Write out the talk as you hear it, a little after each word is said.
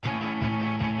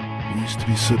used to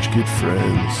be such good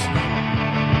friends.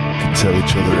 Could tell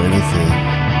each other anything.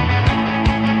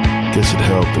 Guess it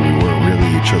helped that we weren't really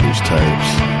each other's types.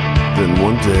 Then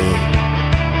one day,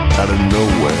 out of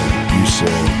nowhere, you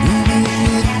said,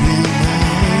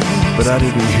 but I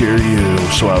didn't hear you,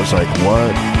 so I was like,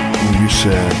 what? And you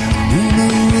said,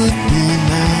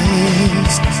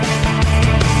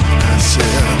 I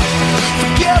said,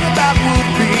 forget about would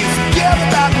be, forget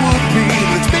about would be.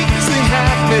 Let's make this thing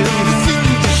happen, the thing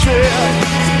you just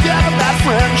said. Forget about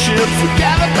friendship,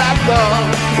 forget about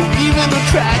love, or even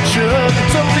attraction.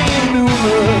 It's something new.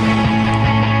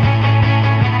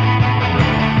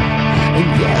 And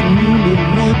yeah, nooner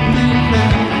would be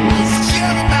nice.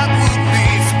 Forget about would be,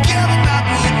 forget about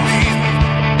would be.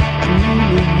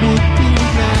 Nooner would be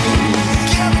nice.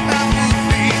 Forget about would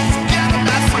be, forget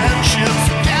about friendship,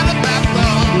 forget about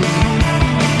love.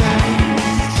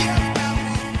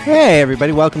 Hey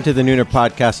everybody, welcome to the Nooner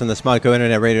Podcast on the Smodco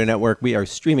Internet Radio Network. We are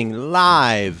streaming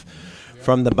live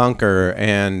from the bunker,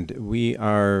 and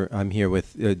I'm here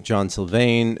with John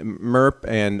Sylvain, MIRP,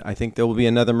 and I think there will be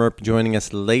another MIRP joining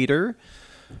us later,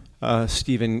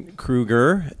 Stephen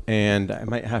Krueger, and I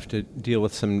might have to deal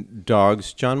with some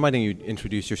dogs. John, why don't you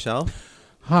introduce yourself?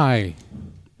 Hi,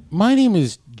 my name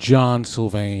is John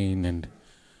Sylvain, and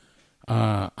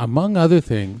among other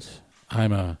things,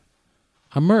 I'm a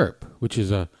MIRP, which is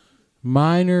a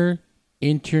minor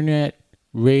internet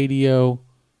radio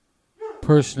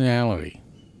personality.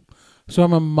 So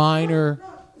I'm a minor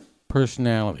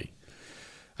personality.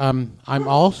 I'm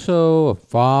also a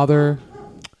father.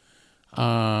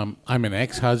 I'm an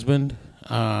ex-husband.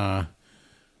 I'm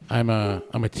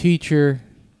a teacher.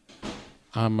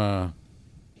 I'm a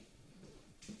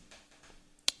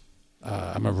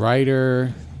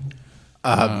writer.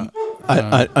 An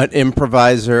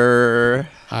improviser.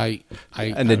 An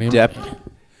adept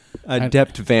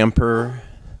vamper.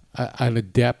 An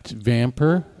adept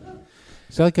vamper.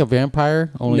 Is that like a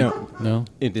vampire? No,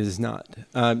 it is not.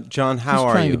 John, how Just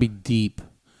are trying you? to be deep.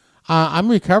 I'm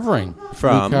recovering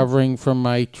from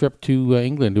my trip to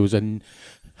England. It was a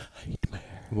nightmare.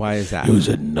 Why is that? It was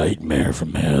a nightmare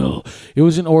from hell. It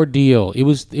was an ordeal. It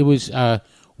was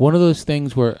one of those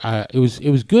things where it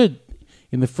was good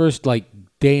in the first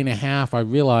day and a half. I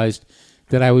realized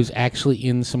that I was actually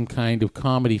in some kind of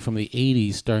comedy from the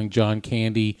 80s starring John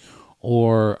Candy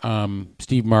or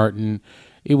Steve Martin.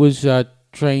 It was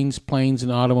Trains, Planes,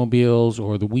 and Automobiles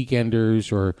or The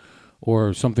Weekenders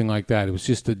or something like that. It was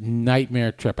just a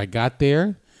nightmare trip. I got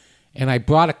there, and I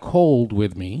brought a cold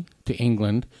with me to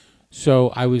England,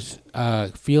 so I was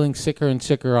feeling sicker and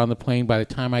sicker on the plane. By the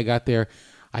time I got there,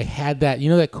 I had that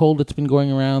cold that's been going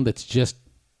around that's just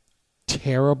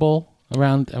terrible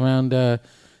around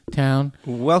town.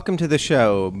 Welcome to the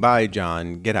show. Bye,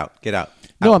 John. Get out.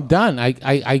 No, I'm done.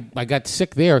 I got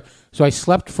sick there, so I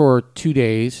slept for 2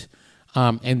 days,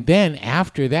 and then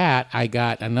after that, I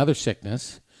got another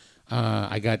sickness.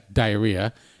 I got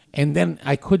diarrhea, and then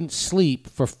I couldn't sleep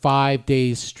for 5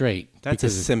 days straight. That's a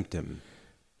symptom.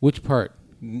 Which part?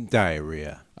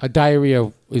 Diarrhea. A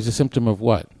diarrhea is a symptom of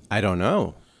what? I don't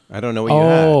know what you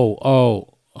had.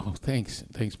 Oh, thanks,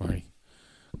 Marty.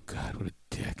 God, what a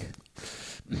dick.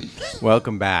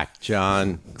 Welcome back,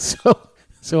 John. So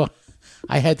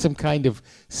I had some kind of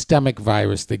stomach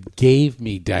virus that gave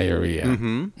me diarrhea.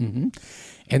 Mm-hmm. Mm-hmm.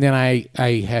 And then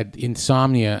I had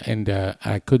insomnia, and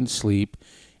I couldn't sleep.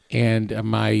 And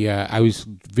I was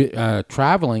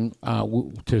traveling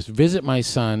to visit my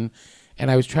son,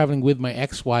 and I was traveling with my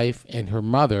ex-wife and her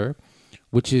mother,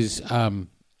 which is a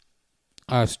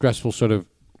stressful sort of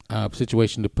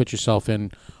situation to put yourself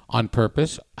in on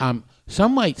purpose.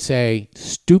 Some might say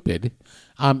stupid.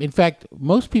 In fact,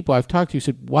 most people I've talked to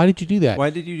said, why did you do that? Why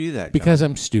did you do that, John? Because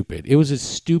I'm stupid. It was a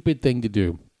stupid thing to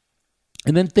do.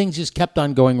 And then things just kept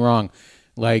on going wrong.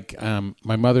 Like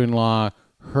my mother-in-law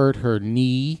hurt her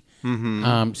knee,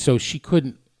 so she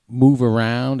couldn't move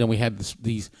around, and we had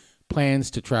these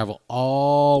plans to travel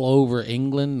all over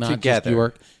England, not just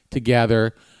York,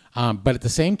 together. But at the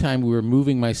same time, we were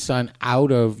moving my son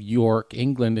out of York,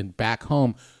 England, and back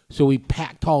home. So we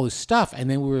packed all his stuff, and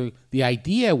then the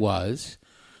idea was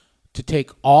to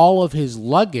take all of his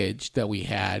luggage that we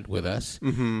had with us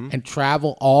and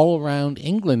travel all around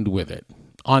England with it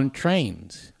on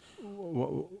trains.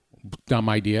 Dumb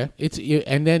idea.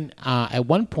 And then at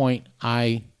one point,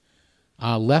 I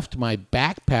left my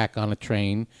backpack on a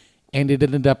train, and it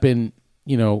ended up in,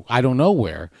 I don't know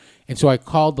where. And so I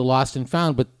called the Lost and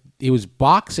Found, but it was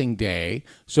Boxing Day,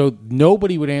 so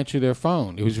nobody would answer their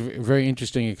phone. It was a very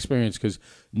interesting experience because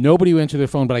nobody would answer their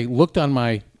phone, but I looked on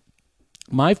my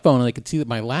phone, and I could see that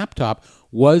my laptop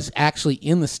was actually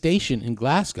in the station in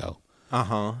Glasgow.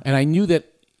 And I knew that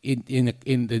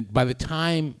by the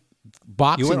time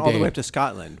Boxing You went all the Day- way up to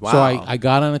Scotland. Wow. So I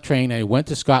got on a train. I went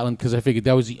to Scotland because I figured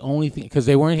that was the only thing, because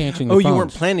they weren't answering the Oh, phones. you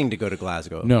weren't planning to go to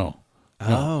Glasgow? No.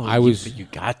 Oh, I was. You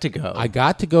got to go. I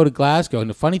got to go to Glasgow, and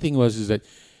the funny thing was that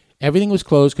everything was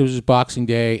closed because it was Boxing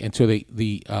Day, and so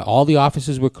all the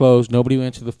offices were closed. Nobody would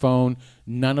answer the phone.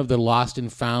 None of the lost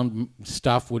and found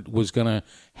stuff was going to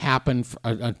happen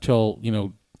until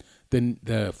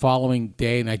the following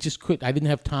day, and I didn't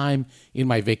have time in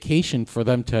my vacation for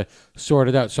them to sort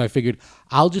it out. So I figured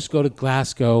I'll just go to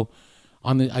Glasgow.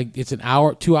 It's an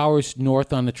hour, 2 hours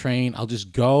north on the train. I'll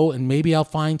just go, and maybe I'll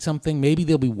find something. Maybe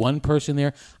there'll be one person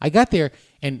there. I got there,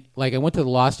 and I went to the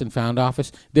lost and found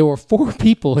office. There were 4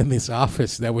 people in this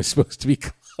office that was supposed to be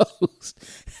closed,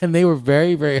 and they were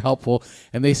very, very helpful.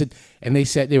 And they said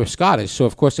they were Scottish, so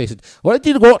of course they said, "What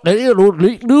did you go?" And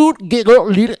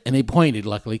they pointed,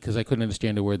 luckily, because I couldn't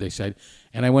understand a word they said.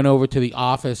 And I went over to the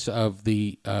office of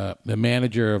the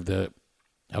manager of the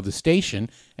station,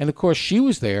 and of course she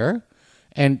was there.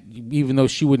 And even though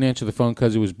she wouldn't answer the phone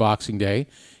because it was Boxing Day,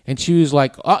 and she was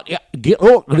like, "Oh yeah,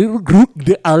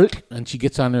 and she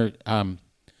gets on her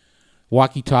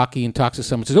walkie-talkie and talks to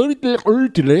someone. Says,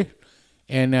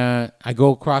 and I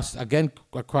go across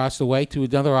the way to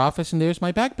another office, and there's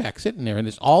my backpack sitting there, and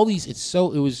there's all these. It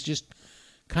was just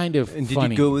kind of And did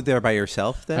funny. you go there by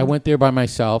yourself then? I went there by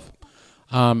myself.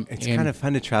 It's kind of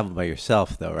fun to travel by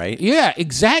yourself, though, right? Yeah,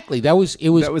 exactly. That was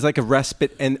like a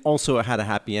respite, and also it had a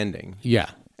happy ending.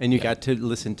 Yeah. And you got to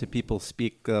listen to people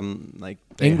speak like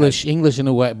English in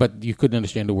a way, but you couldn't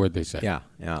understand a word they said. Yeah,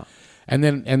 yeah. And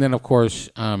then of course,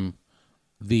 I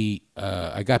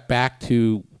got back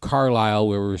to Carlisle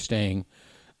where we were staying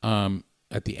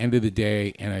at the end of the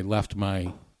day, and I left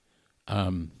my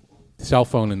cell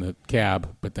phone in the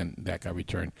cab, but then that got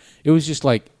returned. It was just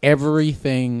like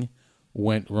everything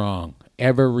went wrong.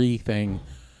 Everything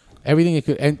it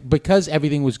could, and because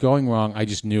everything was going wrong, I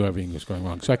just knew everything was going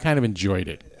wrong. So I kind of enjoyed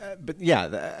it. But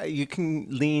yeah, you can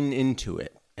lean into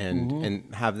it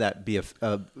and have that be a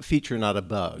feature, not a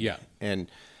bug. Yeah. And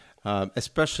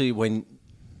especially when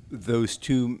those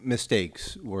 2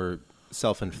 mistakes were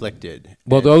self-inflicted.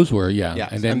 Well, and, those were, yeah. Yeah,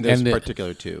 and those the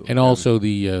particular 2. And also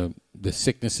the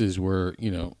sicknesses were,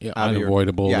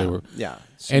 unavoidable. Yeah, They were, yeah.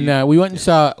 So and we went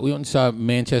and saw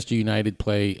Manchester United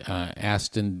play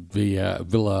Aston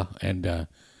Villa, and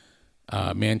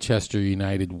Manchester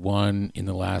United won in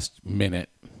the last minute,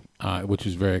 which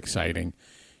was very exciting.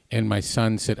 And my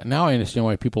son said, "Now I understand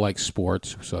why people like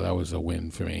sports." So that was a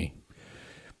win for me.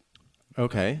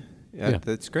 Okay, yeah.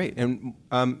 That's great. And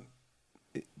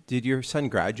did your son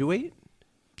graduate?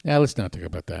 Yeah, let's not talk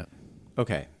about that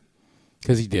Okay.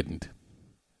 because he didn't.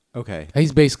 Okay.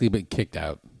 He's basically been kicked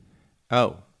out.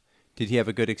 Oh, did he have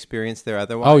a good experience there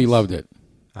otherwise? Oh, he loved it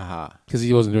Aha. because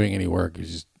he wasn't doing any work. He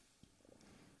was just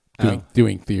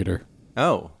doing theater.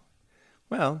 Oh,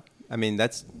 well, I mean,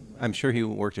 I'm sure he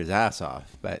worked his ass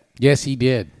off, but Yes, he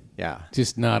did. yeah.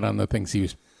 Just not on the things he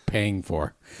was paying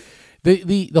for.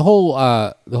 The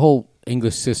whole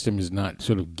English system is not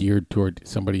sort of geared toward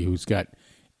somebody who's got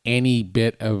any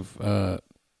bit of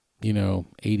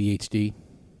ADHD.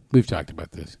 We've talked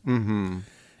about this, and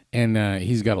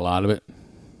he's got a lot of it.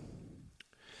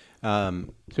 So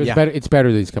it's better. It's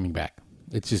better that he's coming back.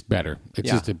 It's just better.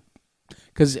 It's just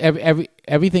because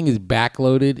everything is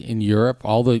backloaded in Europe.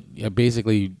 All the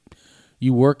basically,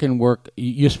 you work and work.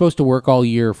 You're supposed to work all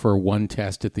year for one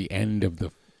test at the end of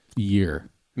the year.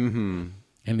 Mm-hmm.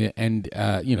 And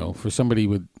for somebody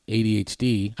with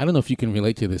ADHD, I don't know if you can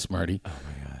relate to this, Marty. Oh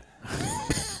my God.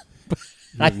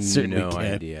 I certainly no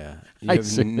can. idea. You I have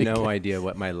certainly no can. idea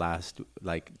what my last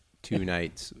 2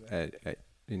 nights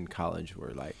in college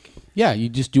were like. Yeah, you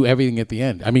just do everything at the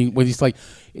end. I mean, when he's like,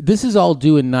 "This is all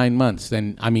due in 9 months,"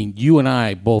 then I mean, you and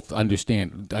I both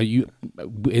understand.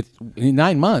 It's in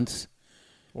 9 months.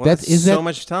 Well, that's so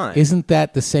much time. Isn't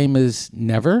that the same as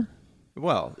never?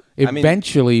 Well,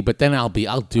 Eventually, but then I'll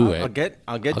do it.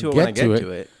 I'll get to it when I get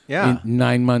to it. Yeah. In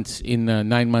 9 months. In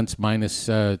 9 months minus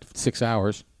 6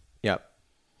 hours. Yep.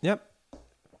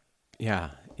 Yeah.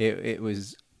 It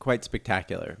was quite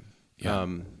spectacular. Yeah.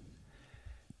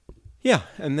 Yeah.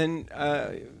 And then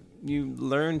you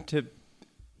learn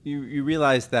you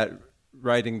realize that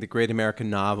writing the great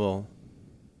American novel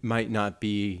might not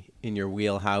be in your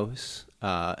wheelhouse,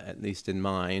 at least in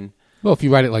mine. Well, if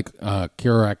you write it like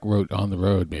Kerouac wrote On the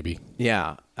Road, maybe.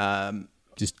 Yeah.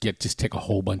 Just take a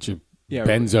whole bunch of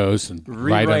benzos and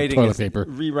write on toilet paper.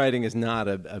 Rewriting is not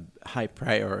a high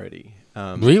priority.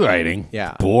 Rewriting?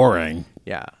 Yeah. Boring.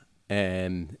 Yeah.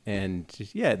 And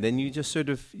then you just sort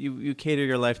of you cater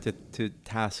your life to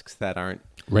tasks that aren't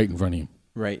right in front of you.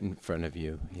 right in front of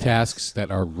you. Yes. Tasks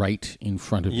that are right in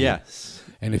front of you. Yes.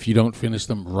 And if you don't finish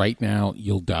them right now,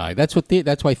 you'll die. That's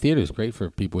why theater is great for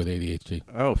people with ADHD.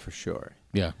 Oh, for sure.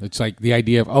 Yeah, it's like the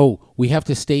idea of, we have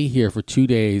to stay here for 2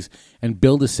 days and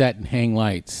build a set and hang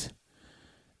lights.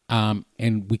 And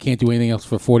we can't do anything else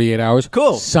for 48 hours.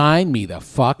 Cool. Sign me the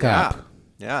fuck up.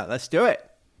 Yeah, let's do it.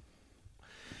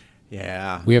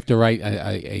 Yeah. We have to write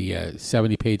a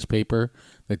 70-page paper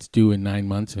that's due in 9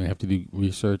 months, and we have to do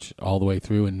research all the way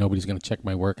through, and nobody's going to check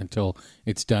my work until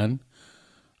it's done.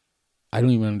 I don't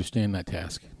even understand that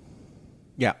task.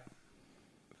 Yeah.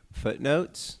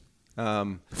 Footnotes.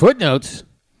 Footnotes?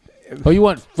 Oh, you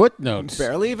want footnotes?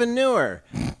 Barely even newer.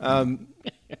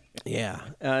 Yeah.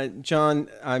 John,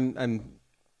 I'm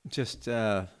just...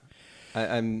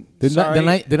 I'm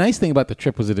sorry. The nice thing about the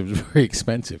trip was that it was very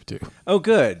expensive, too. Oh,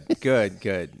 good.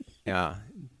 Yeah.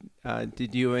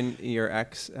 Did you and your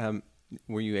ex,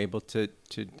 were you able to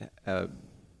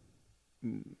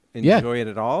enjoy it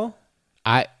at all?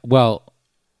 I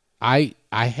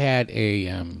had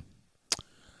a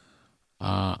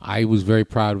I was very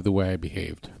proud of the way I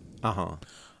behaved. Uh-huh.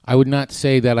 I would not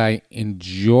say that I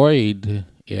enjoyed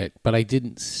it, but I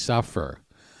didn't suffer.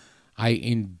 I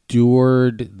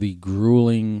endured the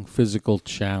grueling physical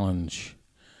challenge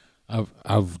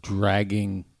of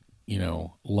dragging,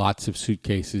 lots of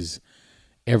suitcases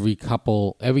every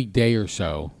day or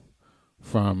so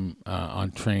from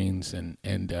on trains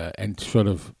and sort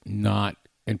of not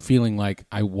and feeling like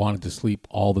I wanted to sleep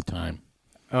all the time.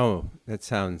 Oh, that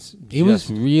sounds. It was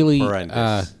really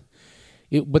horrendous.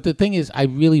 But the thing is, I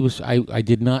really was. I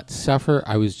did not suffer.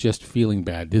 I was just feeling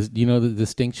bad. Do you know the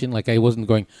distinction? Like I wasn't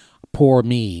going, poor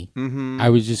me. Mm-hmm. I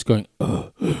was just going,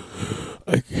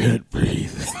 I can't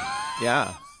breathe.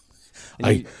 Yeah.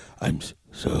 I'm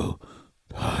so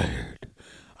tired.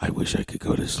 I wish I could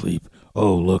go to sleep.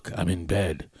 Oh, look, I'm in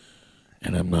bed,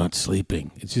 and I'm not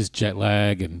sleeping. It's just jet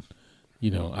lag, and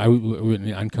I were in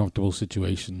uncomfortable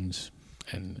situations,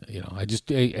 and I just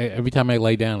every time I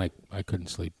lay down, I couldn't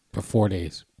sleep for 4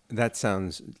 days. That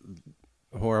sounds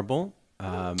horrible.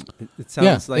 It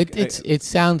sounds like it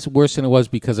sounds worse than it was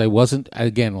because I wasn't,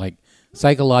 again, like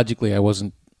psychologically, I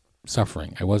wasn't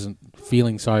suffering. I wasn't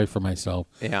feeling sorry for myself.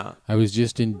 Yeah. I was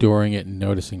just enduring it and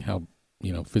noticing how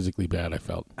physically bad I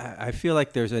felt. I feel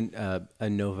like there's a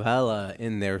novella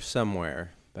in there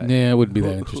somewhere. But it wouldn't be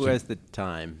that interesting. Who has the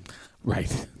time?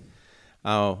 Right.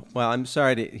 Oh, well, I'm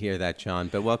sorry to hear that, John,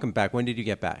 but welcome back. When did you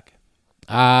get back?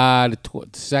 The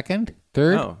second,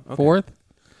 third, fourth,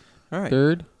 all right,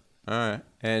 third. All right,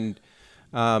 and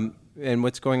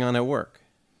what's going on at work?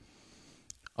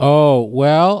 Oh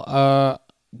well,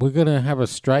 we're gonna have a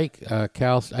strike,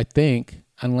 Cal. I think,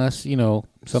 unless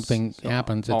something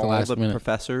happens at the last minute. All the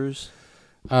professors.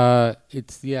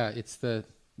 It's the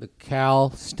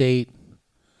Cal State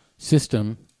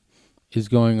system is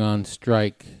going on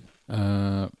strike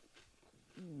for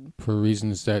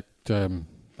reasons that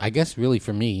I guess really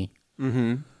for me.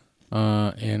 Mm-hmm.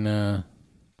 And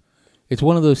it's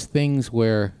one of those things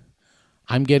where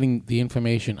I'm getting the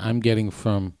information I'm getting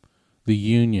from the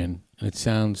union, and it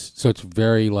sounds so. It's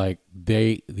very like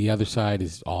the other side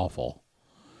is awful.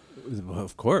 Well,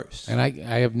 of course. And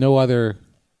I have no other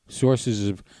sources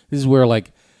of. This is where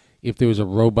like if there was a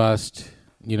robust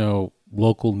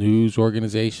local news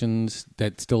organizations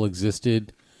that still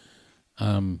existed,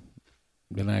 then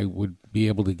I would be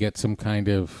able to get some kind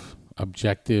of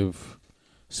objective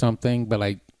something, but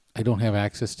I don't have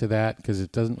access to that because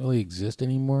it doesn't really exist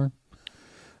anymore.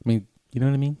 I mean, you know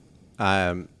what I mean?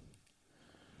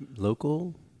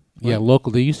 Local? Yeah,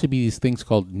 local. There used to be these things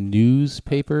called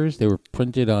newspapers. They were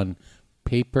printed on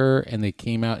paper, and they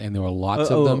came out, and there were lots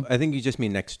of them. I think you just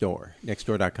mean Nextdoor.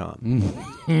 Nextdoor.com.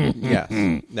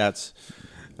 Yes. That's,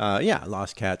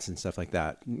 Lost Cats and stuff like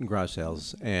that. Garage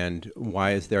sales. And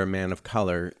why is there a man of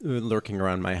color lurking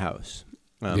around my house?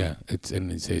 It's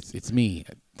me.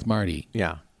 It's Marty.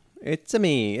 Yeah. It's a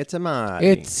me. It's a Marty.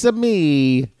 It's a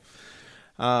me.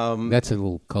 That's a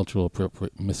little cultural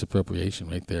misappropriation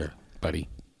right there, buddy.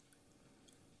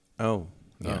 Oh.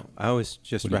 Yeah. Oh. I was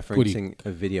just referencing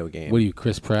a video game. What are you,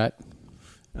 Chris Pratt?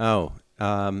 Oh.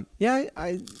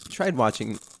 I tried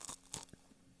watching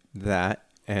that,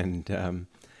 and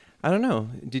I don't know.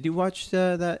 Did you watch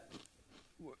that?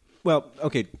 Well,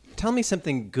 okay. Tell me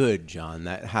something good, John,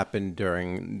 that happened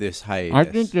during this hiatus. I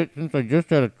think that since I just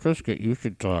had a Triscuit, you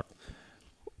should talk.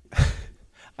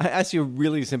 I asked you a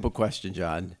really simple question,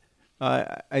 John.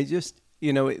 I just,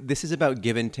 this is about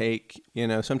give and take.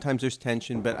 Sometimes there's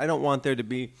tension, but I don't want there to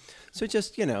be. So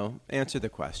just, answer the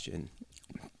question.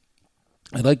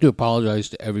 I'd like to apologize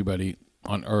to everybody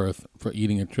on earth for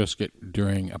eating a Triscuit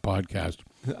during a podcast.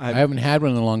 I haven't had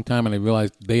one in a long time, and I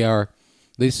realized they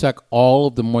suck all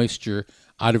of the moisture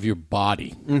out of your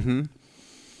body. Mm-hmm.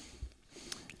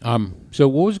 So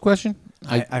what was the question?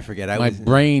 I forget. My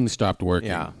brain stopped working.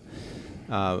 Yeah.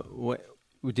 What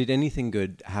did anything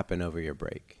good happen over your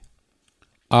break?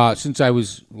 Since I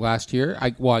was last here, I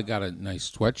got a nice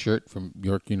sweatshirt from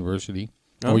York University.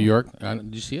 Oh. Or York.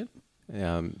 Did you see it?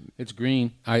 It's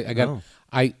green.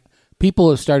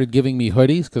 People have started giving me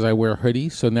hoodies because I wear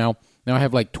hoodies. So now I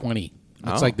have like 20.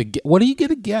 It's like what do you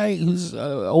get a guy who's an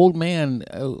old man?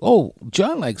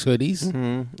 John likes hoodies.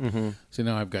 Mm-hmm, mm-hmm. So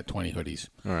now I've got 20 hoodies.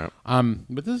 All right.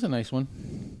 But this is a nice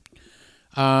one.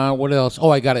 What else?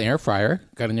 Oh, I got an air fryer.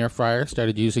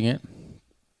 Started using it.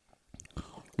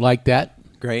 Like that.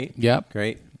 Great. Yep.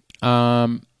 Great.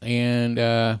 And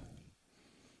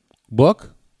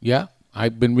book. Yeah.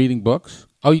 I've been reading books.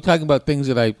 Oh, you talking about things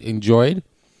that I enjoyed?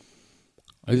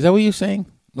 Is that what you're saying?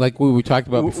 Like we talked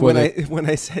about before. When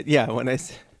I said.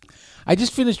 I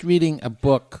just finished reading a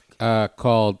book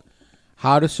called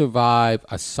 "How to Survive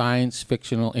in a Science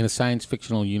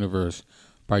Fictional Universe"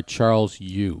 by Charles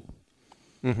Yu,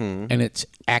 and it's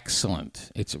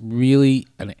excellent. It's really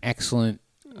an excellent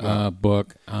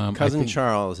book. Cousin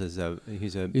Charles is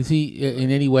he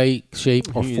in any way,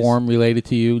 shape, or form related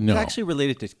to you? No, he's actually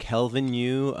related to Kelvin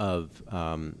Yu of.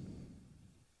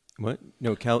 What?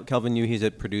 No, Kelvin Yu. He's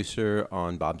a producer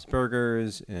on Bob's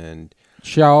Burgers, and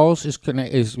Charles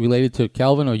is related to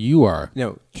Kelvin, or you are?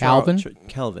 No, Calvin.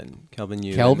 Kelvin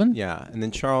Yu. Kelvin. And, yeah, and then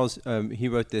Charles. He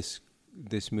wrote this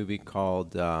movie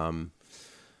called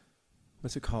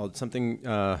what's it called? Something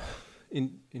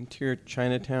Interior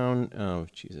Chinatown. Oh,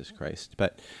 Jesus Christ!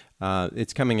 But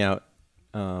it's coming out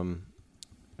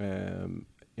Interior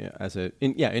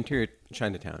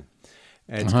Chinatown.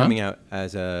 And it's coming out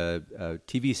as a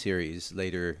TV series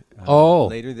later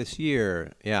this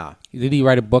year. Yeah. Did he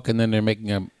write a book and then they're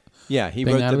making a he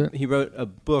wrote a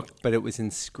book, but it was in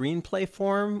screenplay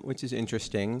form, which is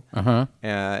interesting. Uh-huh.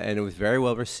 And it was very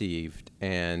well received.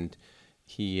 And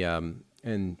he a friend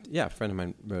of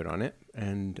mine wrote on it.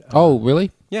 And oh,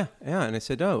 really? Yeah. And I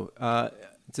said,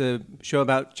 it's a show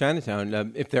about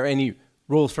Chinatown. If there are any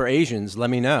rules for Asians, let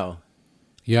me know.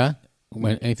 Yeah.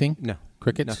 Anything? No.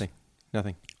 Crickets?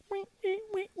 Nothing.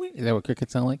 Is that what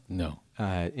crickets sound like? No.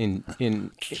 In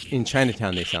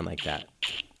Chinatown, they sound like that.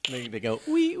 They go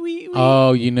wee wee wee.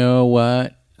 Oh, you know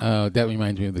what? That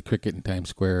reminds me of the cricket in Times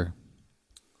Square.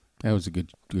 That was a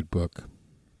good book.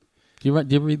 Did you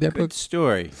ever read that book?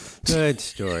 Good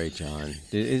story, John.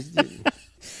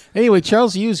 Anyway,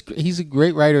 Charles Yu, he's a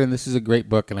great writer, and this is a great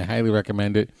book, and I highly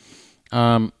recommend it.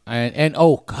 And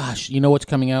oh gosh, you know what's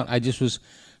coming out?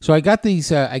 So I got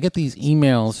these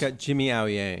emails. It's got Jimmy O.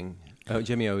 Yang.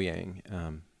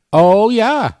 Oh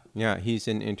yeah. Yeah, he's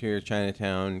in Interior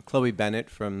Chinatown. Chloe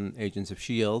Bennett from Agents of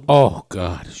S.H.I.E.L.D. Oh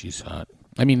God, she's hot.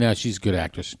 I mean, she's a good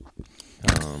actress.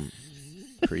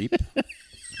 Creep.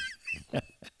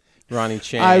 Ronnie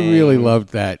Chang. I really loved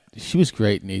that. She was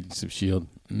great in Agents of S.H.I.E.L.D.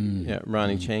 Mm. Yeah,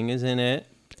 Ronnie Chang is in it.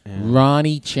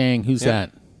 Ronnie Chang, who's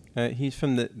that? He's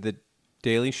from the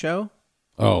Daily Show.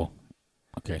 Oh.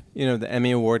 Okay. You know, the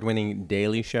Emmy Award-winning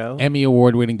Daily Show? Emmy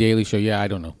Award-winning Daily Show. Yeah, I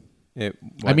don't know.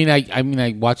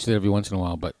 I watched it every once in a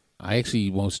while, but I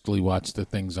actually mostly watch the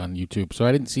things on YouTube. So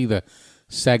I didn't see the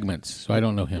segments, so I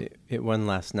don't know him. It won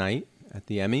last night at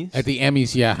the Emmys? At the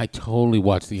Emmys, yeah. I totally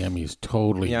watched the Emmys.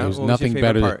 Totally. Yeah, there was what nothing was your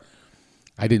favorite better. part?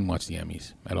 I didn't watch the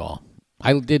Emmys at all.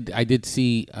 I did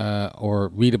see or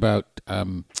read about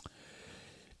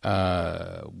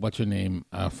what's her name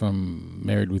from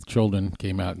Married with Children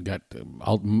came out and got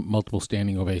multiple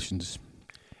standing ovations.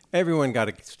 Everyone got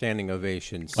a standing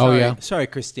ovation. Sorry,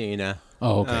 Christina.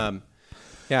 Oh, okay.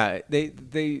 Yeah,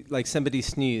 they like somebody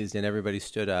sneezed and everybody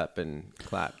stood up and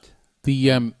clapped.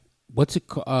 The what's it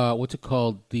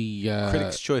called? The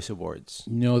Critics' Choice Awards.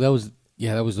 No, that was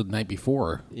the night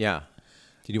before. Yeah.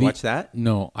 Did you watch that?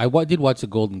 No, I did watch the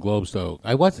Golden Globes though.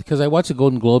 I watched the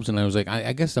Golden Globes and I was like,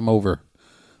 I guess I'm over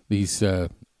these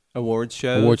award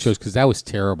shows because that was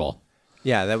terrible.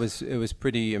 Yeah, it was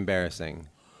pretty embarrassing.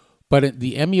 But at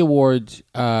the Emmy Awards,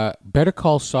 Better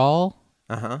Call Saul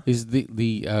is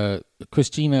the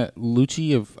Christina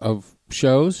Lucci of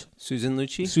shows. Susan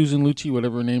Lucci,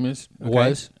 whatever her name is, okay.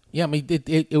 was. Yeah, I mean,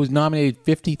 it was nominated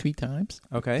 53 times.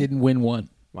 Okay. Didn't win one.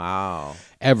 Wow.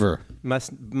 Ever.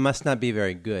 Must not be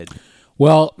very good.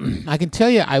 Well, I can tell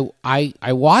you,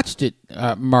 I watched it,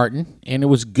 Martin, and it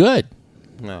was good.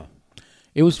 No.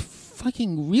 It was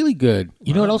fucking really good.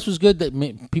 You know what else was good that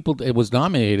it was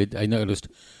nominated? I noticed.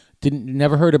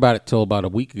 Never heard about it till about a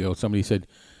week ago. Somebody said,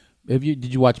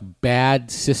 did you watch Bad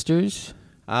Sisters?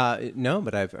 No,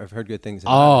 but I've heard good things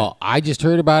about it. I just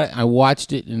heard about it. I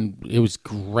watched it, and it was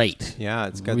great. Yeah,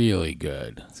 it's got really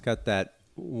good. It's got that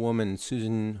woman,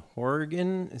 Susan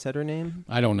Horgan. Is that her name?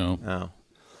 I don't know. Oh.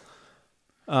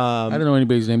 I don't know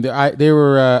anybody's name. They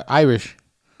were Irish.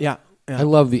 Yeah. I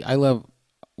love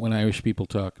when Irish people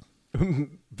talk.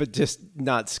 But just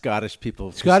not Scottish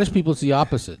people. Scottish people, it's the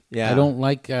opposite. Yeah. I don't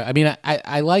like.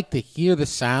 I like to hear the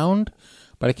sound,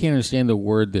 but I can't understand the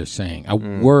word they're saying.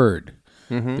 Word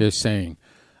they're saying.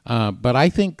 But I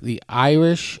think the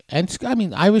Irish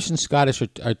Irish and Scottish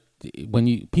are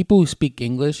when people who speak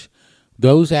English,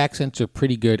 those accents are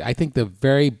pretty good. I think the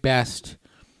very best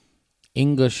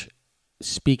English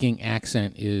speaking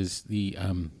accent is the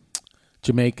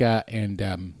Jamaica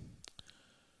and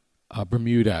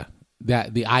Bermuda,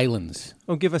 the islands.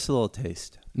 Oh, give us a little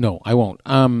taste. No, I won't.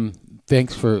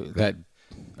 Thanks for that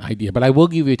idea, but I will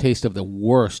give you a taste of the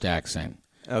worst accent.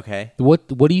 Okay. What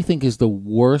do you think is the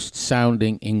worst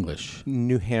sounding English?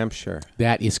 New Hampshire.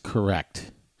 That is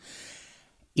correct.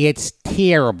 It's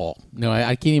terrible. No,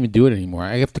 I can't even do it anymore.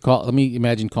 I have to call. Let me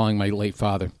imagine calling my late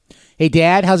father. Hey,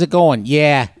 Dad, how's it going?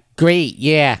 Yeah, great.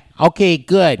 Yeah. Okay,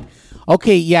 good.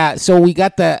 Okay, yeah. So we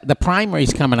got the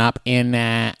primaries coming up,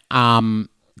 and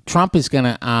Trump is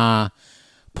gonna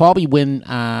probably win.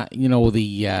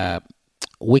 The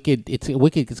wicked.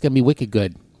 It's gonna be wicked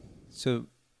good. So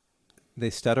they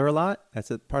stutter a lot.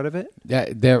 That's a part of it.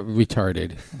 They're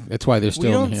retarded. That's why they're still We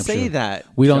in don't New Hampshire. say that,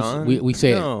 We John. don't. We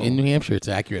say No. it in New Hampshire. It's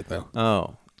accurate though.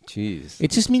 Oh, jeez.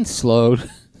 It just means slowed.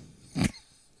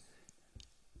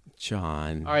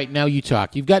 John. All right, now you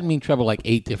talk. You've gotten me in trouble like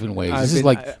 8 different ways. I've This is been-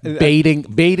 like I-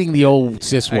 baiting the old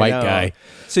cis I white know. guy.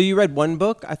 So you read one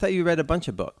book? I thought you read a bunch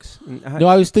of books. No,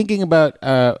 I was thinking about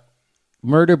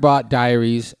Murderbot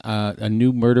Diaries. A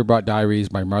new Murderbot Diaries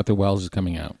by Martha Wells is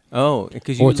coming out. Oh,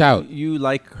 because Oh, it's out. You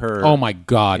like her. Oh my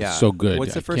God, Yeah. it's so good.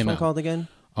 What's the I first one cannot- called again?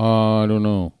 I don't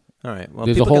know. All right. Well,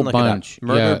 There's a people whole can look it up. bunch. Yeah.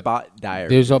 Murderbot Diaries.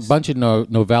 There's a bunch of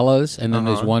novellas, and then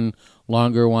there's Uh-huh. one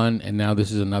longer one, and now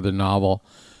this is another novel.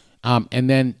 And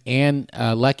then Anne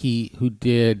Leckie, who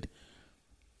did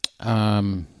a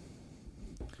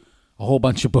whole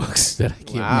bunch of books that I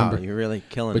can't Wow, remember. you're really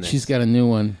killing But this. she's got a new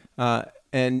one.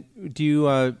 And do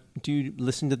you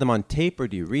listen to them on tape or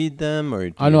do you read them or?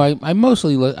 I know. I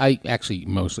mostly.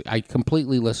 I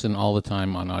completely listen all the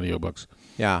time on audiobooks.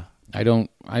 Yeah. I don't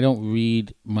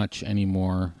read much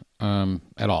anymore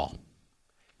at all.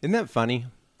 Isn't that funny?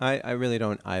 I really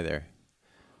don't either.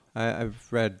 I've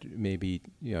read maybe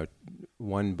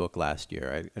one book last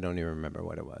year. I don't even remember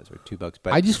what it was, or 2 books.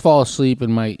 But I just fall asleep,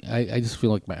 and I just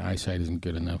feel like my eyesight isn't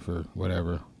good enough or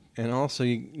whatever. and also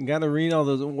you got to read all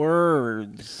those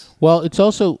words. Well, it's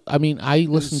also. I mean, I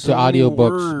listen to so many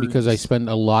audiobooks because I words. spend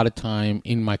a lot of time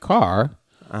in my car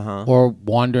or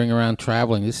wandering around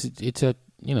traveling. This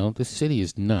city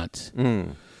is nuts.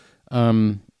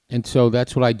 And so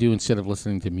that's what I do instead of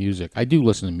listening to music. I do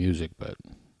listen to music, but.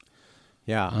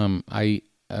 Yeah.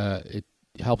 It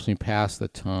helps me pass the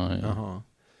time.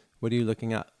 What are you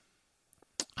looking at?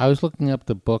 I was looking up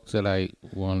the books that I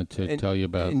wanted to tell you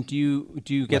about. And do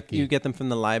you get them from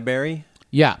the library?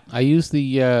 Yeah, I use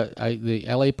the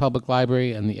L.A. Public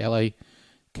Library and the L.A.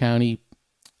 County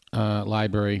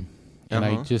Library, and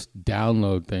I just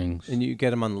download things. And you get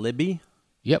them on Libby?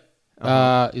 Yep.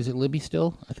 Is it Libby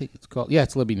still? I think it's called. Yeah,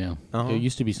 it's Libby now. There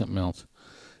used to be something else.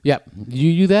 Yep. Do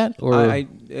you do that? Or I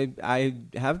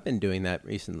have been doing that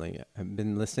recently. I've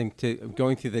been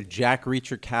going through the Jack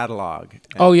Reacher catalog.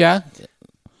 Oh yeah.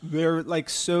 They're like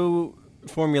so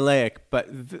formulaic, but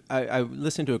I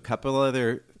listened to a couple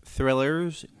other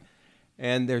thrillers,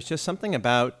 and there's just something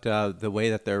about the way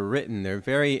that they're written. They're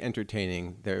very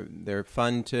entertaining. They're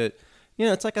fun to,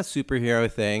 it's like a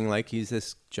superhero thing. Like he's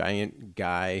this giant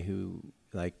guy who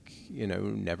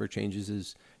never changes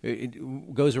his.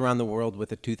 It goes around the world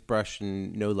with a toothbrush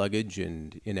and no luggage,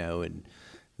 and and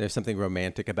there's something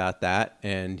romantic about that.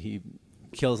 And he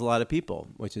kills a lot of people,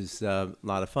 which is a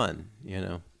lot of fun.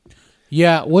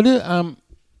 Yeah. What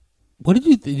did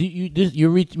you you're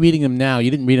reading them now? You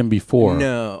didn't read them before.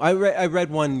 No, I read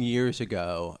one years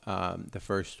ago, the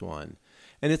first one,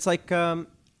 and it's like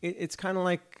it's kind of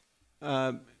like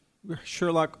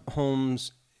Sherlock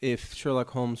Holmes. If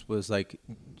Sherlock Holmes was like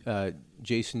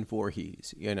Jason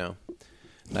Voorhees,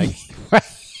 like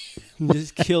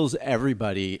just kills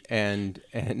everybody and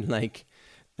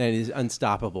is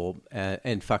unstoppable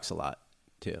and fucks a lot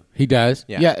too. He does.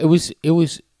 Yeah. Yeah. It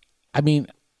was. I mean,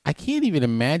 I can't even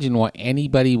imagine why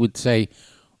anybody would say,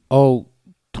 "Oh,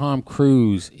 Tom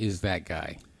Cruise is that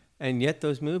guy." And yet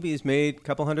those movies made a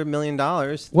couple $100 million.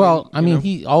 Well, I mean,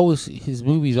 his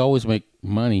movies always make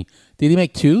money. Did he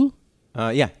make 2?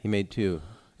 Yeah, he made 2.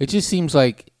 It just seems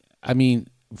like, I mean,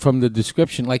 from the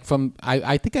description, like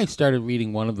I think I started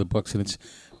reading one of the books, and it's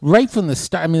right from the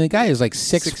start. I mean, the guy is like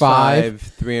 6'5",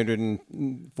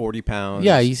 340 pounds.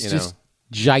 Yeah, he's just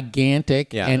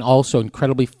gigantic and also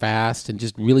incredibly fast and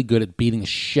just really good at beating the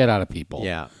shit out of people.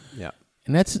 Yeah.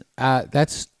 And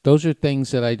those are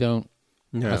things that I don't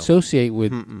associate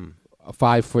with a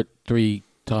 5'3"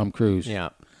 Tom Cruise. Yeah.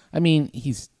 I mean,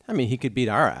 he could beat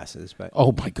our asses, but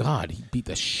oh my God, he beat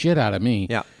the shit out of me.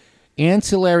 Yeah.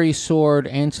 Ancillary Sword,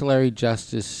 Ancillary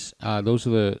Justice. Those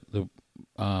are the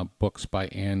books by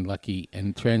Anne Leckie,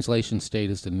 and Translation State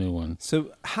is the new one.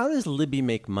 So how does Libby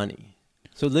make money?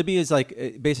 So Libby is like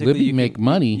basically Libby make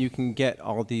money. You can get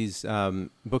all these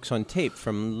books on tape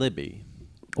from Libby.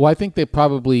 Well, I think they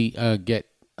probably get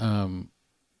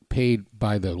paid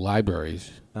by the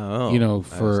libraries. Oh,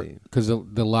 because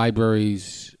the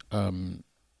libraries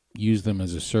use them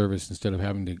as a service instead of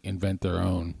having to invent their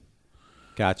own.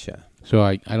 Gotcha. So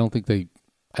I don't think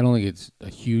it's a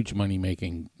huge money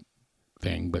making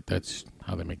thing, but that's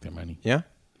how they make their money. Yeah,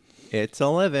 it's a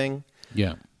living.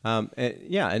 Yeah. And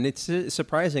it's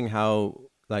surprising how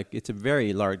it's a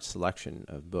very large selection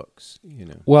of books.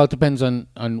 Well, it depends on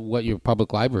what your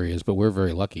public library is, but we're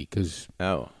very lucky because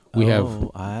we have.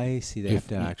 Oh, I see. They have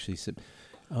to actually.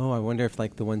 I wonder if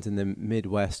the ones in the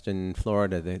Midwest and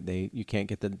Florida, you can't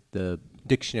get the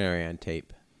dictionary on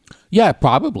tape. Yeah,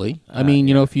 probably. I mean,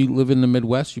 if you live in the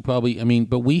Midwest, you probably. I mean,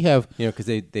 but we have. Because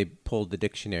they pulled the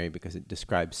dictionary because it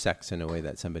describes sex in a way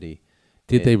that somebody.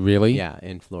 Did they really? Yeah,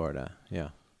 in Florida. Yeah.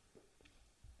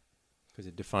 Because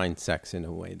it defines sex in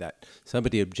a way that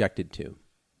somebody objected to.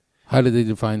 How did they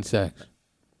define sex?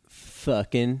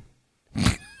 Fucking.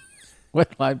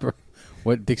 What library?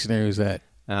 What dictionary is that?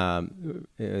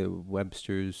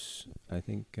 Webster's, I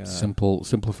think.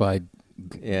 Simplified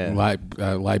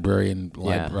library and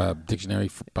dictionary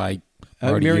by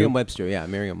Marty. Merriam-Webster,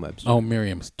 Merriam-Webster. Oh,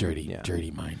 Merriam's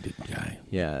dirty-minded guy.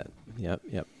 Yeah,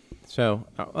 yep. So,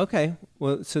 okay.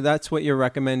 Well, so that's what you're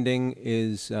recommending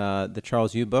is the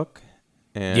Charles Yu book?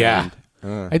 And,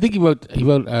 I think he wrote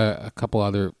a couple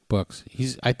other books.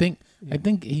 I think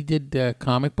he did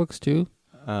comic books too.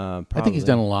 I think he's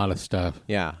done a lot of stuff.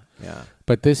 Yeah.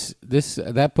 But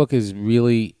that book is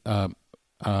really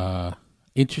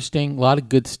interesting. A lot of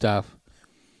good stuff.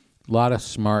 A lot of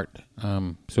smart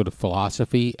sort of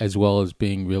philosophy, as well as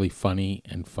being really funny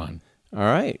and fun. All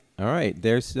right.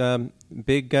 There's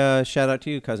big shout out to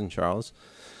you, cousin Charles.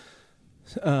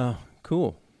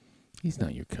 Cool. He's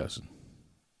not your cousin.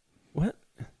 What?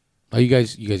 Oh, you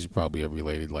guys probably are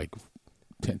related, like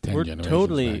 10 We're generations.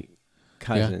 Totally back.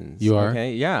 cousins. Yeah, you are?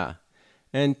 Okay, yeah.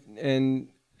 And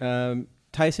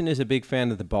Tyson is a big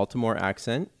fan of the Baltimore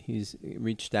accent. He's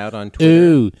reached out on Twitter.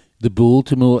 Ooh, the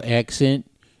Baltimore accent.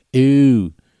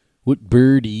 Ooh, what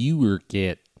bird do you work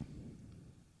at?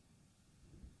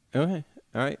 Okay,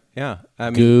 all right, yeah.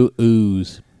 Go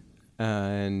ooze.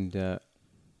 And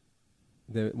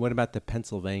what about the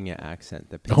Pennsylvania accent?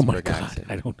 The Pittsburgh accent?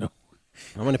 I don't know.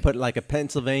 I'm going to put a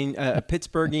Pennsylvania, a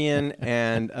Pittsburghian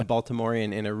and a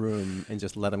Baltimorean in a room and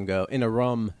just let them go in a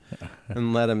room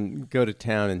and let them go to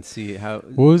town and see how.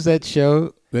 What was that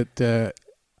show that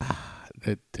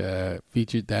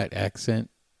featured that accent?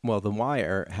 Well, The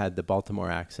Wire had the Baltimore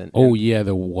accent. Oh yeah,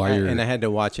 The Wire. And I had to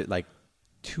watch it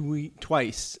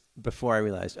twice before I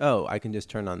realized, I can just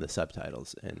turn on the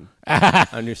subtitles and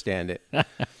understand it.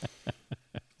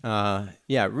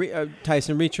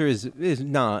 Tyson Reacher is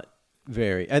not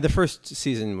very. The first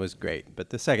season was great,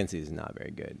 but the second season not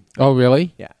very good. Oh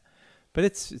really? Yeah, but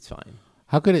it's fine.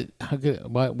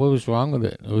 What was wrong with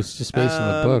it? It was just based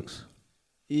on the books.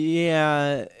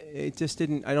 Yeah, it just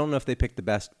didn't. I don't know if they picked the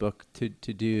best book to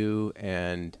do,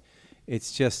 and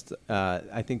it's just.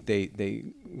 I think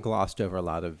they glossed over a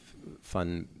lot of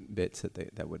fun bits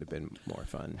that would have been more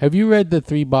fun. Have you read the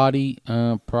 3-Body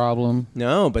Problem?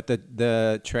 No, but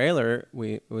the trailer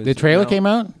came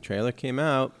out. Trailer came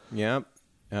out. Yep,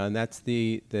 and that's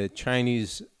the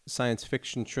Chinese science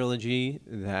fiction trilogy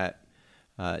that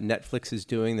Netflix is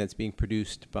doing. That's being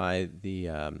produced by the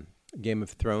Game of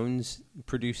Thrones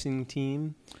producing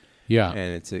team. Yeah,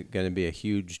 and it's going to be a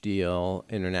huge deal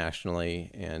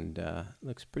internationally, and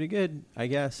looks pretty good. I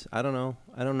guess I don't know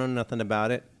nothing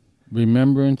about it.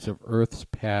 Remembrance of Earth's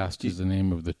Past is the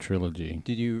name of the trilogy.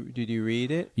 Did you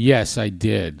read it? Yes, I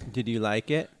did. Did you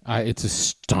like it? It's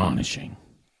astonishing.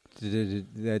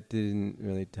 That didn't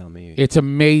really tell me. It's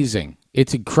amazing.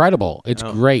 It's incredible. It's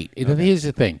great. Here's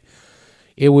the thing.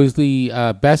 It was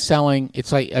the best-selling.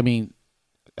 It's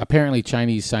apparently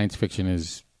Chinese science fiction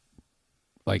is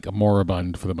like a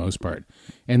moribund for the most part,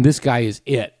 and this guy is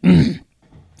it.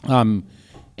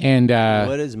 And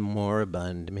what does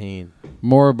moribund mean?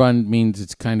 moribund means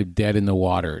it's kind of dead in the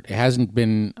water. It hasn't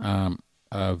been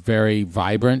very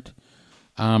vibrant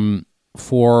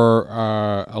for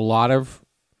a lot of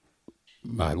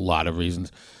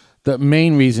reasons. The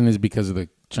main reason is because of the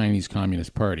Chinese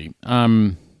Communist Party.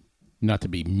 Not to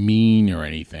be mean or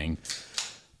anything,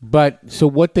 but so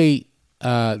what the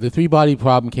three-body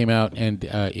problem came out, and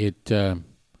it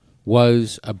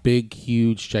was a big,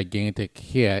 huge, gigantic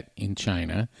hit in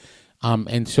China,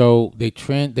 and so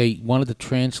they wanted to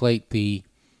translate the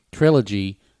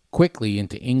trilogy quickly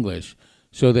into English,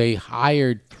 so they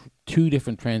hired two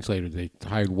different translators. They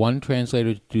hired one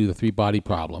translator to do the three-body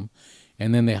problem,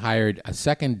 and then they hired a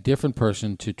second different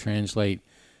person to translate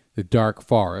the Dark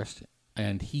Forest.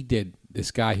 And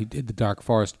this guy who did the Dark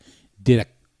Forest did a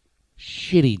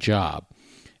shitty job.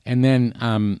 And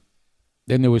then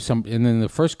there was and then the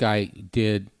first guy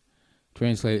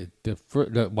translated the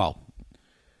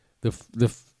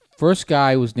first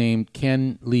guy was named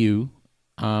Ken Liu,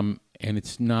 and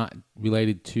it's not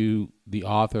related to the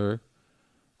author,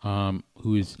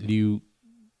 who is Liu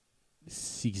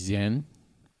Cixin,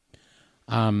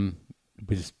 but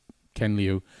it's Ken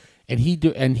Liu, and he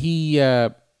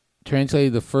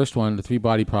translated the first one, the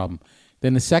three-body problem.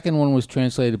 Then the second one was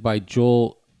translated by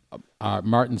Joel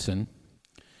Martinson,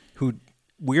 who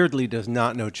weirdly does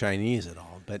not know Chinese at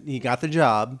all, but he got the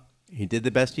job. He did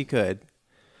the best he could.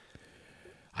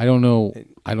 I don't know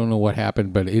what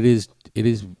happened, but it is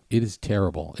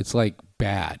terrible. It's like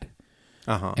bad.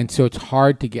 Uh-huh. And so it's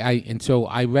hard to get. And so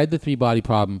I read the three-body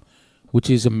problem,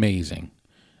 which is amazing.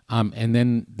 And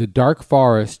then the Dark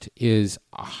Forest is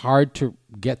hard to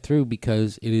get through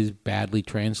because it is badly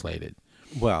translated.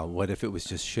 Well, what if it was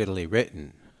just shittily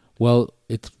written? Well,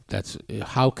 that's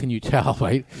how can you tell,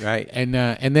 right? Right. And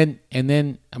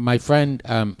then my friend,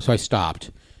 so I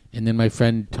stopped, and then my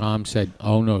friend Tom said,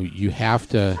 "Oh no, you have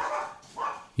to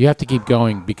keep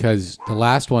going because the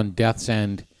last one, Death's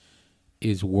End,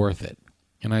 is worth it."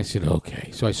 And I said,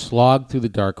 "Okay." So I slogged through the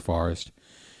Dark Forest,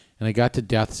 and I got to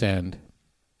Death's End.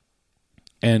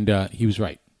 And he was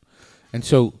right. And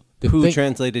so who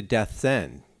translated Death's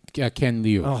End? Ken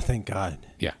Liu. Oh, thank God.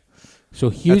 Yeah. So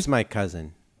here's That's my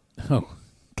cousin. Oh,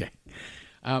 okay.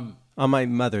 On my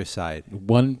mother's side. 2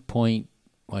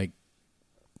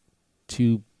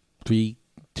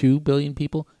 billion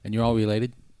people, and you're all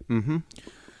related? Mm-hmm.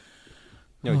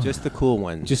 No, just the cool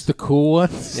ones. Just the cool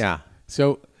ones? Yeah.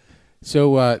 So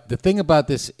the thing about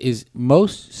this is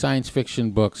most science fiction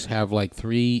books have like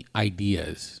 3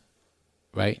 ideas,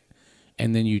 right?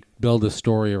 And then you build a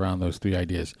story around those 3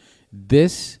 ideas.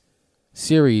 This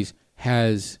series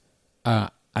has a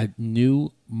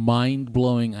new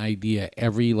mind-blowing idea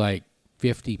every like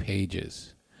 50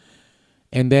 pages.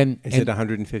 And then Is it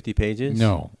 150 pages?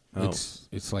 No. Oh.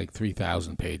 It's like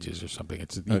 3,000 pages or something.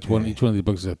 It's Okay. each one of the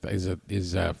books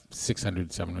is a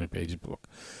 600, 700 page book.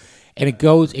 And it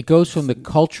goes from the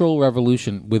Cultural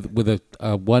Revolution with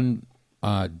a one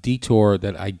detour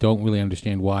that I don't really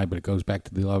understand why, but it goes back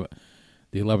to the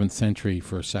 11th century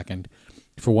for a second,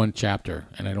 for one chapter,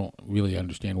 and I don't really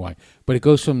understand why. But it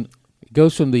goes from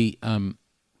the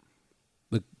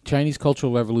Chinese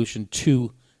Cultural Revolution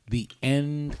to the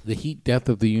end, the heat death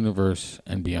of the universe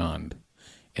and beyond,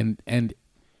 and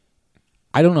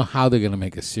I don't know how they're going to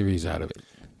make a series out of it.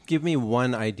 Give me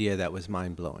one idea that was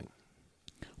mind-blowing.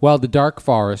 Well, the Dark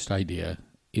Forest idea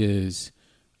is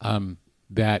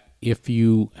that if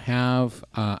you have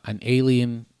an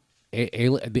alien, if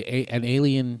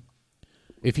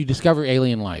you discover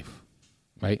alien life,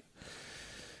 right?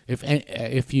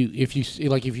 If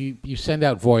you send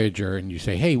out Voyager and you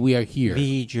say, "Hey, we are here."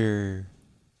 Voyager.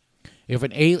 If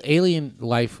an alien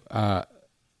life,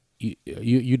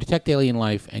 you detect alien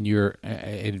life and you're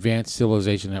advanced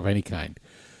civilization of any kind,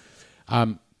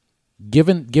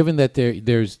 given that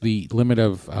there's the limit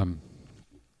of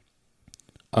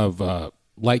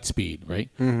light speed, right?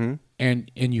 Mm-hmm.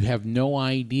 And you have no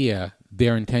idea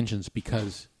their intentions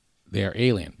because they are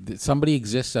alien. Somebody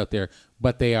exists out there,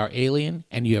 but they are alien,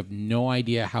 and you have no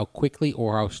idea how quickly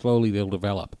or how slowly they'll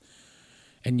develop.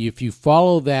 And if you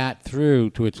follow that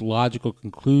through to its logical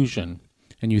conclusion,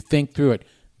 and you think through it,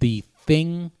 the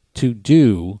thing to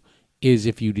do is,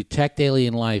 if you detect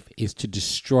alien life, is to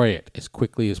destroy it as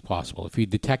quickly as possible. If you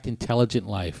detect intelligent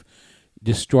life,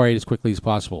 destroy it as quickly as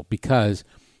possible, because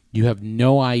you have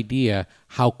no idea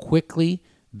how quickly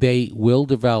they will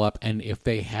develop and if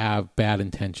they have bad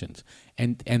intentions.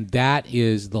 And that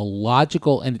is the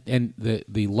logical and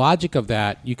the logic of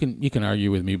that. You can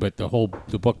argue with me, but the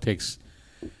book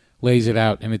lays it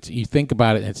out, and you think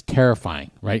about it, and it's terrifying,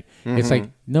 right? Mm-hmm. It's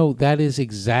like, no, that is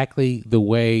exactly the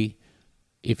way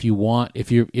if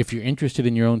you're interested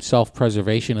in your own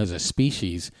self-preservation as a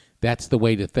species, that's the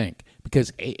way to think.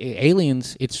 Because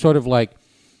aliens, it's sort of like,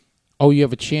 oh, you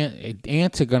have a chance.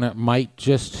 Ants might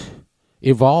just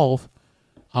evolve.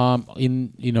 While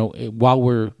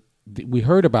we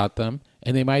heard about them,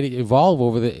 and they might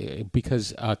evolve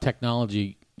because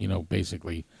technology,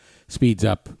 basically speeds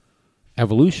up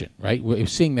evolution, right? We're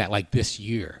seeing that like this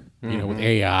year, with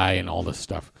AI and all this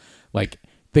stuff. Like,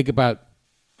 think about,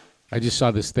 I just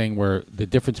saw this thing where the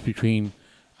difference between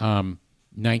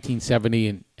 1970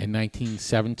 and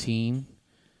 1917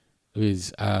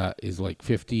 is like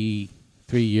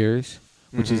 53 years,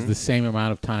 which is the same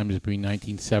amount of time as between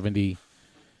 1970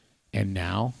 and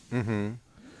now. And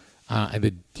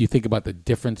do you think about the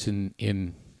difference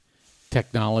in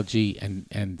technology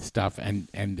and stuff, and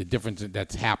the difference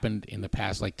that's happened in the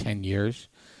past like 10 years?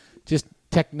 Just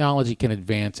technology can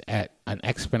advance at an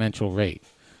exponential rate.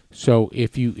 So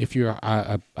if you're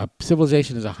a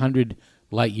civilization is 100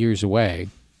 light years away,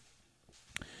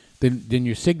 then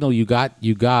your signal you got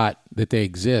that they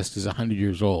exist is 100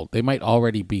 years old. They might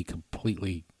already be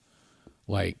completely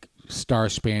like star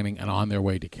spanning and on their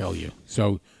way to kill you.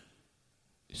 So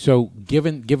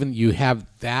given you have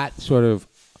that sort of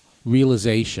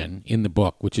realization in the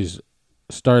book, which is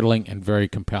startling and very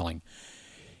compelling,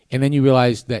 and then you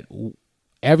realize that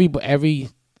every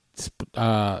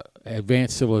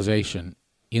advanced civilization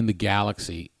in the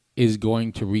galaxy is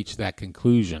going to reach that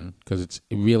conclusion, because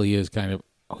it really is kind of,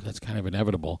 that's kind of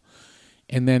inevitable.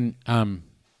 And then,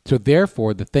 so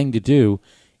therefore, the thing to do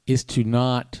is to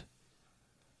not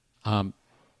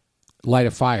light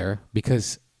a fire,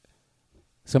 because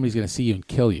somebody's going to see you and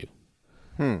kill you.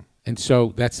 And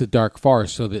so that's the dark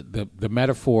forest. So the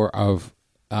metaphor of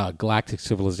galactic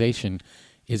civilization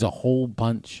is a whole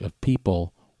bunch of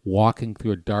people walking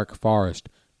through a dark forest,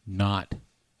 not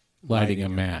lighting a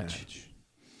match.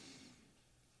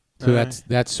 So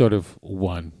that's sort of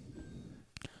one.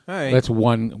 All right. That's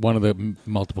one of the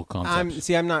multiple concepts.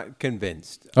 I'm not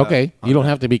convinced. Okay, you don't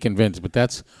have to be convinced, but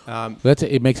that's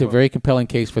it makes a very compelling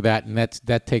case for that, and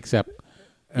that takes up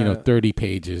 30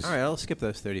 pages. All right, I'll skip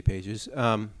those 30 pages.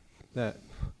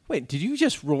 Wait, did you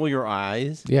just roll your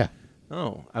eyes? Yeah.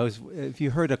 Oh, if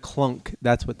you heard a clunk,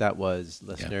 that's what that was,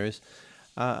 listeners.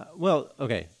 Yeah. Well,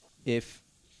 okay. If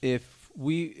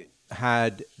we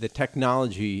had the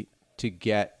technology to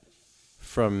get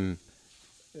from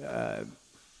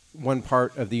one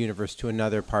part of the universe to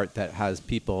another part that has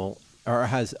people or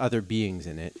has other beings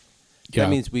in it, that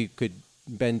means we could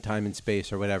bend time and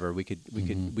space or whatever.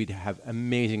 We'd have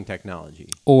amazing technology.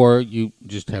 Or you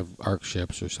just have arc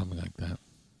ships or something like that.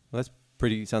 Well,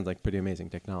 sounds like pretty amazing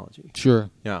technology. Sure.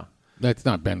 Yeah. That's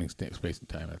not bending space and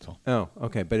time, that's all. Oh,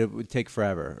 okay. But it would take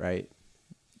forever, right?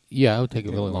 Yeah, it would take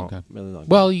a really long time. Really long time.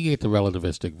 Well, you get the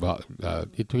relativistic.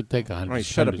 It would take 100. All right,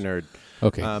 shut up, nerd.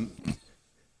 Okay.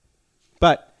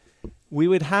 But we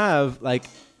would have like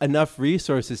enough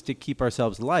resources to keep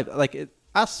ourselves alive. Like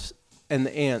us and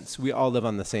the ants, we all live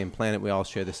on the same planet. We all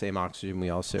share the same oxygen. We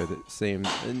all share the same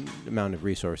amount of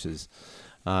resources,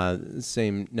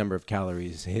 same number of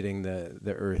calories hitting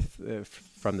the earth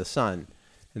from the sun,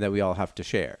 and that we all have to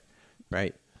share,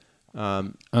 right?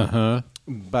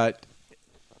 But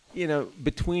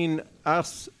between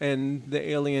us and the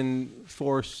alien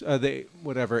force, the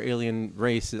whatever alien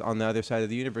race on the other side of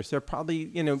the universe, there are probably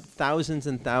thousands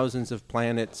and thousands of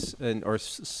planets or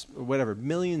whatever,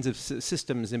 millions of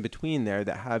systems in between there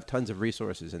that have tons of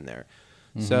resources in there.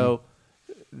 So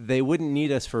they wouldn't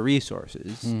need us for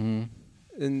resources,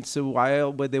 and so why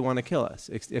would they want to kill us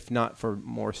if not for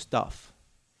more stuff?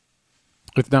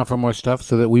 If not for more stuff,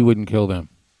 so that we wouldn't kill them.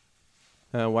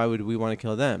 Why would we want to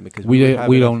kill them? Because we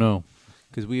don't know.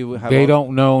 Because we have they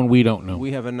don't know, and we don't know.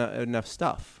 We have enough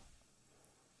stuff.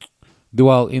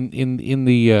 Well, in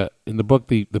the book,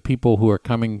 the people who are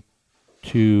coming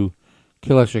to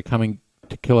kill us are coming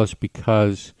to kill us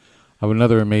because of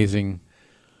another amazing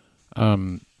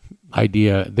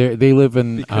idea. They live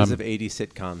in because of 80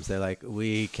 sitcoms. They're like,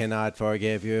 we cannot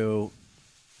forgive you.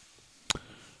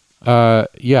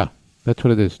 Yeah, that's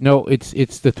what it is. No,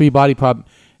 it's the three body problem.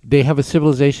 They have a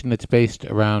civilization that's based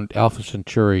around Alpha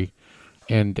Centauri,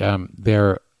 and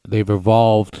they've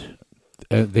evolved.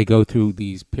 They go through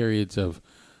these periods of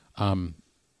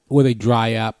where they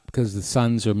dry up because the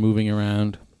suns are moving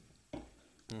around,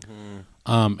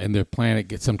 and their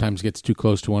planet sometimes gets too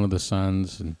close to one of the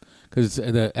suns, and because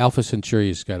the Alpha Centauri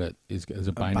is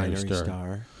a binary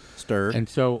star, and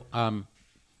so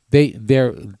they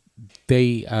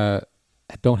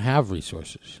don't have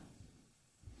resources.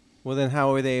 Well, then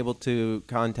how are they able to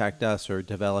contact us or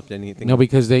develop anything? No,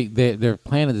 because their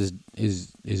planet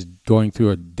is going through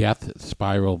a death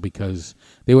spiral because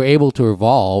they were able to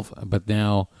evolve, but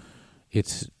now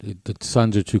the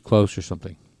suns are too close or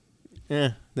something.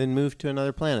 Yeah, then move to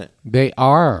another planet. They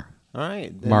are. All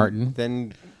right, then, Martin.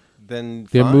 Then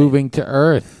They're fine. moving to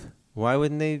Earth. Why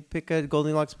wouldn't they pick a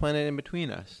Goldilocks planet in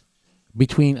between us?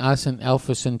 Between us and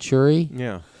Alpha Centauri?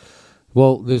 Yeah.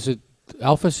 Well, there's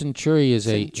Alpha Centauri is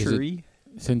Century?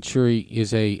 Centauri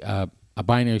is a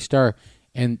binary star,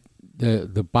 and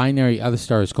the binary other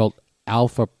star is called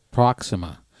Alpha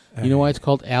Proxima. You know why it's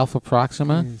called Alpha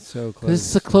Proxima? It's so close. This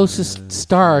is the closest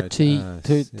star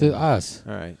to us.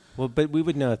 All right. Well, but we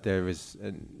would know if there was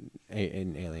an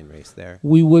alien race there.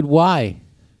 We would. Why?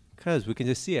 Because we can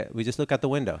just see it. We just look out the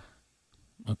window.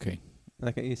 Okay.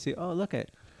 Like you see, oh, look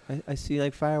at, I see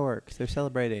like fireworks. They're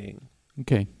celebrating.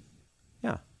 Okay.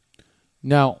 Yeah.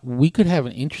 Now, we could have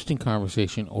an interesting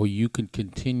conversation, or you could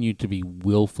continue to be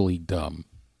willfully dumb.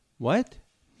 What?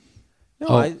 No,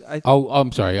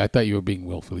 I'm sorry. I thought you were being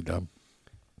willfully dumb.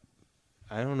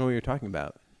 I don't know what you're talking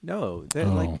about. No, they're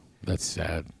Oh, like, that's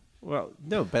sad. well,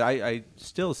 no, but I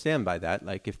still stand by that.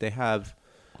 Like if they have,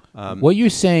 What you're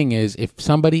saying is, if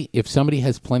somebody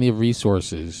has plenty of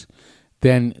resources,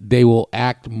 then they will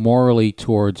act morally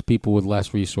towards people with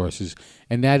less resources,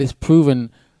 and that is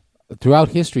proven throughout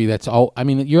history. That's all. I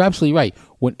mean, you're absolutely right.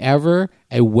 Whenever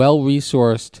a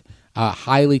well-resourced,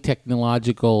 highly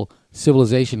technological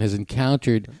civilization has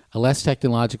encountered a less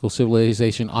technological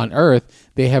civilization on Earth,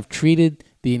 they have treated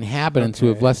the inhabitants who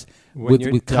have less when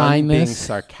you're with done kindness. being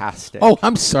sarcastic. Oh,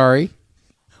 I'm sorry.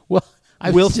 Well,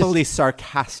 I was willfully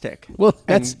sarcastic. Well,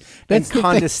 that's and the thing.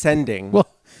 condescending. Well,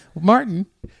 Martin,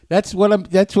 that's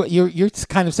what you're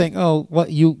kind of saying. Oh, well,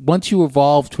 once you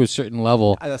evolve to a certain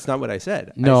level. That's not what I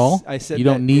said. No, I said you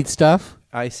don't need stuff.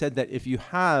 I said that if you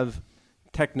have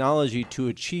technology to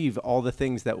achieve all the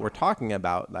things that we're talking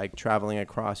about, like traveling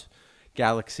across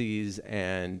galaxies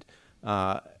and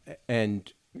turning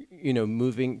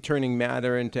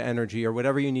matter into energy or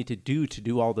whatever you need to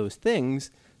do all those things,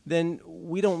 then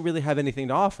we don't really have anything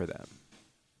to offer them.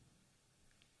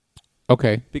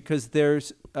 Okay. Because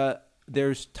there's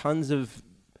tons of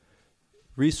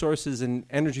resources and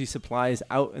energy supplies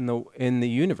out in the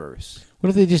universe. What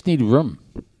if they just need room?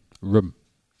 Room.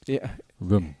 Yeah.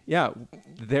 Room. Yeah,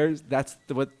 there's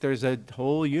a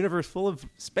whole universe full of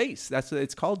space.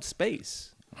 It's called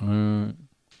space. I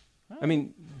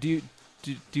mean, do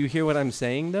you hear what I'm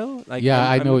saying though? Like, yeah,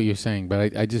 I know what you're saying,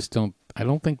 but I just don't. I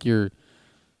don't think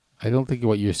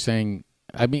what you're saying.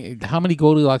 I mean, how many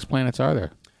Goldilocks planets are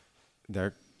there?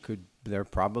 There are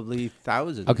probably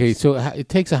thousands. Okay, so it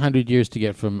takes 100 years to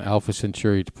get from Alpha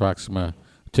Centauri to Proxima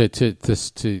to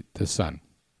the Sun.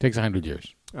 It takes 100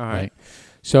 years. All right.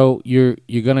 So you're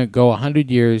gonna go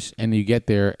 100 years, and you get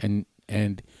there, and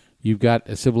you've got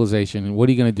a civilization. And what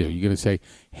are you gonna do? You're gonna say,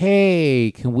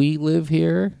 "Hey, can we live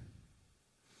here?"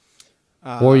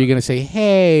 Or you're gonna say,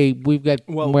 "Hey, we've got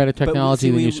better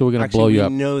technology than you, so we're gonna blow you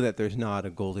up." We know that there's not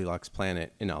a Goldilocks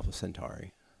planet in Alpha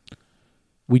Centauri.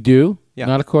 We do, Yeah.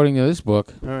 Not according to this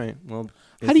book. All right. Well,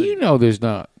 How do you know there's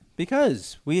not?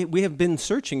 Because we have been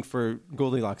searching for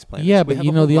Goldilocks planets. Yeah, we but have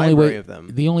you a know whole the only library way of them.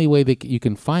 the only way that you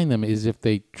can find them is if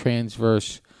they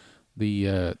transverse the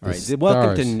All right. stars.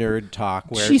 Welcome to Nerd Talk.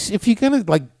 Where Jeez, if you're gonna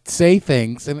say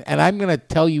things and I'm gonna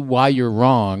tell you why you're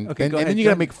wrong, Okay, and go ahead, then you're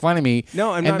gonna John. make fun of me.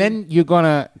 No, I'm and not. then you're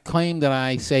gonna claim that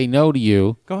I say no to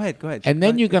you. Go ahead. And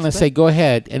then you're gonna Explain. say go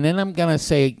ahead, and then I'm gonna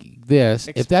say this.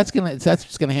 If that's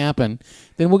what's gonna happen,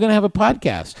 then we're gonna have a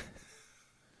podcast.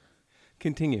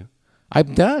 Continue.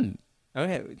 I'm done.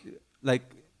 Okay.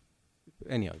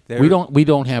 Anyhow, We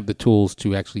don't have the tools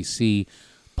to actually see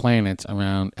planets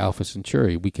around Alpha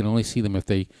Centauri. We can only see them if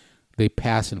they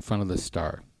pass in front of the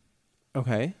star.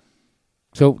 Okay.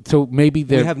 So maybe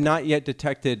We have not yet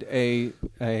detected a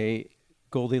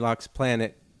Goldilocks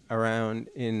planet around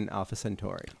in Alpha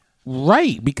Centauri.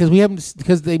 right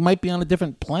because they might be on a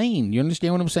different plane. You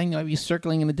understand what I'm saying? They might be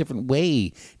circling in a different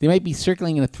way. They might be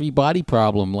circling in a 3-body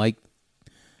problem, like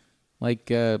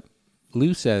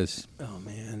Lou says. Oh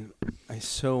man, I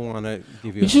so want to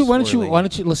give you. Why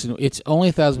don't you listen? It's only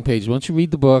 1,000 pages. Why don't you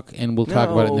read the book and we'll talk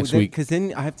about it next week? Because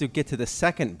then I have to get to the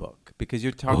second book because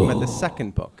you're talking about the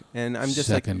second book, and I'm just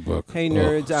Second book. Hey,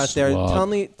 nerds out there, slog.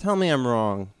 tell me I'm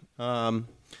wrong.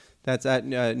 That's at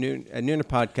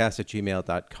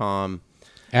noonerpodcast@gmail.com.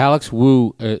 Alex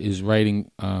Wu is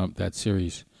writing that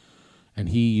series, and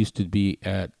he used to be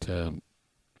at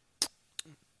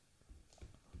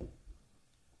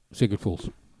Sacred Fools.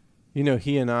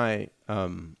 He and I,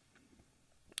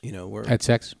 we're Had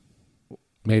sex,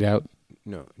 made out.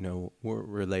 we're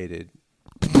related.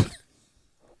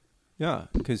 Yeah,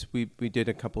 because we did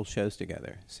a couple shows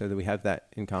together, so that we have that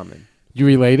in common. You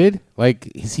related?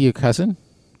 Like, is he your cousin?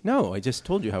 No, I just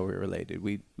told you how we're related.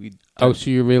 We Oh, so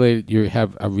you're related. You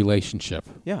have a relationship.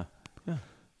 yeah.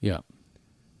 Yeah.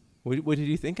 What did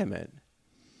you think I meant?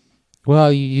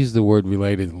 Well, you use the word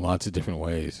related in lots of different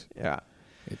ways. Yeah.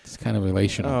 It's kind of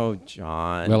relational. Oh,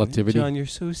 John. Relativity. John, you're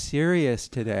so serious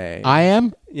today. I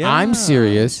am? Yeah. I'm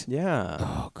serious. Yeah.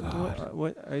 Oh, God.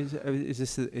 What is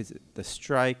this? Is it the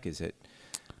strike? Is it?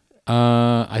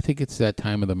 I think it's that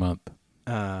time of the month.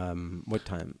 What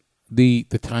time? The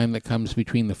time that comes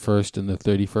between the 1st and the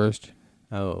 31st.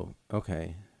 Oh,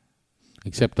 okay.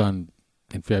 Except in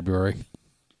February.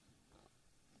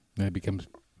 Then it becomes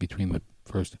between the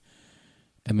 1st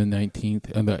and the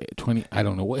 19th and the 20th. I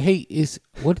don't know. What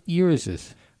year is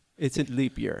this? It's a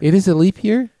leap year. It is a leap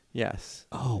year? Yes.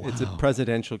 Oh, wow. It's a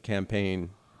presidential campaign.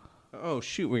 Oh,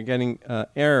 shoot. We're getting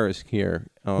errors here.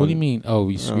 What do you mean? Oh,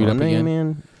 we screwed up again?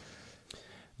 Man.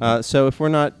 So if we're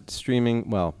not streaming,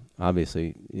 well,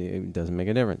 obviously it doesn't make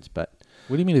a difference. But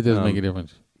what do you mean it doesn't make a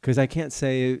difference? Because I can't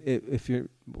say if you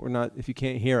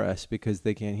can't hear us because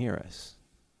they can't hear us.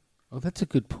 Oh, that's a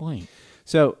good point.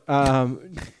 So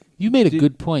you made a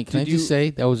good point. Can I just say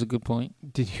that was a good point?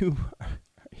 Are you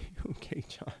okay,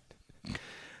 John?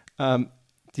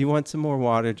 Do you want some more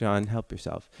water, John? Help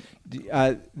yourself. Did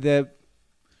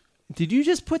you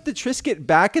just put the Triscuit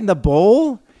back in the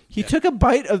bowl? He took a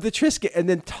bite of the Triscuit and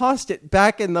then tossed it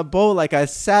back in the bowl like a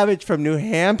savage from New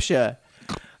Hampshire.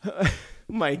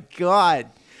 My God.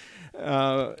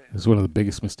 It's one of the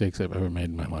biggest mistakes I've ever made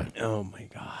in my life. Oh, my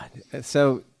God.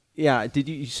 So, yeah,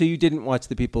 so you didn't watch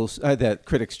the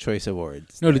Critics' Choice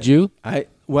Awards? No, did you?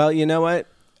 Well, you know what?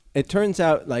 It turns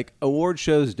out, like, award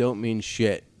shows don't mean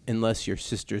shit unless your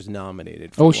sister's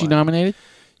nominated for one. Oh, she nominated?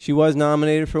 She was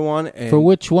nominated for one. And, for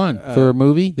which one? For a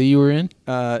movie that you were in?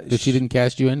 That she didn't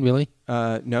cast you in, really?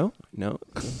 No.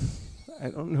 I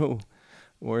don't know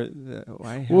why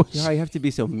I have to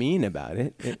be so mean about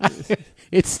it.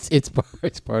 It's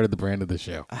part of the brand of the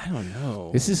show. I don't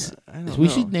know. We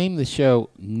should name the show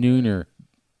Nooner.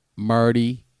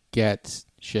 Marty Gets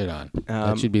Shit On.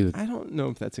 That should be I don't know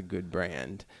if that's a good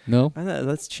brand. No?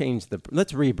 Let's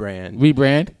rebrand.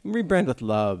 Rebrand with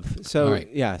love. So, right.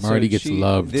 yeah. Marty gets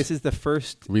loved. This is the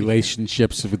first.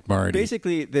 Relationships with Marty.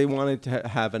 Basically, they wanted to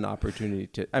have an opportunity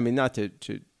not to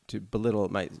belittle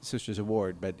my sister's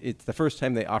award, but it's the first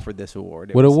time they offered this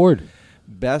award. What award?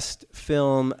 Best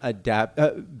film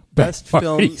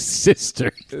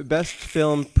sister. Best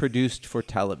film produced for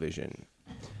television.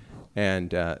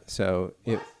 And let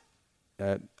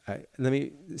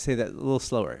me say that a little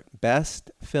slower.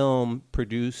 Best film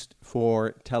produced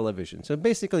for television. So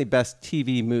basically best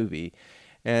TV movie.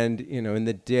 And, in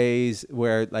the days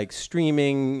where like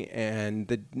streaming and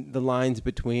the lines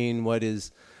between what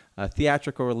is a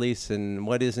theatrical release and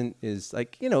what isn't is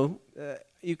like,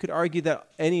 you could argue that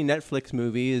any Netflix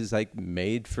movie is like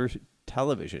made for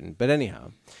television. But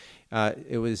anyhow,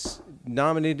 it was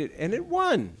nominated and it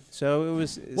won. So it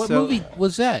was. What movie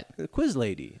was that? The Quiz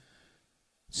Lady.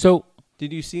 So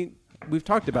did you see? We've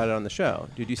talked about it on the show.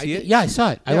 Did you see it? Yeah, I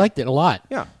saw it. Yeah. I liked it a lot.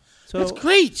 Yeah. So that's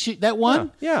great. That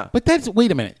one. Yeah. But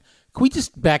wait a minute. Can we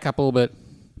just back up a little bit?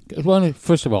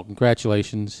 First of all,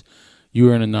 congratulations. You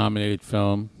were in a nominated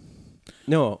film.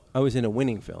 No, I was in a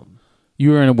winning film.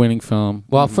 You were in a winning film.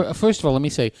 Well, first of all, let me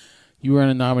say, you were in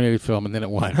a nominated film and then it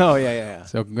won. Oh, yeah.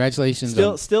 So congratulations.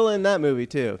 Still in that movie,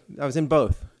 too. I was in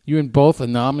both. You were in both a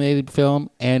nominated film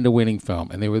and a winning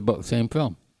film, and they were both the same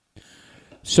film.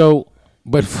 So,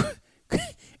 but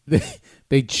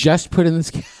they just put in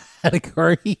this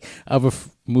category of a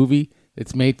movie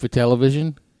that's made for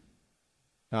television?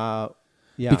 Yeah.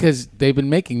 Because they've been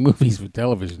making movies for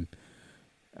television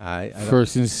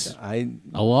since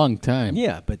a long time.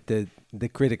 Yeah, but the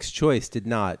Critics' Choice did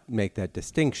not make that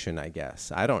distinction, I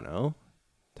guess. I don't know.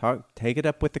 Take it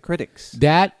up with the critics.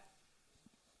 That's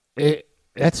in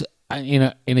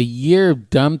a year of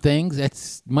dumb things,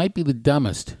 that's might be the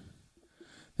dumbest.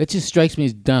 That just strikes me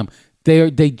as dumb.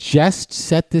 They just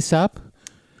set this up.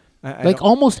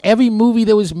 Almost every movie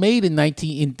that was made in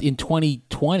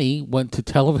 2020 went to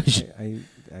television.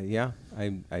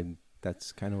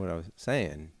 That's kind of what I was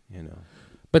saying,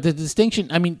 But the distinction,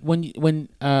 I mean, when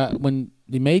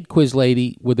they made Quiz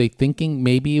Lady, were they thinking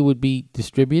maybe it would be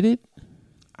distributed?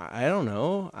 I don't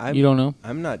know. You don't know?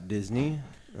 I'm not Disney.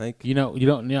 You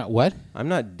don't know what? I'm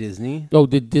not Disney. Oh,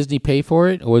 did Disney pay for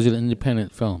it, or was it an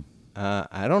independent film?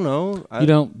 I don't know.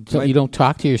 You don't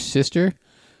talk to your sister.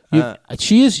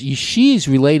 She is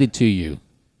related to you.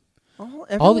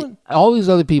 All these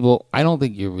other people, I don't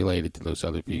think you're related to those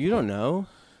other people. You don't know.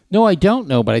 No, I don't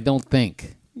know, but I don't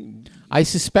think. I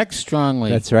suspect strongly.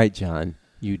 That's right, John.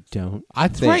 You don't.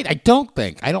 That's right. I don't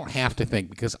think. I don't have to think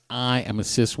because I am a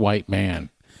cis white man,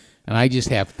 and I just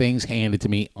have things handed to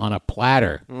me on a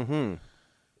platter. Mm-hmm.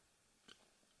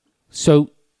 So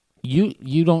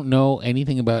you don't know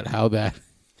anything about how that.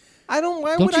 I don't.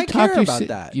 Why would I care about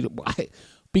that?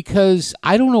 Because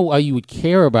I don't know why you would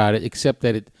care about it, except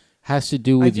that it has to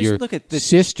do with your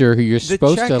sister who you're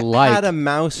supposed to like. The check had a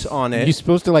mouse on it. You're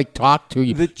supposed to talk to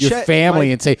your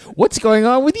family and say, "What's going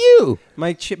on with you?"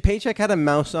 My paycheck had a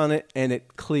mouse on it, and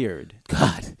it cleared.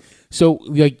 God. So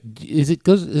is it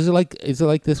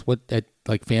like this? What at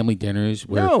family dinners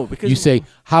where because you say,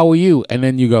 "How are you?" and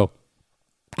then you go.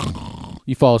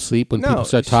 You fall asleep when people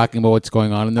start talking about what's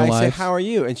going on in their lives. I say, "How are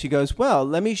you?" and she goes, "Well,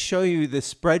 let me show you the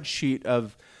spreadsheet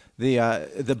of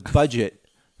the budget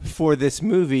for this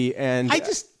movie and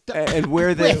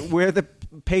where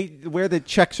the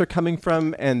checks are coming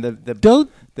from and the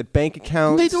bank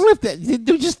accounts." They don't have that.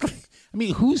 They're just. I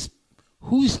mean, who's?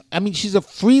 I mean, she's a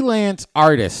freelance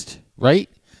artist, right?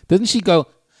 Doesn't she go,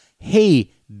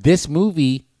 "Hey, this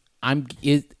movie, I'm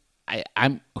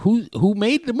who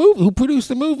made the movie? Who produced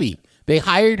the movie?" They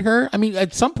hired her. I mean,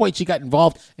 at some point she got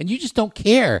involved, and you just don't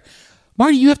care.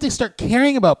 Marty, you have to start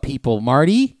caring about people,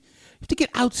 Marty. You have to get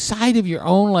outside of your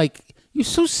own, you're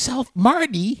so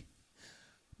Marty.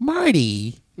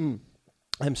 I'm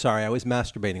sorry, I was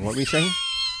masturbating. What were you saying?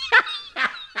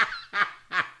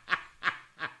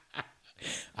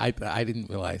 I didn't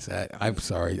realize that. I'm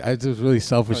sorry. It was really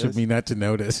selfish of me not to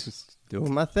notice. Just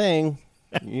doing my thing.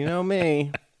 You know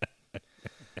me.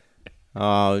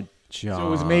 Oh, John. So it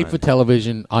was made for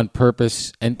television on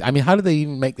purpose. And, I mean, how do they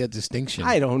even make that distinction?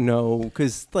 I don't know.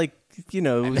 Because, there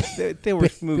were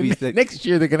movies that... Next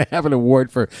year, they're going to have an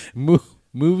award for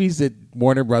movies that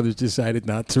Warner Brothers decided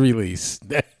not to release.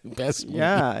 Best movie.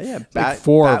 Yeah.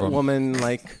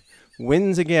 Batwoman,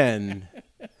 wins again.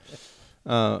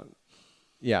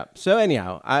 Yeah. So,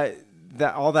 anyhow,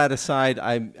 all that aside,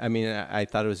 I mean, I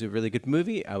thought it was a really good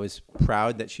movie. I was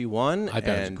proud that she won. I thought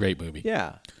it was a great movie.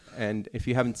 Yeah. And if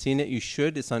you haven't seen it, you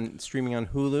should. It's streaming on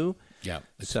Hulu. Yeah,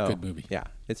 it's a good movie. Yeah,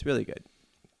 it's really good.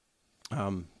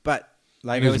 But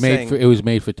it was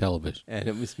made for television, and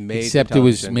it was made. Except for it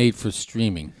was made for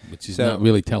streaming, which is not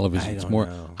really television. I it's don't more.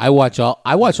 know. I watch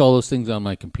all those things on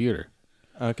my computer.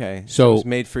 Okay, so it was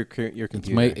made for your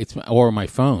computer. Or my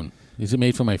phone. Is it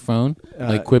made for my phone?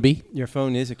 Like Quibi? Your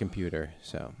phone is a computer,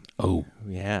 so. Oh.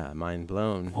 Yeah, mind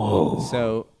blown. Whoa.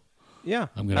 So. Yeah,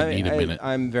 I'm going to need a minute.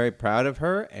 I'm very proud of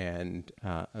her, and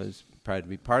I was proud to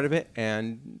be part of it.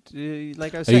 And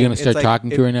like I was saying, are you going to start talking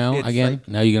to her now again?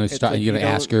 Now you're going to start. You're going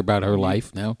to ask her about her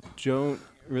life now. Don't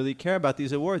really care about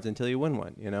these awards until you win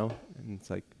one, And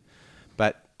it's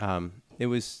but it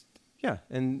was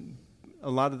and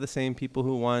a lot of the same people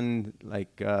who won the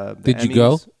Did Emmys. You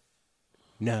go?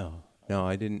 No,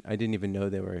 I didn't. I didn't even know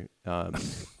they were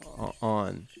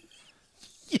on.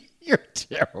 You're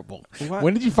terrible. What?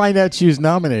 When did you find out she was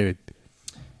nominated?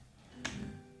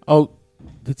 Oh,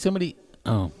 did somebody?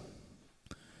 Oh.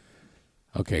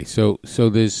 Okay, so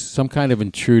there's some kind of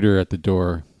intruder at the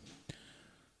door.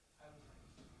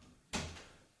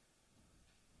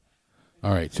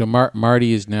 All right, so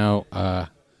Marty is now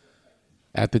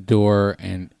at the door,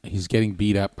 and he's getting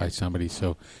beat up by somebody.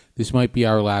 So this might be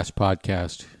our last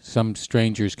podcast. Some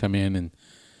strangers come in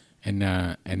and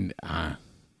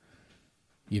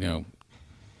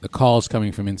the call's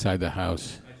coming from inside the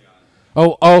house.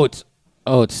 It's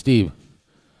Steve.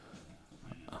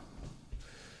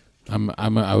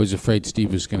 I was afraid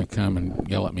Steve was going to come and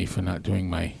yell at me for not doing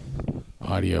my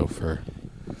audio for.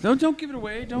 Don't give it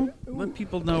away. Don't let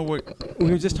people know what. We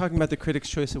were just talking about the Critics'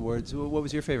 Choice Awards. What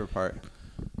was your favorite part?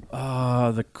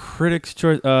 The Critics'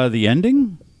 Choice. The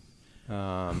ending.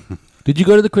 Did you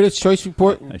go to the Critics' Choice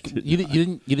Report? I did. You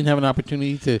didn't have an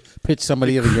opportunity to pitch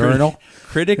somebody at a urinal?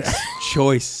 Critics'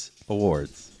 Choice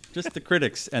Awards. Just the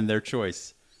critics and their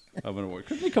choice of an award.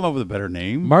 Couldn't they come up with a better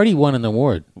name? Marty won an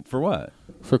award For what?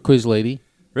 for Quiz Lady.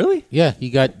 Really? Yeah, he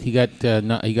got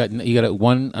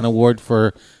an award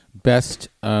for best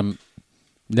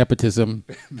nepotism.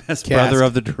 Best cast. brother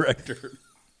of the director.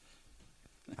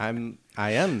 I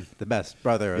am the best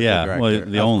brother of the director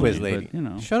the of only Quiz Lady.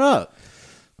 But, Shut up.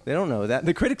 They don't know that.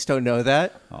 The critics don't know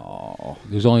that. Oh.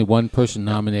 There's only one person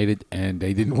nominated, and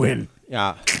they didn't win.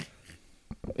 Yeah.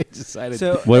 They decided.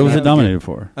 So, What was it nominated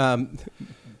for?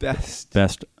 Best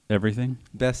everything?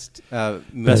 Best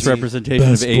Best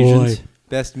representation of Asians?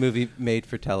 Best movie made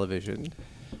for television.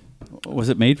 Was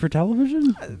it made for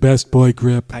television? Best boy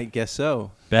grip. I guess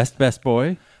so. Best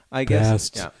boy? I guess.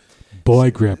 Best. Yeah.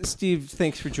 Boy grip. Steve,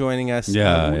 thanks for joining us.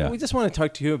 Yeah. We just want to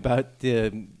talk to you about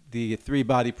the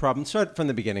three-body problem. Start from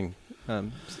the beginning,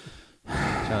 John.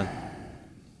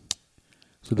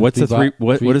 So What's the three?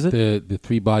 What is it? The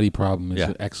three-body problem is Yeah.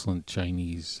 an excellent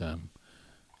Chinese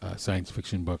science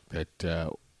fiction book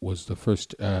that was the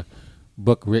first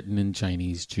book written in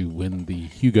Chinese to win the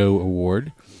Hugo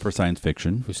Award For science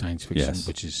fiction. for science fiction, Yes.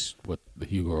 which is what the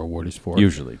Hugo Award is for.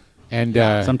 Usually. And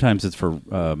Sometimes it's for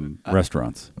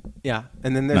restaurants. Yeah,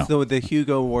 and then there's the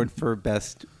Hugo Award for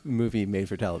Best Movie Made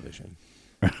for Television.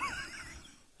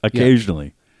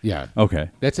 Occasionally. yeah, Okay.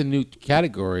 that's a new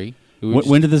category. It was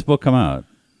When did this book come out?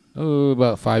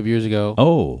 about 5 years ago.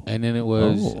 Oh. And then it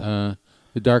was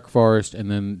The Dark Forest and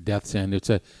then Death's End. It's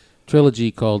a trilogy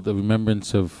called The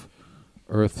Remembrance of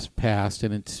Earth's Past,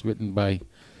 and it's written by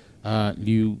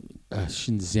Liu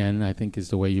Shenzhen, I think is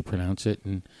the way you pronounce it.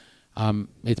 And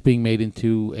it's being made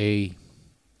into a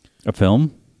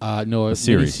film? a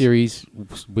series. series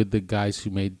with the guys who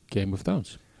made Game of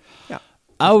Thrones. Yeah,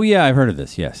 Oh, yeah, I've heard of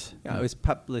this, yes. yeah, it was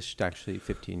published actually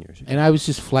 15 years ago. And I was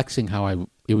just flexing how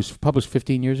it was published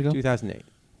 15 years ago? 2008.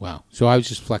 Wow. So I was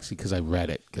just flexing because I read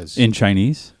it. In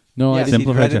Chinese? No, I Yes, didn't.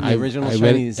 he read it in the I original read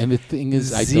it, Chinese. and the thing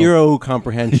is, I Zero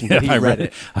comprehension, but he I read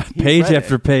it. Page read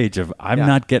after it. page of, I'm Yeah.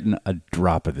 not getting a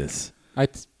drop of this.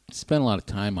 spent a lot of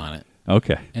time on it,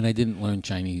 Okay. and I didn't learn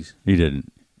Chinese. You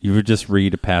didn't. You would just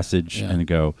read a passage Yeah. and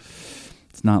go,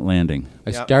 it's not landing.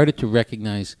 I Yep. started to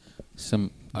recognize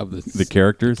some of The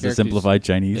characters, the simplified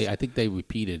Chinese? I think they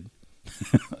repeated.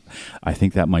 I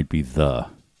think that might be the.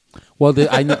 Well,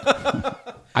 I know.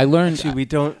 I learned. Actually, we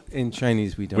don't in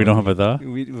Chinese. We don't. We don't have a the?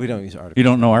 We don't use articles. You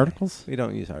don't know articles? We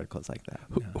don't use articles like that.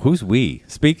 No. Who's we?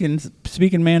 Speaking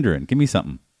Mandarin. Give me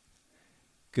something.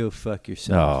 Go fuck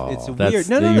yourself. Oh, It's that's weird.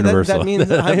 the No, universal. that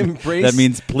means I embrace. That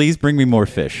means please bring me more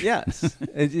fish. yes.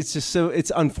 It's just so.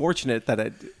 It's unfortunate that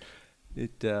it.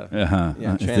 Uh-huh.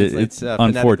 Yeah, It's translates phonetically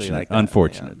unfortunate. like that.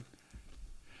 Unfortunate.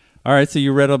 All right, so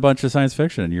you read a bunch of science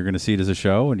fiction, and you're going to see it as a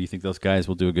show, and you think those guys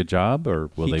will do a good job, or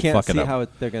will You they can't fuck see it up? how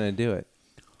they're going to do it.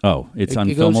 Oh, it's it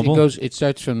unfilmable? goes. It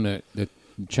starts from the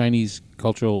Chinese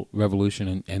Cultural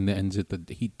Revolution and ends at the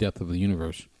heat death of the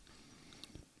universe.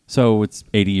 So it's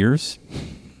 80 years?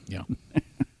 Yeah.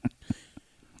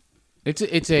 It's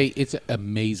an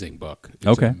amazing book. It's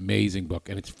Okay. an amazing book,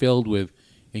 and it's filled with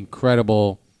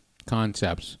incredible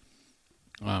concepts.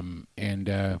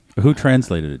 Who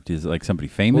translated it? Is it like somebody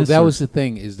famous? Well, that or- was the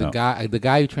thing. Is the Oh.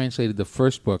 guy who translated the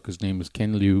first book? His name was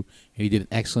Ken Liu, and he did an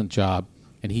excellent job.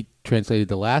 And he translated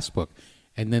the last book,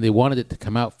 and then they wanted it to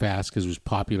come out fast because it was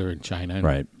popular in China.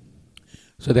 Right.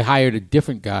 So they hired a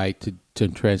different guy to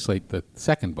translate the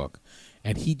second book,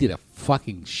 and he did a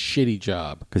fucking shitty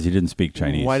job. Because he didn't speak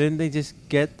Chinese. Why didn't they just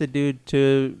get the dude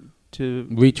to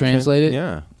Retranslate it?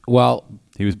 Yeah. Well,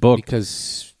 He was booked.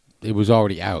 because it was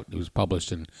already out. It was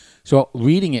published. And so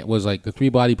reading it was like the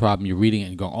three-body problem. You're reading it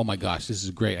and going, oh, my gosh, this is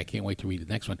great. I can't wait to read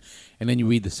the next one. And then you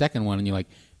read the second one, and you're like,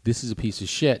 this is a piece of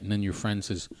shit. And then your friend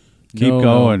says, Keep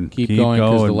going. keep Keep going,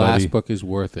 because the going, last buddy." book is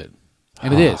worth it.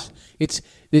 And it is.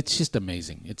 It's just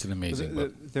amazing. It's an amazing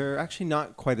book. They're actually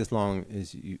not quite as long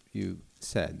as you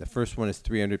said. The first one is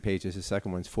 300 pages. The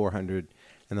second one's 400,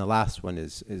 and the last one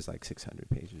is like 600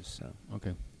 pages. So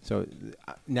Okay.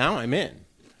 Now I'm in.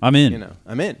 I'm in. You know,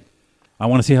 I'm in. I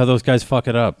want to see how those guys fuck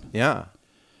it up. Yeah.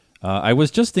 I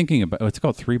was just thinking about, it's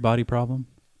called three-body problem?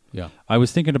 Yeah. I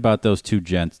was thinking about those two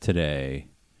gents today,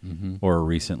 Mm-hmm. or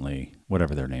recently,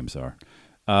 whatever their names are,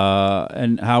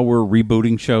 and how we're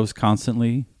rebooting shows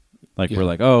constantly. Like, Yeah. we're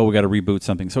like, oh, we got to reboot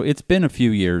something. So it's been a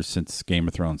few years since Game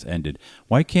of Thrones ended.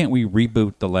 Why can't we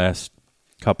reboot the last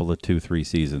couple of 2-3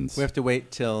 seasons? We have to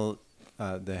wait till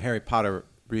the Harry Potter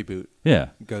reboot. Yeah.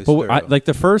 goes But through. like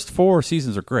the first 4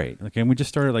 seasons are great. Like, and we just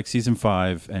started like season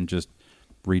 5 and just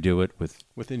redo it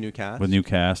With a new cast. with new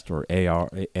cast or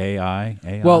AI.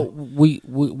 Well,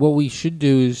 what we should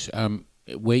do is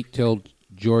wait till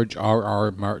George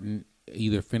R.R. Martin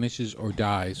either finishes or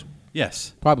dies.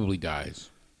 yes. Probably dies.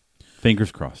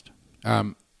 Fingers crossed.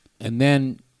 And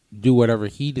then do whatever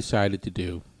he decided to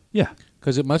do. Yeah.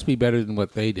 Because it must be better than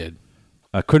what they did.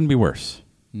 Couldn't be worse.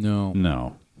 No.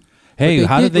 No. But Hey,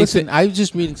 how did they listen? I was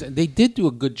just reading. They did do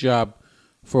a good job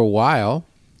for a while.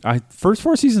 first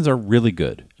 4 seasons are really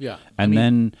good. Yeah, And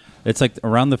then it's like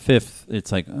around the 5th,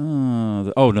 it's like,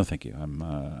 oh no, thank you.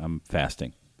 I'm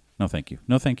fasting. No, thank you.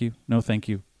 No, thank you. No, thank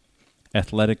you.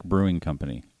 Athletic Brewing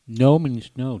Company. no means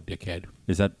no, dickhead.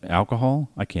 Is that alcohol?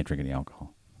 I can't drink any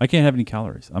alcohol. I can't have any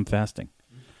calories. I'm fasting.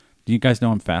 Do you guys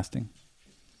know I'm fasting?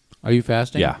 Are you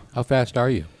fasting? Yeah. How fast are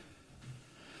you?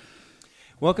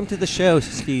 Welcome to the show,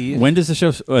 Steve. When does the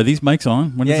show? Are these mics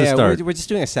on? When does it start? We're just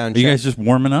doing a sound Are you check. guys just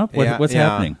warming up? What's Yeah.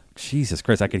 happening? Jesus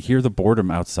Christ! I could hear the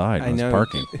boredom outside. When I was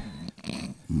parking.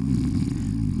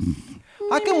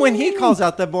 How come when he calls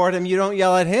out the boredom, you don't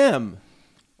yell at him?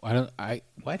 What?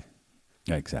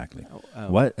 Yeah, exactly.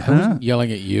 What? I wasn't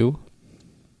yelling at you.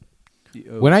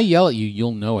 When I yell at you,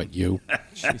 you'll know it. You.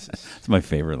 Jesus. It's my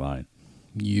favorite line.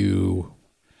 You.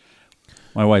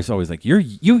 My wife's always like, "You're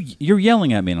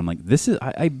yelling at me," and I'm like, "This is."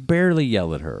 I barely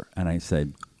yell at her, and I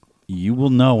said, "You will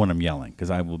know when I'm yelling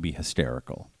because I will be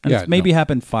hysterical." And it's maybe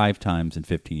happened 5 times in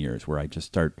 15 years where I just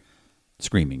start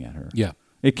screaming at her. Yeah.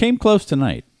 It came close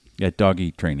tonight at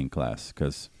doggy training class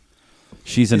because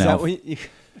she's an elf.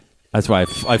 That's why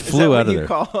I flew out of there.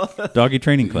 Doggy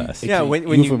training class. Yeah, when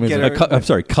you get her... I'm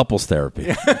sorry, couples therapy.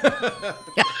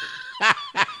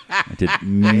 I did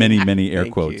many air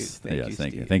quotes.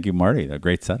 Thank you, Marty.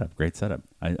 Great setup.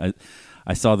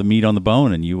 I saw the meat on the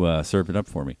bone, and you served it up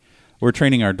for me. We're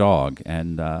training our dog,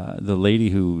 and the lady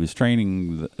who is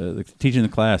teaching the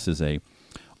class is a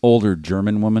older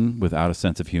German woman without a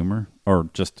sense of humor, or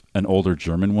just an older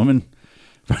German woman.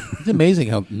 It's amazing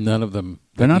how none of them...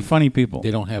 They're not funny people. They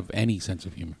don't have any sense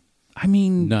of humor. I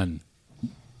mean... None.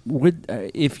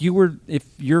 If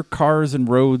your cars and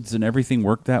roads and everything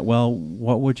worked that well,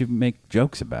 what would you make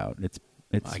jokes about? It's.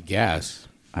 I guess.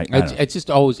 It's just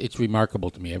always... It's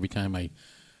remarkable to me. Every time I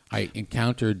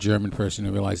encounter a German person, I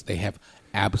realize they have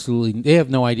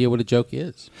no idea what a joke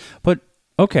is. But,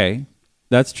 okay,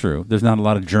 that's true. There's not a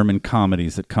lot of German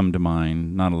comedies that come to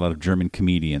mind, not a lot of German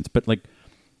comedians. But, like,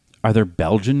 are there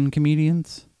Belgian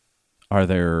comedians? Are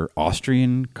there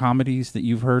Austrian comedies that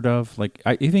you've heard of? Like,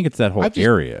 I think it's that whole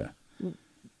area.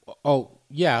 Oh,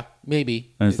 yeah,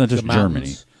 maybe. And it's not just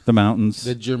Germany. The mountains.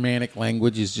 The Germanic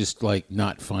language is just, like,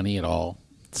 not funny at all.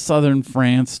 Southern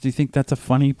France, do you think that's a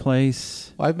funny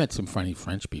place? Well, I've met some funny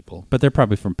French people. But they're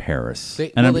probably from Paris.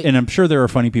 I'm sure there are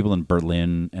funny people in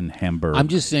Berlin and Hamburg. I'm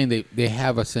just saying they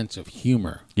have a sense of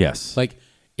humor. Yes. Like,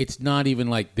 it's not even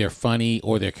like they're funny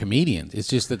or they're comedians. It's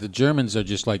just that the Germans are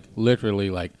just, like, literally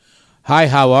like, "Hi,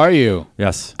 how are you?"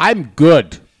 Yes. "I'm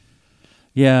good."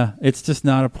 Yeah, it's just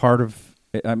not a part of...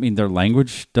 I mean, their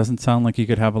language doesn't sound like you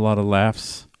could have a lot of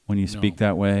laughs when you speak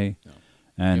that way. No.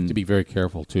 And you have to be very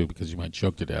careful, too, because you might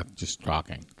choke to death just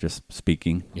talking. Just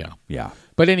speaking? Yeah. Yeah.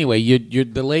 But anyway, you're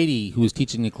the lady who was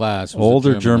teaching the class. Was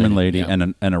older German lady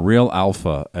yeah. and a real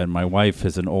alpha. And my wife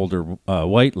is an older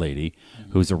white lady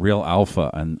who's a real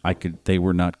alpha. And they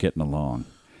were not getting along.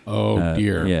 Oh,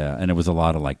 dear. Yeah. And it was a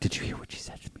lot of like, "Did you hear what she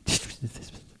said to me?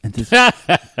 And, this,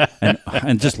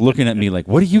 and just looking at me like,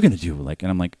 "What are you going to do?" Like, and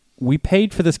I'm like, "We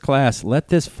paid for this class. Let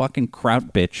this fucking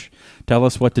kraut bitch tell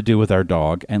us what to do with our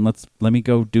dog, and let me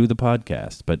go do the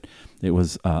podcast." But it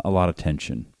was a lot of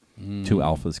tension. 2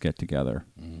 alphas get together.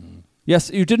 "Yes,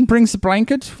 you didn't bring the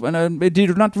blanket. Did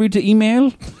you not read the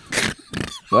email?"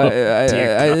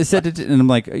 I said it, and I'm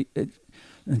like,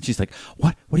 and she's like,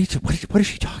 "What? What is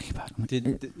she talking about?"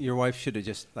 Did your wife should have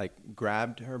just like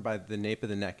grabbed her by the nape of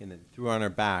the neck and then threw her on her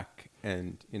back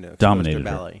and dominated her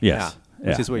belly? Yes. Yeah.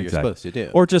 Which is what you're supposed to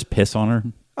do. Or just piss on her.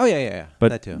 Oh yeah. But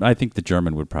that too. I think the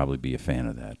German would probably be a fan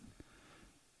of that.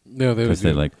 No, because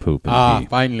they like poop and pee.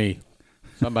 Finally,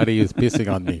 somebody is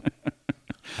pissing on me.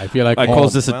 I feel like I call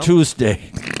this a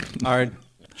Tuesday. Our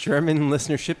German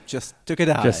listenership just took a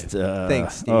dive.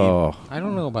 Thanks, Steve. I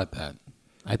don't know about that.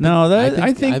 I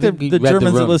think the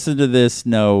Germans that listen to this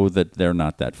know that they're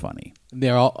not that funny.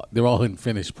 They're all in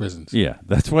Finnish prisons. Yeah,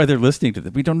 that's why they're listening to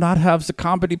this. We do not have the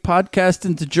comedy podcast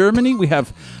into Germany. We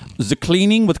have the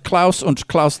cleaning with Klaus and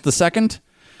Klaus II.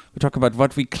 We talk about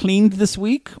what we cleaned this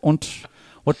week and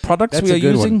what products we are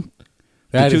using.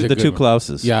 The two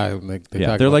Klauses. Yeah,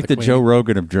 they're like the Joe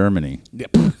Rogan of Germany.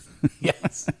 Yep.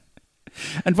 Yes.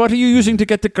 And what are you using to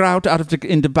get the grout out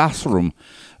in the bathroom?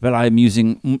 Well, I'm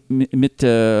using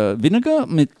vinegar,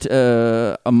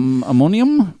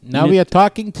 ammonium. Now we are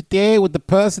talking today with the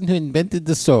person who invented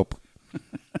the soap.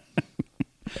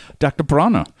 Dr.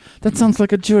 Bronner. That sounds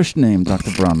like a Jewish name,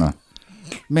 Dr. Bronner.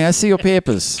 May I see your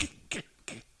papers?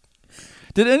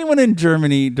 Did anyone in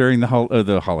Germany during the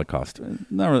Holocaust?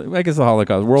 Not really, I guess the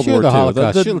Holocaust, World War II.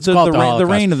 Holocaust. The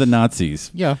reign of the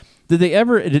Nazis. Yeah.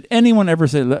 Did anyone ever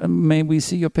say, "May we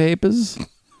see your papers"?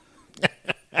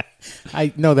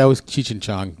 No, that was Cheech and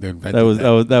Chong.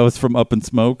 That was from Up in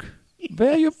Smoke.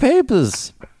 Where are your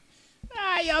papers?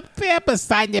 Your papers,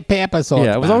 sign your papers.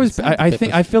 Yeah, it was always.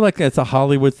 I feel like it's a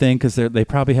Hollywood thing because they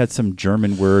probably had some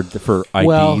German word for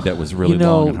ID that was really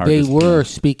long and hard. They were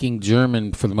speaking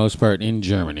German for the most part in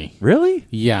Germany. Really?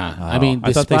 Yeah,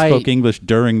 I thought they spoke English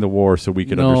during the war so we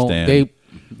could understand.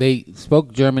 They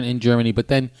spoke German in Germany, but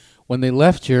then when they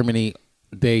left Germany,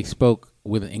 they spoke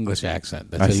with an English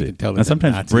accent. That's I how see. you can tell. And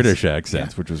sometimes Nazis. British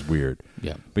accents, which was weird.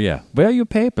 Yeah. But yeah, where are your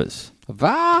papers?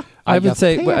 Va? I would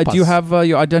say, do you have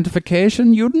your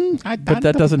identification, Juden? But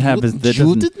that doesn't have his.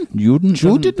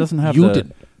 Juden doesn't have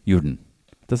the Juden.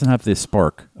 Doesn't have the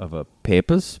spark of a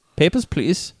papers. Papers,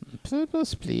 please.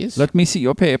 Papers, please. Let me see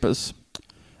your papers.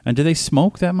 And do they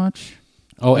smoke that much?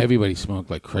 Oh, everybody smoked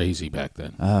like crazy back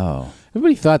then. Oh,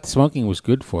 Everybody thought smoking was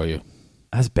good for you.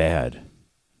 that's bad.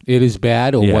 It is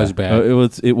bad or was bad?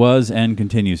 It was and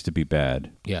continues to be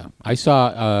bad. Yeah. I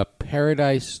saw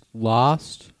Paradise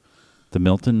Lost. The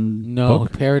Milton No,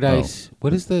 book? Paradise. Oh.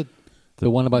 What is the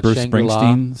one about Bruce Shangri-La?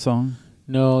 Springsteen song?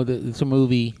 No, it's a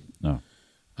movie No.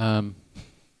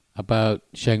 about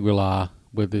Shangri-La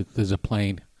where there's a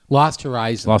plane. Lost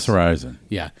Horizons. Lost Horizon.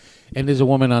 Yeah. And there's a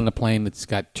woman on the plane that's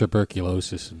got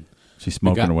tuberculosis. And She's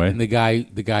smoking away. And the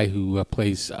guy who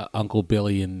plays Uncle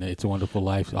Billy in It's a Wonderful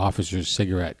Life offers her a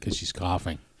cigarette because she's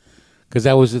coughing. Because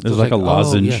that was... There's like a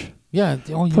lozenge. Yeah.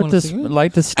 Oh, you Put want a this, cigarette?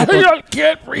 light the stick. I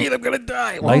can't breathe. I'm going to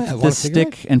die. Light Want the a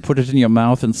cigarette? stick and put it in your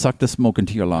mouth and suck the smoke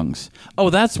into your lungs. Oh,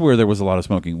 that's where there was a lot of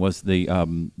smoking. Was the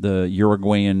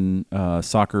Uruguayan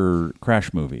soccer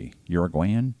crash movie?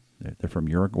 Uruguayan? They're from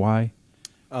Uruguay.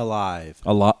 Alive.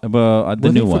 A lot. The Were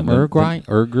new they one. from Uruguay?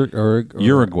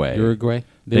 Uruguay. Uruguay.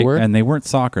 They were? and they weren't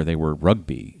soccer. They were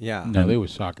rugby. Yeah. No, they were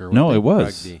soccer. No, weren't it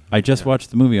was. Rugby. I just watched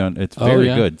the movie on. It's Oh, very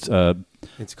yeah? good.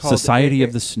 It's called Society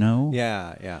of the Snow.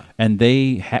 Yeah, yeah. And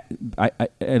they, I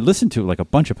listened to like a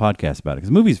bunch of podcasts about it because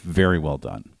the movie's very well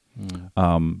done.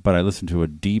 But I listened to a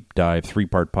deep dive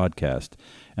 3-part podcast,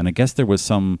 and I guess there was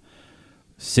some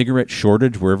cigarette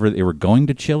shortage wherever they were going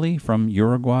to Chile from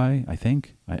Uruguay. I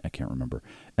think I can't remember,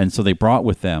 and so they brought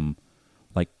with them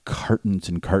like cartons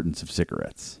and cartons of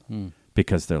cigarettes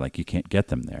because they're like you can't get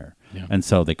them there, and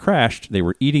so they crashed. They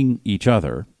were eating each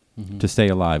other. To stay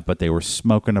alive, but they were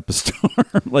smoking up a storm.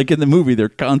 Like in the movie, they're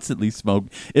constantly smoking.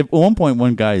 At one point,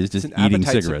 one guy is just It's an eating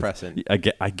appetite cigarettes.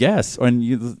 suppressant. I guess, and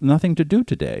there's nothing to do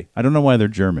today. I don't know why they're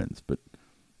Germans, but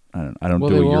I don't Well,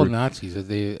 do they a were all Euro- Nazis.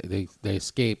 They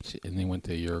escaped and they went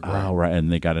to Uruguay. Oh, right,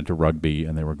 and they got into rugby,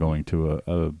 and they were going to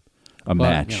a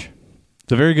match. yeah.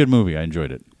 It's a very good movie. I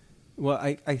enjoyed it. Well,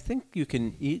 I think you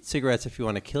can eat cigarettes if you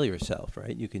want to kill yourself,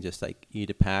 right? You can just like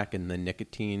eat a pack and the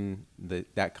nicotine,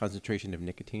 that concentration of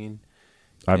nicotine.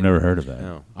 I've never heard of that.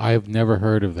 No. I've never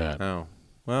heard of that. Oh.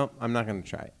 Well, I'm not going to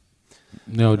try it.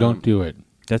 No, don't do it.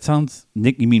 That sounds.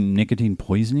 You mean nicotine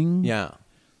poisoning? Yeah.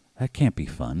 That can't be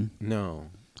fun. No.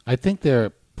 I think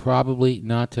they're probably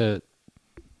not to.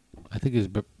 I think there's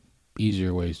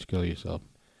easier ways to kill yourself.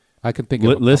 I can think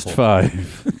of a List couple.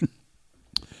 5.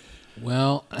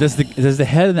 Well, Does the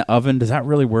head in the oven, does that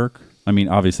really work? I mean,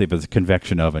 obviously, if it's a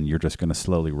convection oven, you're just going to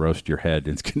slowly roast your head.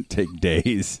 It's going to take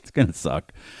days. It's going to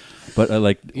suck. But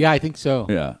yeah, I think so.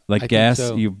 yeah, I like think gas,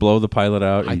 so. you blow the pilot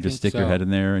out I and you just think stick your so. head in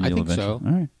there and I you'll think eventually. so.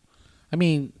 All right. I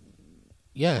mean,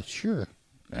 yeah, sure.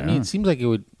 I mean, Yeah. it seems like it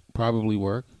would probably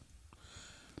work.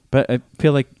 But I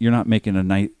feel like you're not making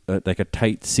like a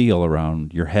tight seal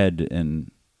around your head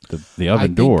and the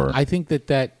oven door. I think that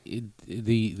the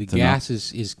It's gas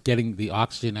is getting the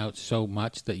oxygen out so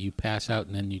much that you pass out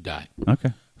and then you die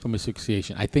Okay. from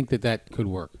asphyxiation. I think that could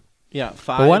work. Yeah,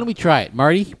 5. But why don't we try it,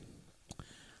 Marty?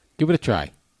 Give it a try.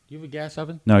 Do you have a gas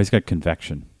oven? No, he's got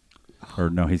convection. Or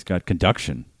no, he's got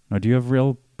conduction. No, do you have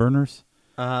real burners?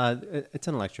 It's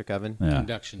an electric oven. Yeah.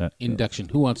 Induction.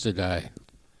 Who wants to die?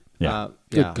 Yeah.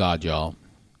 Good Yeah. God, y'all.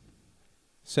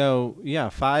 So, yeah,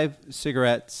 5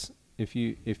 cigarettes if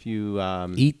you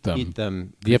Eat them. Eat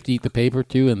them. Do you have to eat the paper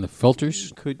too and the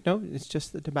filters? No, it's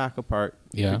just the tobacco part.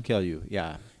 Yeah. Could kill you.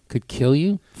 Yeah. Could kill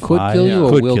you? Could Five. kill you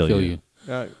or Could will kill kill you.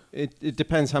 you? It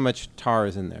depends how much tar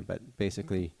is in there, but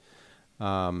basically,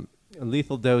 a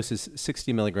lethal dose is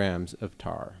 60 milligrams of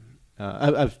tar,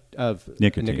 of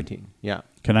Nicotine. Yeah.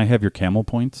 Can I have your camel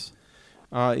points?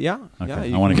 Yeah. Okay.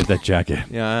 Yeah, I want to get that jacket.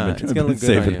 Yeah, I've it's been gonna look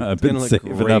good on saving- you. I've It's been gonna look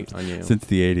saving great up on you. since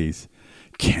the 80s.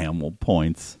 Camel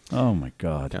points. Oh, my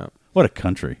God. Yeah. What a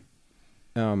country.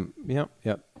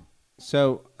 Yep.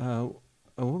 So,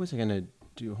 what was I gonna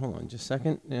do? Hold on, just a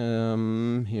second.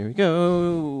 Here we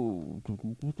go.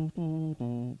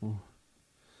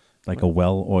 Like a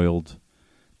well-oiled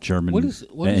German What is-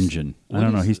 engine. what I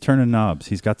don't know. is- He's turning knobs.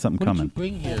 He's got something What coming. did you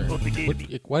bring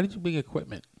here? Why did you bring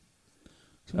equipment?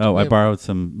 Oh, I borrowed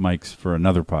some mics for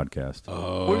another podcast.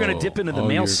 We're gonna dip into the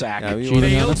mail sack. Yeah, we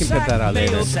can put that out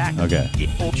later. Okay.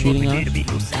 Cheating on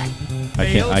us?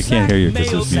 I can't hear you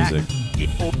because there's music.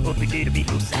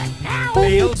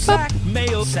 Mail sack,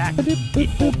 mail sack.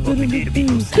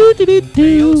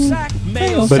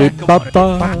 Mail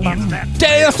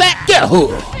sack.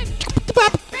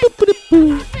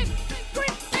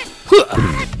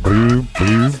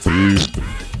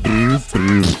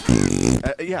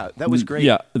 That was great.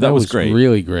 Yeah, that was great.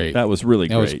 Really great. That was really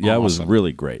That was great. Yeah, it was awesome.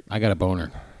 really great. I got a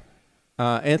boner.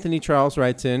 Anthony Charles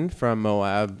writes in from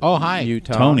Moab, Oh, hi.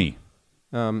 Utah. Tony.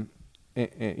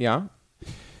 Yeah.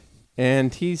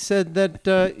 And he said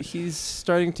that he's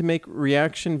starting to make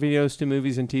reaction videos to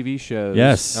movies and TV shows.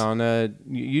 Yes. On a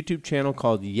YouTube channel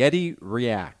called Yeti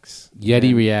Reacts. Yeti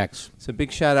And reacts. so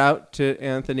big shout out to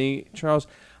Anthony Charles.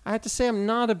 I have to say I'm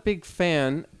not a big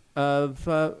fan of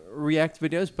React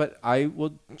videos, but I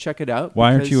will check it out.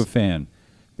 Why aren't you a fan?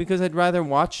 Because I'd rather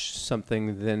watch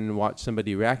something than watch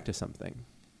somebody react to something.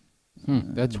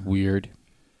 That's weird.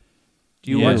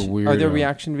 Do you Yeah. watch? You're a Are there weirdo.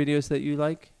 reaction videos that you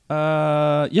like?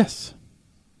 Yes.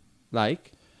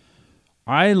 Like?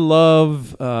 I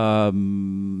love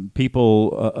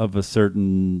people of a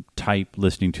certain type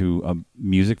listening to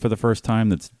music for the first time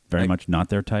that's very much not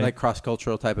their type. Like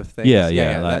cross-cultural type of things? Yeah,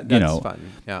 that's like, you know, fun.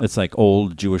 Yeah. it's like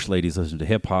old Jewish ladies listen to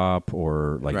hip hop,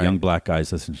 or like Right. young black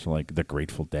guys listen to like the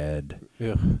Grateful Dead.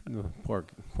 Ugh. Poor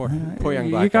young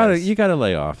black you gotta guys. you gotta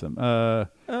lay off them. Turns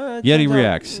Yeti out-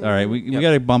 Reacts. All right, we Yep.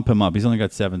 gotta bump him up. He's only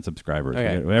got 7 subscribers.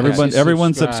 Okay.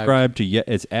 Everyone Subscribe. subscribe to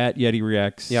it's at Yeti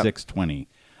Reacts Yep. 620.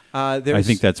 There's, I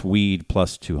think that's weed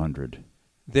plus 200.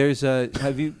 there's a.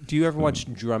 Do you ever watch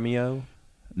Drumeo?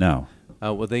 No.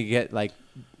 Well, they get like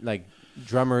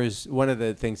drummers. One of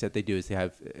the things that they do is they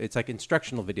have it's like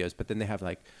instructional videos, but then they have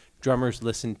like drummers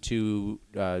listen to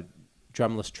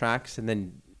drumless tracks, and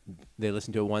then they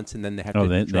listen to it once, and then they have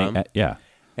to drum. Yeah.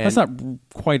 And- That's not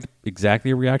quite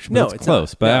exactly a reaction, but No, it's it's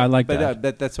close. not. But Yeah, I like that.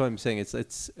 But that's what I'm saying.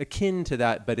 It's akin to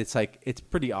that, but it's like it's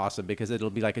pretty awesome because it'll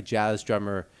be like a jazz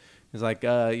drummer. It's like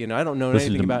I don't know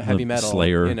Listen anything to about heavy metal.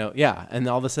 Slayer. And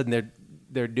all of a sudden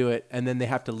they're do it, and then they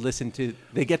get to listen to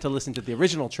the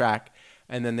original track,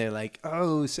 and then they're like,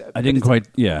 oh, I didn't quite.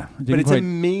 Yeah. But it's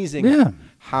amazing Yeah.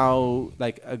 how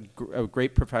like a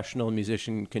great professional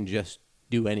musician can just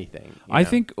do anything. I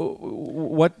think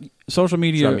what social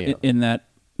media Drumeo. in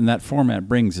that format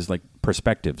brings is like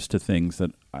perspectives to things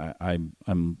that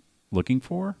I'm looking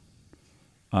for,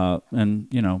 and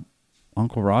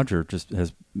Uncle Roger just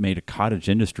has made a cottage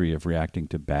industry of reacting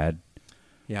to bad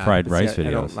fried but rice see, videos.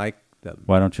 I don't like them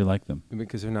Why don't you like them?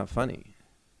 because they're not funny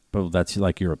But that's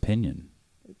like your opinion.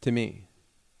 to me.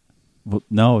 Well,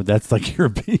 no, that's like your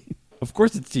opinion. Of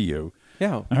course, it's to you.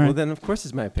 Yeah. right. Well, then of course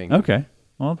it's my opinion. Okay.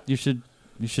 Well, you should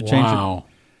change it. Wow.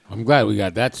 I'm glad we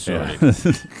got that sorted.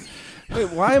 Wait,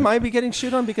 why am I getting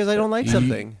shit on because I don't like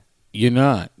something? You're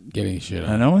not getting shit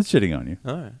I on. know one's shitting on you.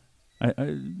 All right.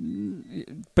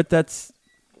 But that's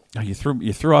you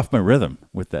threw off my rhythm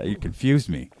with that. You confused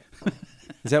me.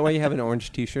 Is that why you have an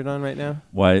orange T-shirt on right now?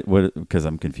 Why? What? Because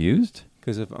I'm confused.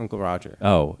 Because of Uncle Roger.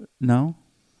 Oh no,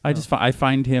 I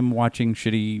find him watching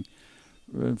shitty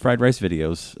fried rice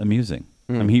videos amusing.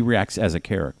 I mean, he reacts as a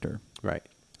character. Right.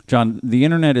 John, the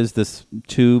internet is this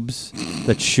tubes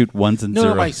that shoot ones and No,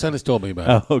 zeros. my son has told me about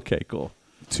it. Oh, okay, cool.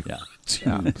 Yeah.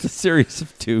 It's a series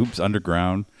of tubes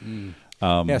underground.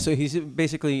 Yeah. So he's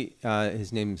basically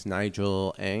his name's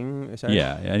Nigel Eng. Is that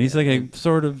Yeah, and he's like a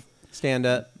sort of stand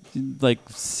up. like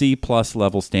C+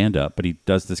 level stand up, but he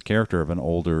does this character of an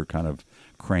older kind of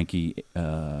cranky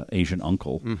Asian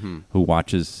uncle who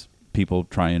watches people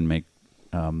try and make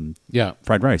Yeah.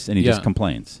 fried rice, and he Yeah. just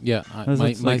complains. Yeah. It's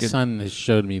My like a- son has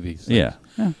showed me these things.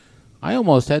 Yeah. I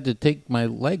almost had to take my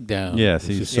leg down. Yes, It's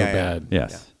he's- just so Yeah, yeah. bad.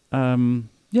 Yes.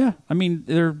 Yeah. I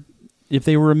mean, if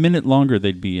they were a minute longer,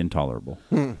 they'd be intolerable.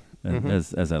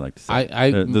 As I like to say,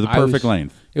 they're the I perfect was-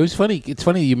 length. It was funny. It's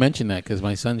funny you mentioned that because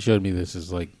my son showed me this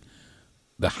as like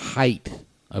the height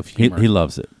of humor. He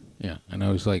loves it. Yeah, and I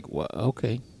was like, well,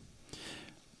 okay.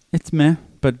 It's meh,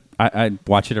 but I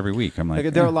watch it every week. I'm like,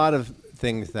 Like, there are a lot of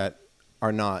things that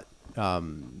are not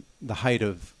the height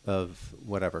of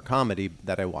whatever comedy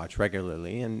that I watch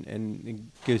regularly, and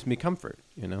it gives me comfort,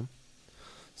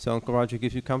 So Uncle Roger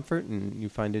gives you comfort, and you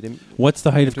find it. What's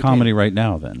the height of entertaining. comedy right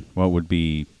now? Then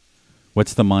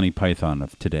what's the Monty Python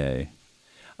of today?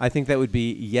 I think that would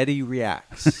be Yeti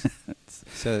Reacts.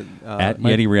 So At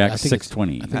My- Yeti Reacts I think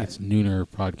 620. I think it's Nooner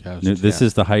Podcast. This Yeah.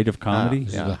 is the height of comedy.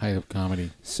 This Yeah. is the height of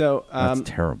comedy. So That's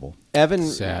terrible. Evan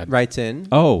Sad. writes in.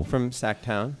 Oh. From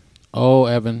Sacktown. Oh,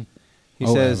 Evan. He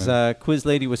Oh, says, Evan. Quiz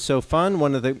Lady was so fun.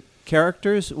 One of the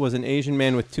characters was an Asian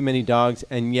man with too many dogs,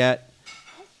 and yet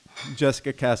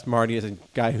Jessica cast Marty as a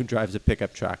guy who drives a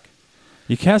pickup truck.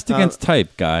 You cast against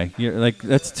type, guy. You're like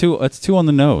that's too on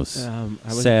the nose. I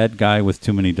was- Sad guy with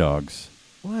too many dogs.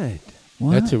 What?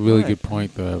 That's a really What? good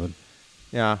point, though, Evan.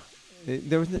 Yeah.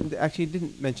 There was actually he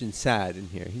didn't mention sad in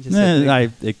here. He just said I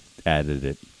added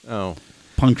it, oh.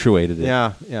 punctuated it.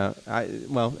 Yeah, yeah.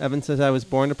 Well, Evan says I was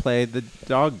born to play the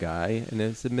dog guy, and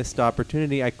it's a missed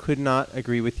opportunity. I could not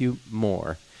agree with you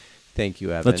more. Thank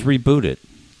you, Evan. Let's reboot it.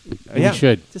 Yeah. We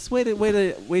should. Just wait till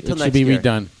It next should be year.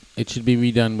 redone. It should be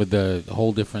redone with a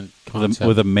whole different concept.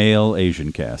 With a male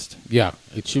Asian cast. Yeah,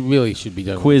 it should be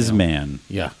done. Quiz with man.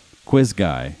 Yeah, Quiz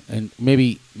guy. and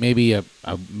maybe a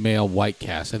male white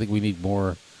cast. I think we need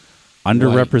more.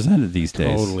 Underrepresented these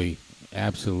days. Totally,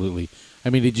 absolutely. I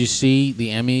mean, did you see the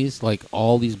Emmys? Like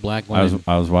all these black women.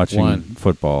 I was watching won.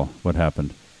 football. What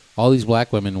happened? All these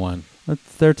black women won.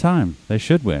 That's their time. They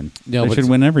should win. No, they but should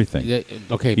win everything. Yeah,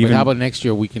 okay, but Even- how about next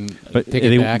year we can But take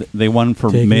it back? they won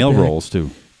for Take it male back. roles too.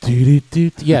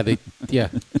 Yeah, yeah.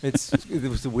 It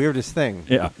was the weirdest thing.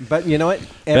 Yeah. But you know what?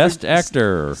 Best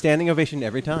actor. Standing ovation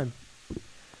every time.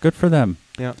 Good for them.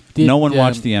 Yeah. No one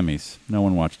watched the Emmys. No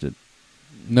one watched it.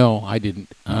 No, I didn't.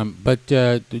 But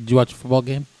did you watch a football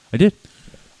game? I did.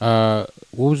 What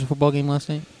was the football game last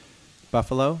night?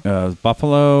 Buffalo.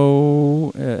 Buffalo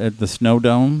at the Snow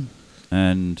Dome.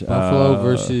 And Buffalo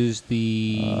versus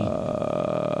the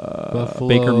Buffalo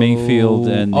Baker Mayfield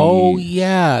and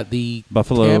the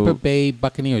Buffalo Tampa Bay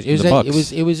Buccaneers. It was the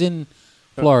Bucks. it was in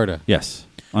Florida. Yes,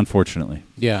 unfortunately.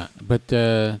 Yeah, but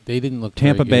they didn't look.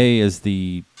 Tampa very good. Bay is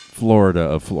the Florida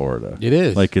of Florida. It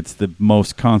is. Like it's the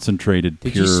most concentrated,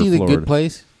 Did pure you see the Florida. Good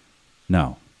Place?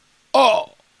 No.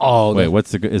 Oh, Wait,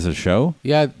 what's the is it a show?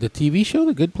 Yeah, the TV show,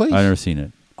 The Good Place. I've never seen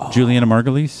it. Juliana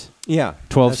Margulies? Yeah.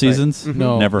 12 that's right. seasons? Mhm.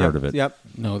 No. Never Yep, heard of it. Yep.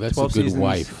 No, that's 12 a Good seasons.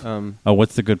 Wife. Oh,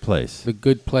 what's the Good Place? The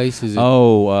Good Place is.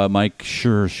 Mike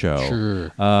Schur show.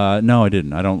 Sure. No, I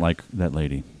didn't. I don't like that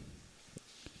lady.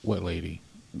 What lady?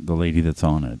 The lady that's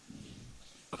on it.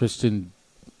 Kristen.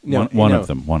 No, one no, of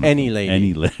them. One any of them. lady.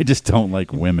 Any lady. I just don't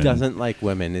like women. Doesn't like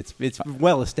women. It's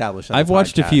well established. On I've the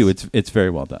watched a podcast. few. It's very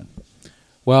well done.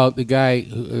 Well, the guy.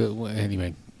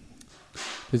 Anyway,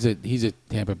 he's a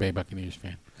Tampa Bay Buccaneers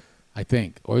fan, I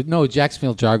think, or no,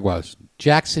 Jacksonville Jaguars.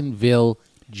 Jacksonville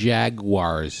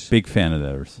Jaguars. Big fan of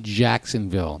theirs.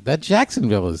 Jacksonville. That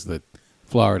Jacksonville is the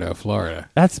Florida of Florida.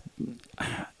 That's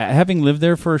having lived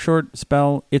there for a short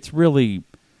spell. It's really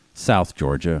South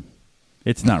Georgia.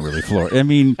 It's not really Florida. I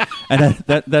mean, and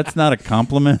that's not a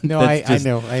compliment. No, That's I just-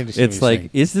 know. I understand. It's what you're like, saying.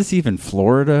 is this even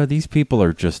Florida? These people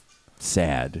are just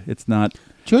sad. It's not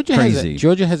crazy.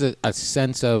 Georgia has a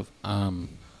sense of,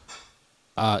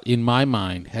 in my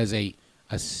mind, has a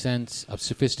sense of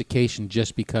sophistication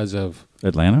just because of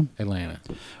Atlanta.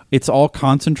 It's all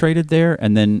concentrated there,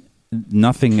 and then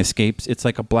nothing escapes. It's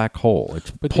like a black hole.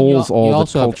 It But then you pulls all you the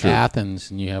also culture. have Athens,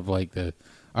 and you have like the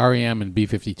REM and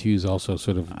B-52s also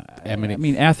sort of emanate. I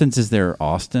mean, Athens is there,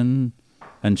 Austin,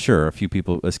 and sure, a few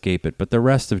people escape it, but the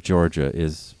rest of Georgia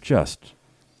is just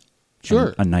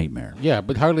sure, a nightmare. yeah,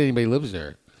 but hardly anybody lives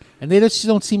there, and they just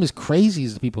don't seem as crazy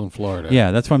as the people in Florida.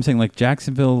 Yeah, that's why I'm saying, like,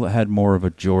 Jacksonville had more of a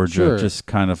Georgia, Sure. just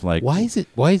kind of like... Why is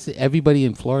it everybody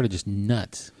in Florida just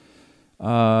nuts?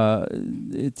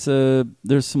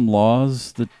 There's some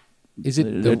laws that Is it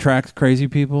that the- attract crazy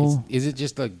people. Is it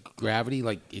just like gravity,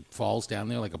 like it falls down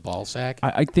there like a ball sack?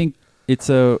 I think it's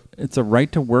a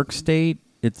right to work state.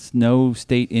 It's no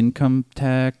state income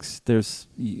tax. There's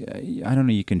I don't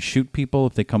know. You can shoot people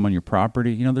if they come on your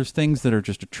property. You know, there's things that are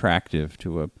just attractive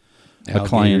to a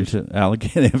client.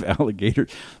 They have alligators.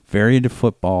 Very into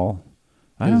football.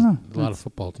 I don't know. A lot of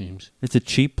football teams. It's a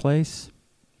cheap place.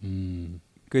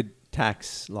 Good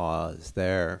tax laws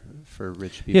there for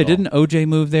rich people. Yeah, didn't OJ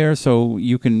move there so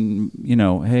you can,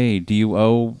 hey, do you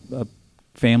owe a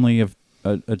family of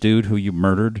a dude who you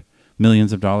murdered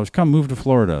millions of dollars? Come move to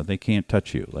Florida. They can't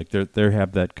touch you. Like they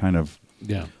have that kind of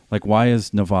Yeah. like, why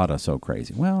is Nevada so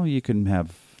crazy? Well, you can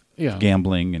have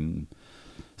gambling and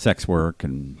sex work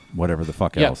and whatever the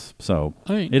fuck Yeah. else. So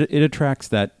I mean- it attracts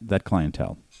that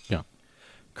clientele. Yeah.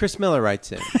 Chris Miller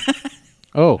writes in.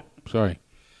 Oh, sorry.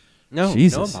 No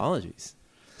Jesus. apologies.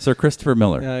 Sir Christopher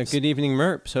Miller. Good evening,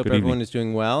 MERPs. Hope Good everyone evening. is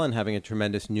doing well and having a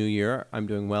tremendous new year. I'm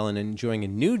doing well and enjoying a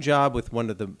new job with one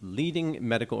of the leading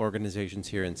medical organizations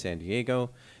here in San Diego.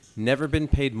 Never been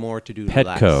paid more to do less.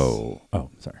 Petco. Oh,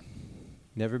 sorry.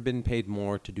 Never been paid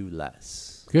more to do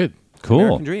less. Good. Cool.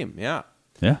 American dream, yeah.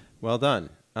 Yeah. Well done.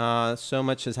 So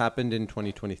much has happened in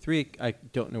 2023. I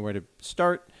don't know where to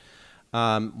start.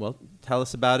 Well, tell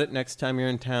us about it next time you're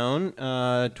in town.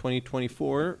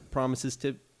 2024 promises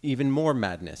to even more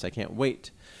madness. I can't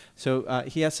wait. So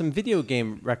he has some video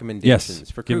game recommendations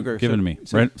Yes. for Give Krueger. it to me.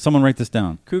 So Someone write this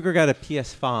down. Krueger got a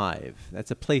PS5.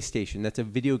 That's a PlayStation. That's a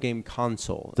video game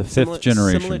console. The fifth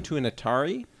generation. Similar to an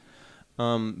Atari,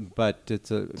 but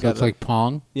it's a. So it's like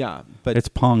Pong. yeah, but It's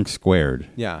Pong squared.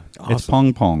 yeah. It's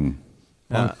Pong Pong.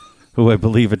 Uh, Who I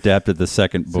believe adapted the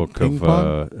second book ping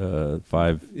of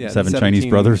Yeah, Seven the Chinese 17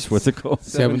 Brothers. What's it called?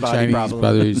 Seven body Chinese problem.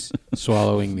 brothers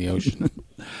swallowing the ocean.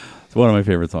 It's one of my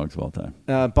favorite songs of all time.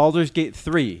 Baldur's Gate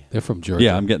 3. They're from Georgia.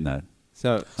 Yeah, I'm getting that.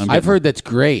 So I've heard that's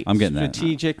great. I'm getting that.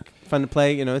 strategic, fun to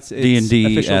play. You know, it's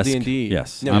D&D official D&D.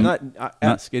 Yes. No, not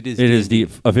esque. It is. It is D&D.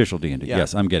 the official D&D. Yeah.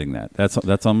 Yes, I'm getting that.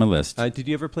 That's on my list. Did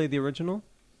you ever play the original?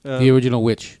 The original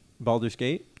which? Baldur's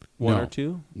Gate 1 No. or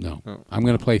 2? No. Oh. I'm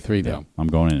going to play 3, though. I'm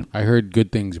going in. I heard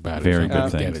good things about it. Very so I'm good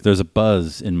gonna get things. it. There's a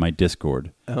buzz in my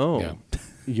Discord. Oh, Yeah.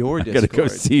 your I gotta Discord.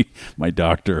 go see my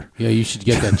doctor. Yeah, you should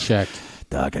get that checked.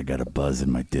 Doc, I got a buzz in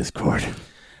my Discord.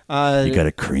 Uh, You got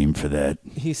a cream for that?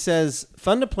 He says,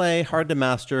 fun to play, hard to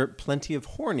master, plenty of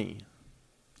horny.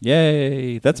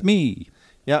 Yay! That's me.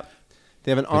 Yep.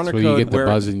 They have an honor That's where code you get the where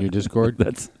buzz in your Discord.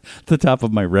 That's the top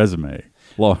of my resume.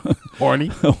 Horny.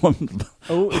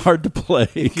 Hard to play.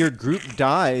 if your group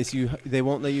dies, they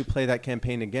won't let you play that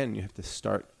campaign again. You have to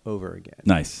start over again.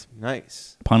 Nice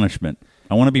Nice. punishment.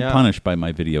 I want to be Yeah. punished by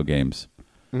my video games.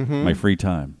 Mm-hmm. My free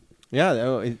time.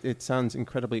 Yeah, it sounds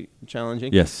incredibly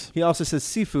challenging. Yes. He also says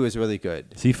Sifu is really good.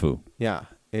 Sifu. Yeah.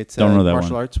 It's Don't a know that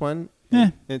martial one. arts one.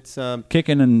 Eh. It's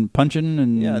Kicking and punching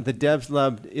and yeah, the devs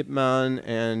loved Ip Man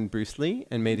and Bruce Lee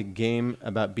and made a game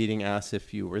about beating ass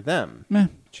if you were them. Meh.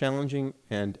 Challenging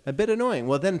and a bit annoying.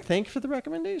 Well, then thank you for the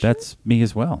recommendation. That's me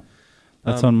as well.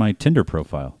 That's on my Tinder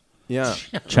profile. yeah.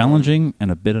 Challenging and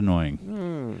a bit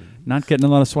annoying. Not getting a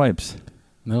lot of swipes.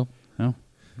 No. No.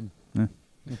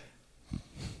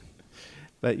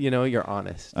 But you know, you're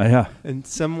honest. Yeah. And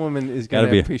some woman is Gotta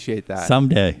going be to appreciate that.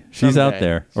 Someday. She's out Someday.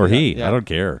 there. Or Yeah, he. yeah. I don't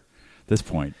care. At this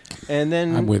point. And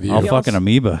then I'm with you. I'll he fucking also,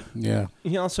 amoeba. Yeah.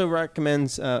 he also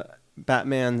recommends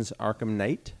Batman's Arkham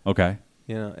Knight. Okay.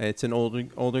 You know, it's an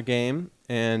older game,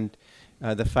 and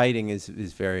the fighting is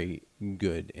very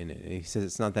good in it. He says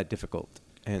it's not that difficult,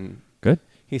 and Good.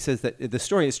 he says that the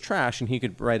story is trash, and he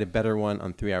could write a better one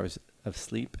on 3 hours of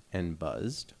sleep and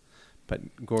buzzed, but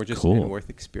gorgeous Cool. and worth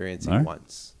experiencing All right.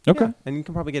 once. Okay. Yeah, and you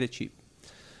can probably get it cheap.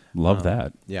 Love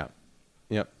that. Yeah,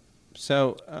 yep.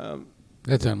 So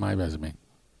That's on my resume.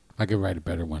 I could write a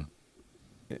better one.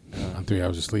 On 3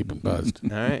 hours of sleep and buzzed.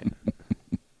 all right.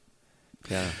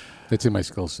 Yeah. That's in my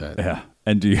skill set. Yeah.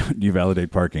 And do you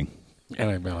validate parking? And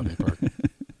I validate park.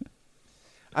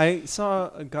 I saw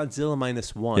Godzilla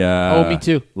Minus One. Yeah. Oh, me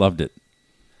too. Loved it.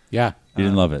 Yeah. You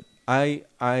didn't love it.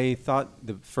 I thought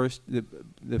the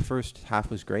first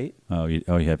half was great. You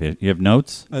have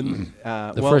notes?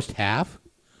 The first half?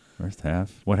 First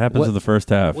half. What happens What- in the first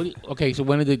half? Okay, so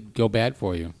when did it go bad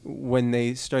for you? When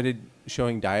they started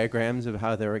showing diagrams of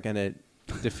how they were going to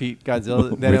defeat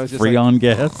Godzilla, then I was With just Freon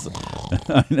gas?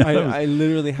 I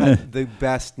literally had the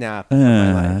best nap of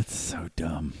my life. That's so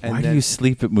dumb. And Why do then- you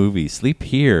sleep at movies? Sleep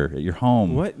here at your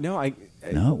home. What? No,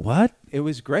 No, what? it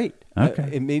was great. Okay.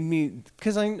 It made me,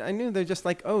 because I knew they're just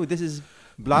like, oh, this is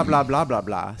blah, blah, blah, blah,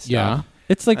 blah stuff. Yeah.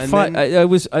 It's like And fun. then- It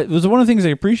was one of the things I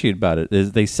appreciate about it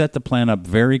is they set the plan up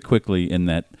very quickly in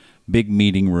that big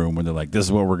meeting room where they're like, "This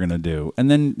is what we're gonna do,"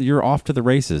 and then you're off to the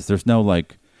races. There's no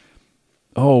like,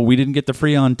 "Oh, we didn't get the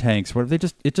Freon tanks."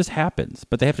 It just happens,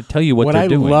 but they have to tell you what What they're I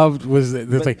doing. loved was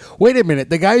that it's like, wait a minute,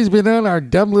 the guy who's been on our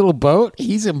dumb little boat,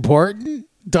 he's important.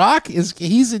 Doc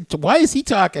why is he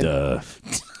talking? Duh.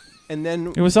 And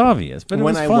then It was obvious, but it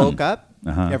when was I fun. woke up,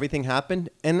 Uh-huh. everything happened,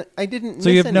 and I didn't So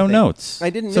miss you have no anything. notes. I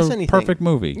didn't So miss anything. perfect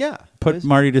movie. Yeah. Put It was-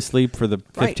 Marty to sleep for the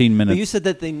 15 Right. minutes. But you said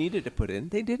that they needed to put it in.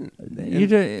 They didn't. You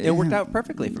do- It worked out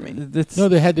perfectly for me. That's- No,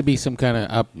 there had to be some kind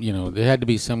of there had to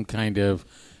be some kind of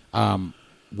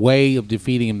way of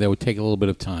defeating him that would take a little bit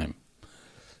of time,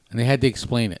 and they had to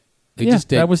explain it. They yeah, just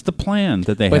did. that was the plan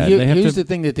that they But had. They have here's to, the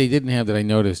thing that they didn't have that I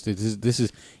noticed.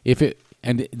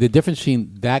 And the difference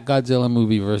between that Godzilla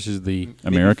movie versus the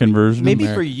American version. Maybe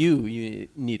Ameri- for you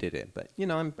needed it, but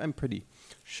I'm pretty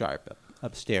sharp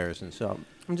upstairs, and so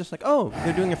I'm just like, oh,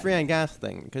 they're doing a freon gas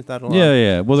thing because that'll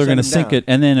Yeah. Well, they're shut going to them sink down. it,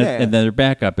 and then Yeah, and then their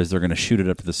backup is they're going to shoot it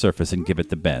up to the surface and give it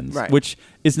the bends, Right. which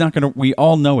is not going to. We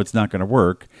all know it's not going to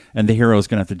work, and the hero's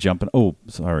going to have to jump in. Oh,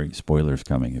 sorry, spoilers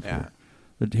coming. Yeah.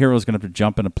 The hero's going to have to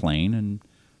jump in a plane and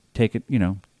take it.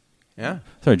 yeah.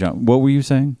 Sorry, John. What were you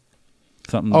saying?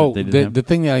 Something. Oh, that they didn't have? the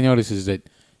thing that I noticed is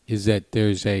that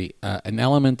there's an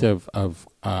element of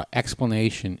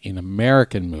explanation in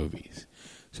American movies.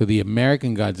 So the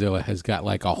American Godzilla has got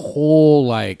like a whole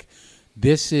like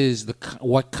this is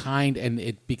what kind and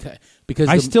it because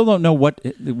I still don't know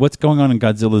what's going on in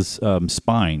Godzilla's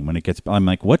spine when it gets. I'm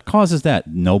like, what causes that?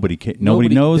 Nobody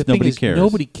knows. the thing Nobody is, cares.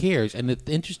 Nobody cares. And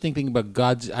the interesting thing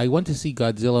about I went to see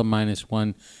Godzilla Minus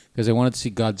One because I wanted to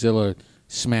see Godzilla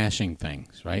smashing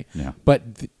things, right? Yeah. But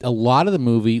a lot of the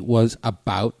movie was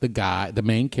about the guy, the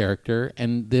main character,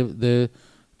 and the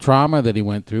trauma that he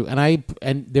went through.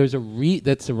 And there's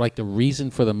that's the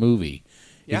reason for the movie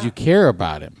Yeah. is you care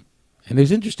about him. And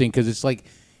it's interesting because it's like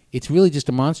it's really just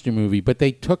a monster movie. But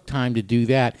they took time to do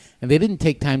that, and they didn't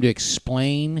take time to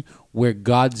explain where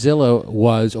Godzilla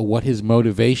was or what his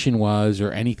motivation was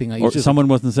or anything like that. Or someone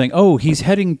wasn't saying, "Oh, he's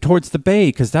heading towards the bay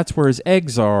because that's where his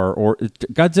eggs are." Or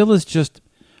Godzilla's just,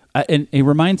 and it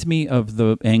reminds me of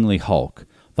the Ang Lee Hulk.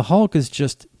 The Hulk is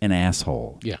just an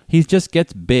asshole. Yeah. He just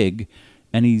gets big,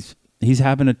 and he's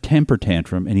having a temper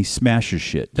tantrum, and he smashes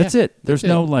shit. That's it. There's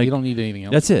no like. You don't need anything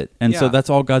else. That's it. And so Yeah. that's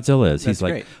all Godzilla is. That's He's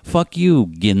like, great. "Fuck you,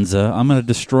 Ginza. I'm going to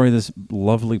destroy this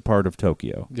lovely part of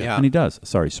Tokyo." Yeah. And he does.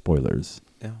 Sorry, spoilers.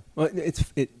 Yeah. Well,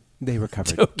 they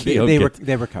recovered. Tokyo They gets-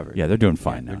 recovered. Yeah, they're doing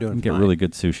fine now. they're doing You can get fine. really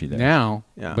good sushi there. Now,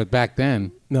 Yeah. but back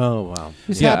then, No, wow.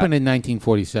 this Yeah. happened in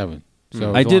 1947. So it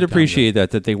was I a did long time appreciate ago.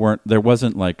 that there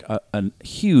wasn't like a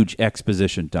huge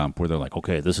exposition dump where they're like,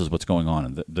 okay, this is what's going on,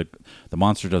 and the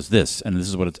monster does this, and this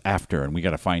is what it's after, and we got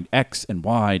to find X and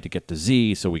Y to get to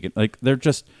Z, so we can like they're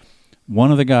just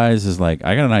one of the guys is like,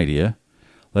 I got an idea,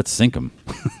 let's sink them.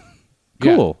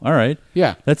 Cool, all right,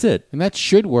 Yeah, that's it. and that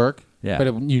should work. Yeah. but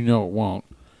it won't.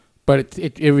 But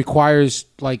it requires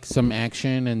like some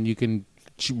action, and you can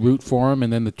root for him,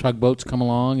 and then the tugboats come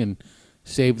along and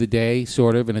save the day,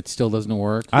 sort of, and it still doesn't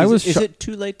work. Is it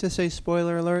too late to say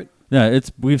spoiler alert? Yeah,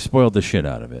 we've spoiled the shit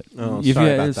out of it. Oh,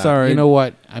 sorry about that. Sorry. You know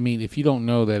what? I mean, if you don't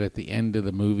know that at the end of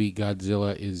the movie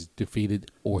Godzilla is defeated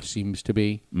or seems to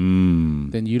be,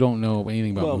 then you don't know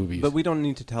anything about movies. But we don't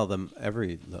need to tell them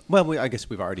every. Well, I guess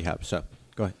we've already have. So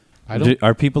go ahead. I don't.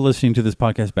 Are people listening to this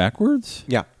podcast backwards?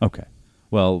 Yeah. Okay.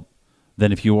 Well,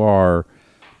 then if you're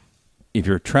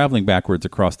traveling backwards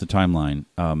across the timeline,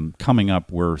 coming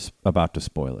up, we're about to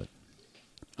spoil it.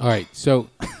 All right, so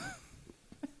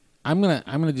I'm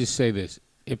gonna just say this: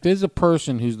 if there's a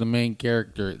person who's the main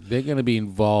character, they're gonna be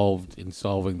involved in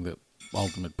solving the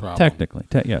ultimate problem. Technically,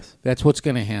 yes. That's what's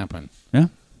gonna happen. Yeah.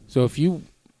 So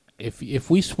if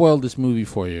we spoiled this movie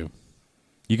for you,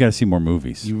 You got to see more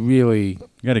movies. you really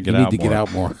got to get need out to more. get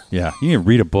out more. Yeah. You need to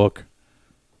read a book.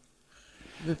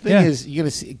 The thing Yeah. is, you gotta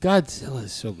see Godzilla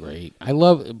is so great. I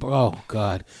love. Oh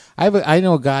God, I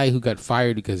know a guy who got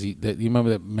fired because you remember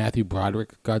that Matthew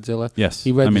Broderick Godzilla? Yes.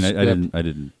 he read. I the mean, script. I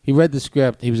didn't. He read the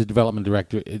script. He was a development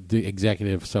director, the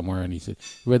executive somewhere, and he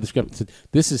read the script and said,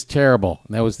 "This is terrible."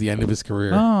 And that was the end of his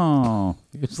career. Oh.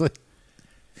 It was like,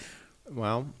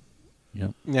 Well, yeah,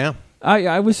 yeah.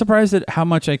 I was surprised at how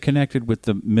much I connected with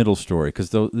the middle story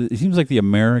because it seems like the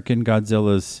American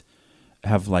Godzillas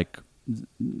have like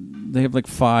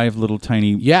 5 little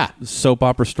tiny soap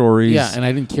opera stories. Yeah, and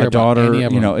I didn't care a about daughter, any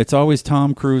of them. It's always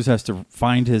Tom Cruise has to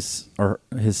find his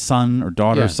son or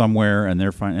daughter Yeah. somewhere, and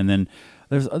and then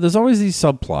there's always these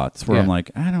subplots where Yeah. I'm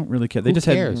like, I don't really care. They Who just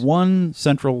cares? had one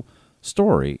central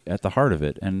story at the heart of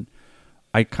it, and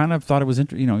I kind of thought it was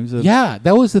interesting. It was yeah.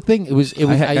 That was the thing. It was.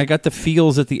 I got the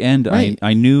feels at the end. Right.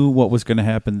 I knew what was going to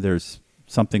happen. There's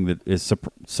something that is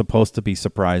supposed to be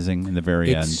surprising in the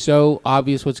very end. It's so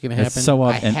obvious what's going to happen. It's so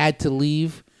I had to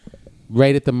leave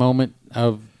right at the moment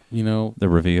of The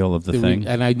reveal of the thing.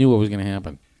 and I knew what was going to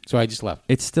happen, so I just left.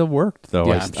 It still worked, though.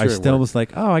 Yeah, I I'm sure it still worked. was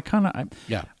like, oh,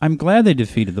 Yeah. I'm glad they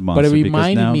defeated the monster. But it because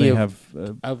reminded now me they of,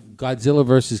 have, of Godzilla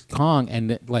versus Kong,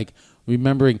 and like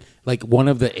remembering like one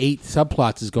of the 8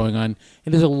 subplots is going on,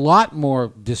 and there's a lot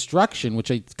more destruction,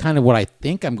 which I kind of what I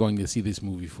think I'm going to see this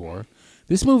movie for.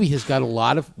 This movie has got a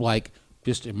lot of like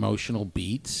just emotional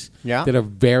beats Yeah. that are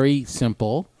very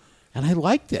simple, and I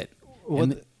liked it. Well,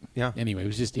 And yeah. Anyway, it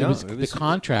was just No, it was it was- the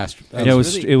contrast. it it was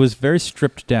was really- it was very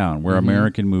stripped down. Where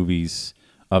American movies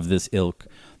of this ilk,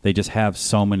 they just have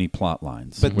so many plot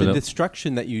lines. But Where the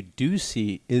destruction that you do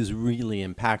see is really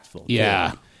impactful. too.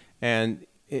 Yeah. And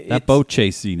that it's- boat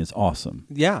chase scene is awesome.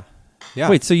 Yeah. Yeah.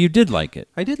 Wait, so you did like it?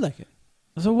 I did like it.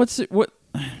 So what?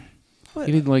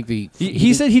 He didn't like the.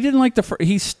 He said he didn't like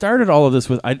he started all of this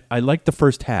with I liked the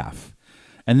first half,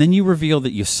 and then you reveal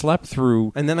that you slept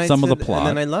through And then I some said, of the plot.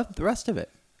 And then I loved the rest of it.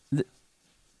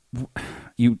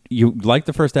 you liked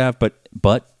the first half, but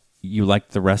you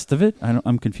liked the rest of it.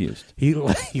 I'm confused. He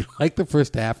liked the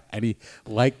first half, and he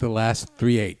liked the last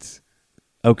 3/8.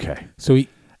 Okay, So he.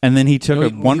 and then he took No,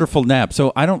 a wonderful nap.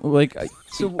 So I don't like.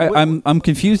 I'm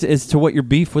confused as to what your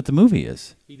beef with the movie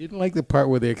is. He didn't like the part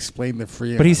where they explained the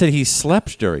free. But he said he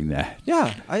slept during that.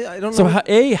 Yeah. I don't So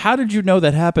know. how did you know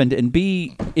that happened? And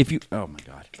B, if you, oh my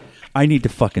God, I need to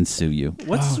fucking sue you.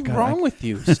 What's Oh, God, wrong with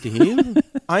you, Steve?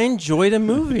 I enjoyed a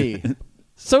movie.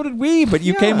 So did we, but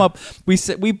you Yeah. came up.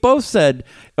 We both said,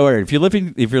 all right, if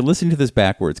you're listening to this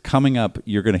backwards, coming up,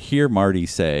 you're going to hear Marty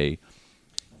say,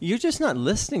 You're just not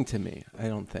listening to me, I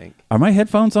don't think. Are my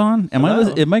headphones on?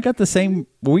 Hello? Am I got the same?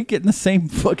 Were we getting the same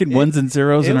fucking ones and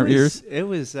zeros in our ears? It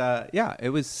was, it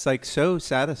was like so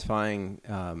satisfying.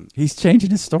 He's changing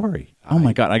his story. Oh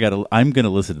my god! I'm gonna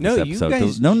listen to this episode. You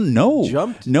guys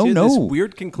jumped to this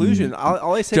weird conclusion.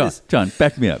 All I said is, John,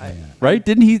 back me up. Right?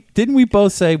 Didn't we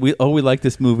both say we like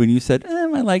this movie? And you said, I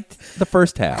liked the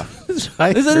first half. This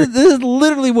is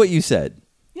literally what you said.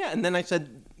 Yeah, and then I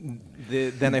said.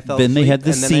 Then I fell Then they asleep, had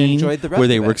the and then I scene enjoyed the rest where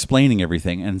they of were it. explaining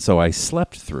everything, and so I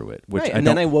slept through it. Which Right, I and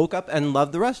then I woke up and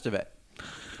loved the rest of it.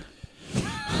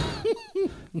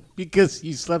 Because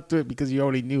you slept through it because you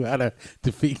already knew how to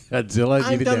defeat Godzilla.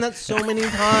 I've done that so many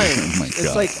times. my It's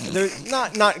God. like there's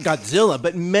not Godzilla,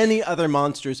 but many other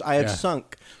monsters I have Yeah.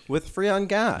 sunk with Freon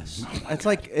gas. It's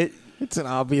like It's an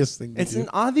obvious thing. it's an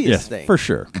obvious thing. for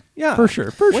sure. Yeah, for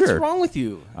sure. What's wrong with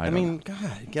you? I I don't mean,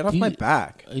 God, get off my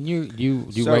back. And you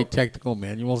So- write technical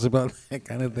manuals about that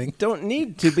kind of thing. Don't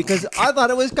need to because I thought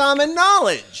it was common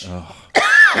knowledge.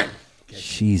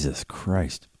 Jesus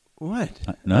Christ. What?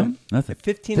 No, nothing.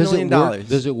 $15 million.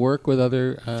 Does it work with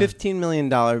other? $15 million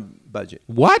budget.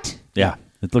 What? Yeah,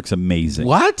 it looks amazing.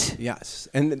 What? Yes,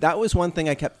 and that was one thing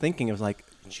I kept thinking. I was like,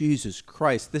 Jesus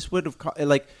Christ, this would have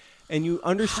and you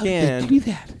understand. How did they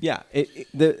do that? Yeah,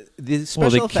 the special Well,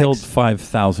 they effects. killed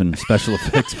 5,000 special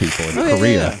effects people in Oh, yeah,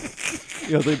 Korea. yeah.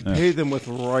 You know, they paid them with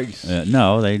rice.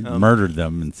 No, they murdered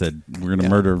them and said, "We're going to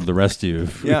murder the rest of you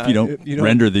if Yeah, you don't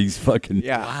render these fucking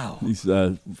Yeah. these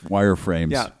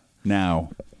wireframes Yeah. now."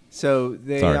 So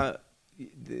they, Sorry.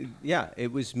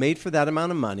 it was made for that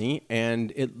amount of money,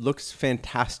 and it looks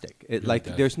fantastic. It does.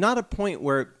 there's not a point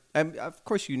where, of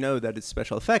course, you know that it's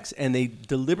special effects, and they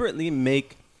deliberately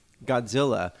make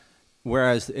Godzilla.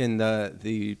 Whereas in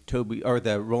the Toby or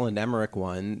the Roland Emmerich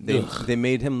one, they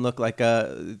made him look like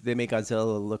they made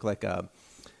Godzilla look like a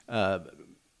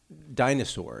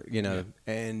dinosaur, you know.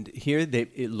 Yeah. And here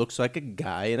it looks like a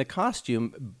guy in a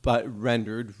costume, but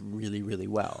rendered really, really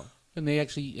well. And they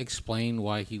actually explain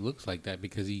why he looks like that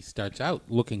because he starts out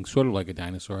looking sort of like a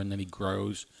dinosaur, and then he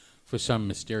grows for some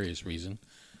mysterious reason,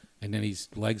 and then his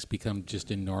legs become just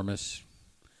enormous.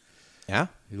 Yeah,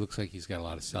 he looks like he's got a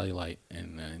lot of cellulite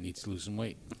and needs to lose some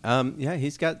weight. Yeah,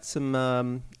 he's got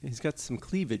some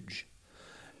cleavage.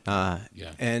 But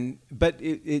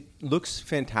it looks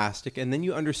fantastic, and then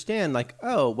you understand, like,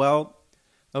 oh well,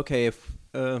 okay,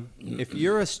 if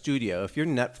you're a studio, if you're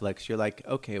Netflix, you're like,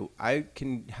 okay, I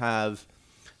can have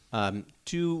 2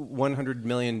 $100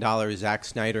 million Zack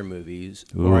Snyder movies,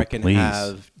 Ooh, or I can please.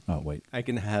 have I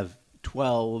can have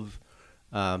 12,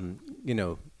 Toho.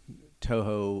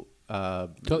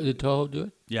 Did Toho do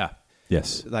it? Yeah.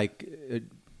 Yes. Like, Did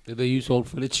they use old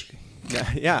footage?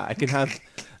 yeah, I can have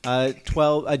a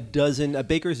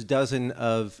baker's dozen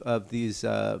of these.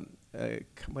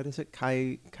 What is it?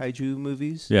 Kaiju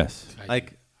movies. Yes.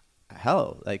 Like,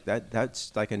 hell, like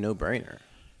that's like a no-brainer.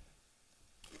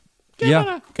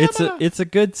 It's a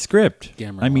good script.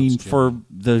 Gamera I mean, wants for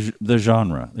the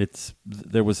genre,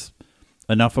 there was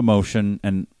enough emotion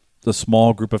and the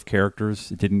small group of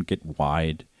characters. It didn't get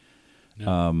wide.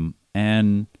 No.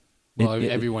 And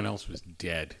everyone else was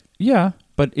dead. Yeah,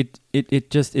 but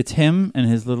it's him and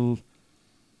his little.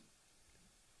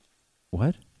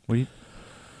 What? What are you?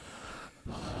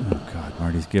 Oh God,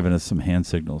 Marty's giving us some hand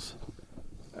signals.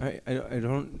 I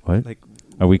don't. What? Like.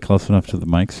 Are we close enough to the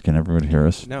mics? Can everyone hear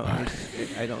us? No,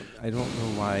 I don't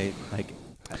know why. Like,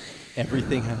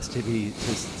 everything has to be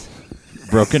just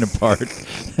broken apart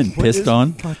and pissed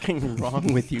on. What is fucking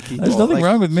wrong with you people? There's nothing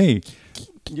wrong with me.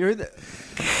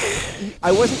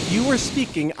 I wasn't. You were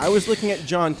speaking. I was looking at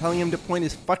John, telling him to point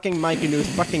his fucking mic into his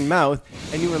fucking mouth,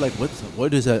 and you were like,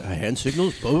 "What is a hand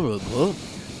signal?" Blah, blah, blah.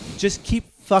 Just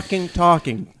keep fucking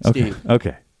talking, Steve.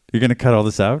 Okay. You're gonna cut all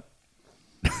this out.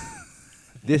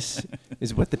 This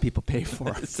is what the people pay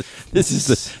for. This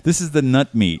is the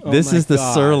nut meat. Oh This my is the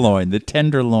God. sirloin, the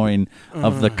tenderloin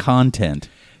of the content.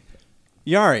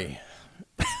 Yari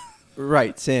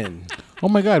writes in. Oh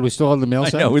my God, we still have the mail I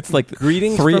set? know it's like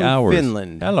Greetings 3 from hours.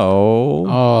 Finland. Hello.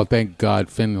 Oh, thank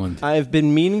God, Finland. I've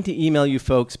been meaning to email you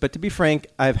folks, but to be frank,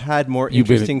 I've had more You've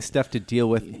been- interesting stuff to deal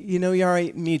with. You know,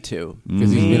 Yari, me too. Because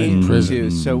he's been in Me prison.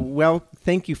 too. So, well,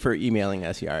 thank you for emailing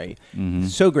us, Yari.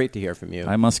 So great to hear from you.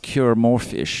 I must cure more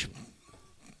fish.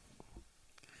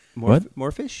 What?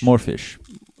 More fish? More fish.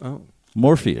 Oh.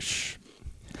 More fish.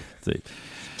 See.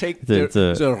 Take The-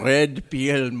 the red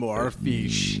peel, more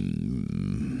fish.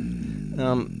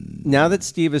 Now that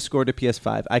Steve has scored a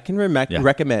PS5, I can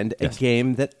recommend a Yes.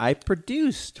 game that I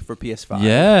produced for PS5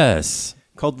 Yes.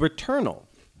 called Returnal.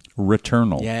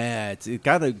 Returnal. Yeah, it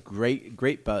got a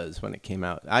great buzz when it came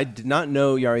out. I did not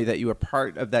know, Yari, that you were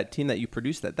part of that team that you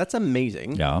produced that. That's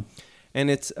amazing. Yeah. And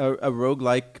it's a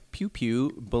roguelike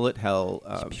pew-pew bullet hell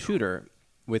shooter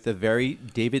with a very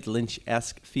David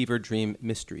Lynch-esque fever dream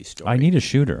mystery story. I need a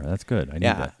shooter. That's good. I need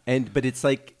that. But it's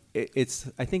like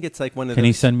I think it's like one of Can those.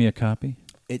 he send me a copy?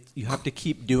 You have to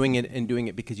keep doing it and doing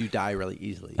it because you die really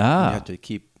easily. Ah. You have to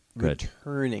keep Good.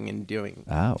 returning and doing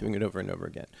Oh. it over and over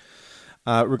again.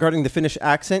 Regarding the Finnish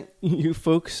accent you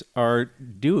folks are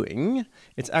doing,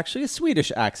 it's actually a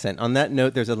Swedish accent. On that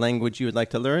note, there's a language you would like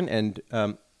to learn, and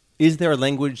is there a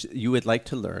language you would like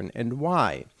to learn, and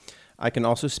why? I can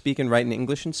also speak and write in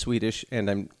English and Swedish, and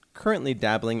I'm currently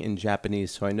dabbling in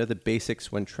Japanese, so I know the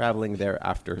basics when traveling there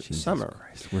after summer.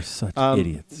 Christ, we're such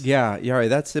idiots. Yeah, Yari,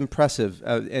 that's impressive.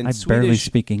 And I Swedish, barely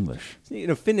speak English.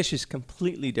 Finnish is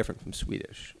completely different from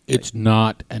Swedish. It's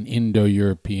not an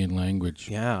Indo-European language.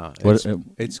 Yeah, What-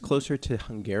 it's closer to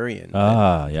Hungarian.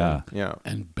 Yeah. Yeah.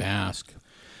 And Basque.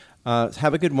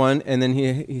 Have a good one. And then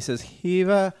he says,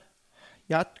 Hiva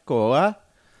Jatkoa.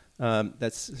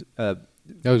 That's...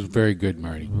 That was very good,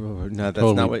 Marty. no, that's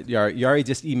Totally. not what Yari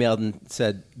just emailed and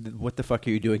said, what the fuck are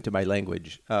you doing to my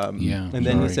language? Yeah, And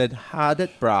then he sorry. said, Hadet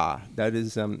bra. That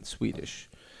is Swedish.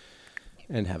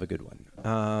 And have a good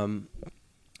one.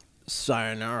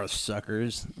 Sayonara,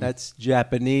 suckers. That's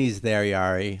Japanese there,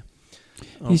 Yari.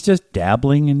 He's just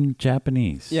dabbling in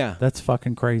Japanese. Yeah. That's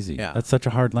fucking crazy. Yeah. That's such a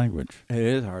hard language. It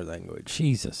is a hard language.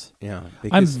 Jesus. Yeah. I'm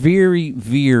because- very,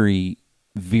 very,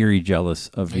 very jealous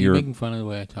of Are you your... making fun of the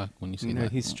way I talk when you say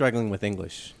that? he's struggling with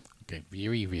English. Okay,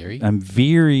 very, very. I'm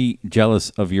very jealous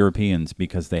of Europeans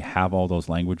because they have all those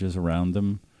languages around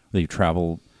them. They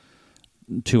travel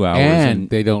 2 hours And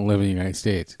they don't live in the United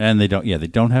States. and they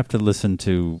don't have to listen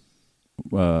to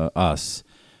us,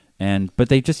 but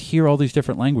they just hear all these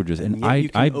different languages. And And yet you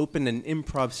can I open an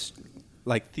improv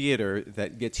theater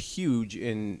that gets huge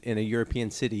in a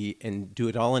European city and do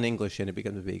it all in English, and it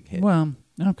becomes a big hit. well,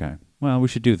 okay, well, we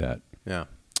should do that. Yeah.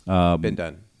 Been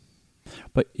done.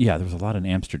 But yeah, there was a lot in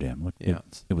Amsterdam. Look, Yeah.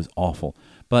 it was awful.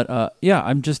 But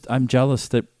I'm jealous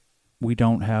that we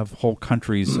don't have whole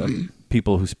countries of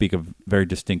people who speak a very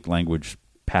distinct language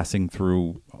passing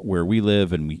through where we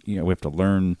live, and we have to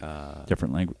learn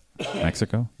different language.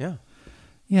 Mexico, Yeah.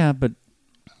 yeah, but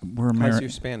we're How's American. your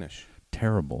Spanish?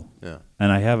 Terrible. Yeah.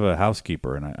 And I have a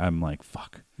housekeeper, and I'm like,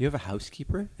 fuck. You have a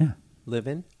housekeeper? Yeah. Live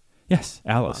in? Yes,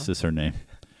 Alice is her name.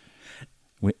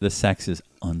 The sex is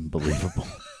unbelievable.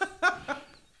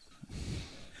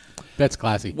 That's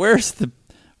classy. Where's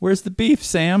the beef,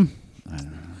 Sam? I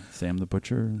don't know. Sam the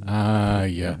butcher.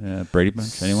 Yeah. Brady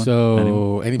Bunch. Anyone?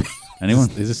 So, Anyone?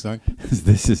 Is this song?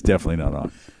 This is definitely not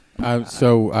on.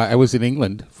 I was in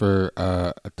England for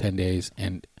 10 days,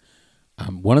 and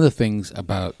one of the things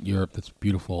about Europe that's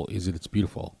beautiful is that it's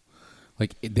beautiful.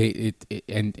 Like and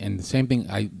the same thing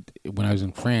when I was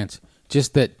in France,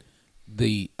 just that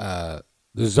the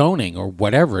zoning or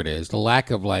whatever it is, the lack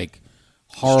of like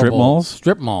horrible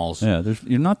strip malls. Yeah,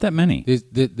 you're not that many.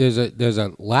 There's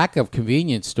a lack of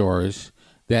convenience stores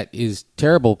that is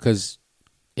terrible because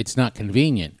it's not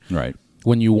convenient. Right.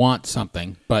 When you want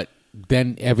something, but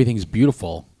then everything's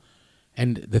beautiful.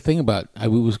 And the thing about I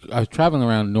was traveling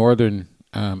around northern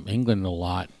England a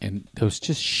lot, and there was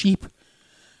just sheep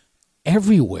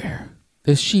everywhere.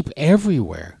 There's sheep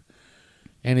everywhere,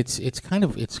 and it's kind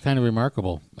of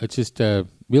remarkable. It just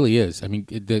really is. I mean,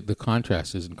 the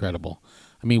contrast is incredible.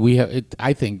 I mean, we have it.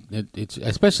 I think it's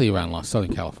especially around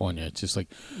Southern California. It's just like,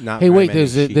 Not hey, very wait, many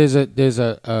sheep. there's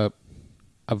a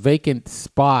vacant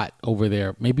spot over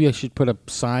there. Maybe I should put a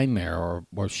sign there,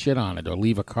 or shit on it, or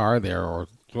leave a car there, or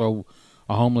throw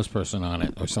a homeless person on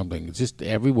it, or something. It's just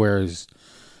everywhere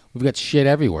we've got shit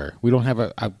everywhere. We don't have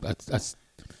a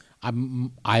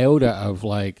iota of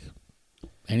like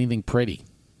anything pretty.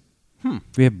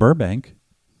 We have Burbank.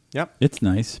 Yep. It's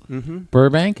nice.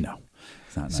 Burbank? No,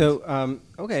 it's not nice. So,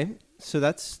 okay. So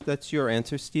that's your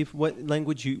answer, Steve. What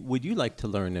language would you like to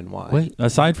learn, and why? Wait,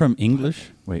 aside from English,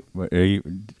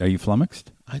 are you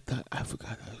flummoxed? I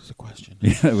forgot that was a question.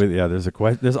 Yeah, there's a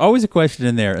question. There's always a question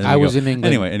in there. And I we was go, in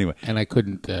England. Anyway, And I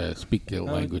couldn't speak the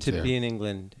language to there. be in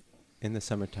England in the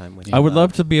summertime with I would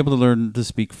love to be able to learn to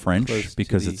speak French Close to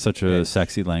because the it's such a edge.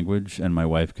 sexy language, and my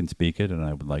wife can speak it, and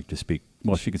I would like to speak.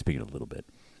 Well, she can speak it a little bit.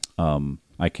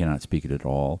 I cannot speak it at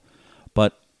all,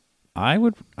 but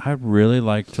I'd really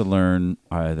like to learn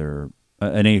either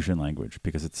an Asian language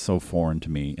because it's so foreign to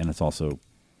me, and it's also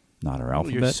not our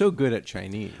alphabet. You're so good at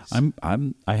Chinese.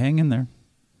 I hang in there.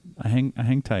 I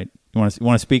hang tight. You want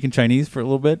to speak in Chinese for a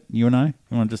little bit? You and I.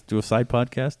 You want to just do a side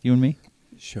podcast? You and me.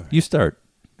 Sure. You start.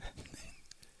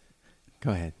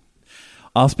 Go ahead.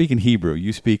 I'll speak in Hebrew.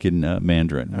 You speak in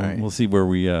Mandarin. All right. We'll see where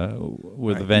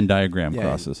the Venn diagram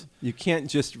crosses. You can't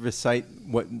just recite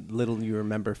what little you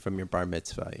remember from your bar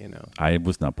mitzvah, you know. I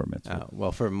was not bar mitzvah.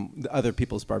 Well, from other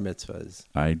people's bar mitzvahs.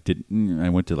 I didn't. I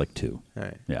went to like 2. All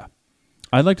right. Yeah.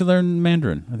 I'd like to learn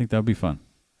Mandarin. I think that would be fun.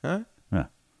 Huh? Yeah.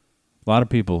 A lot of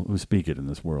people who speak it in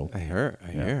this world. I hear.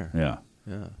 Yeah.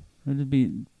 Yeah.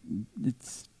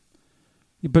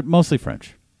 But mostly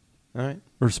French All right.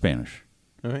 or Spanish.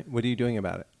 All right. What are you doing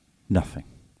about it? Nothing.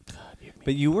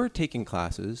 But you were taking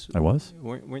classes. I was?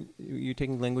 Weren't you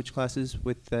taking language classes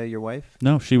with your wife?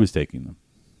 No, she was taking them.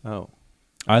 Oh.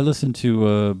 I listened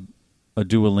to a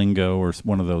Duolingo or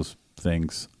one of those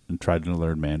things and tried to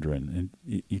learn Mandarin, and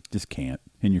you just can't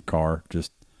in your car,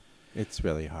 just It's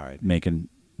really hard. making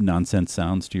nonsense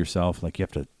sounds to yourself. Like you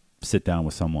have to sit down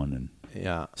with someone and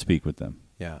Yeah. speak with them.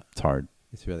 Yeah. It's hard.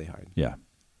 It's really hard. Yeah.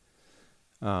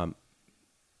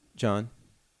 John,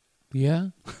 Yeah.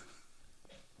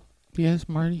 Yes,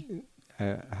 Marty.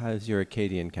 how's your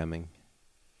Acadian coming?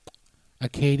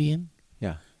 Acadian.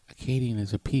 Yeah. Acadian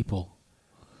is a people.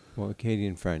 Well,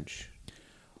 Acadian French.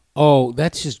 Oh,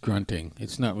 that's just grunting.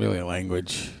 It's not really a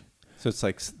language. So it's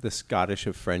like the Scottish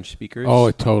of French speakers? Oh,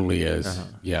 it totally is. Uh-huh.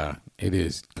 Yeah, it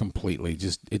is completely.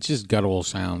 It's just guttural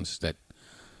sounds that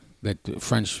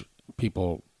French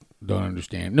people don't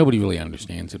understand. Nobody really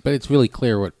understands it, but it's really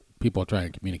clear what people are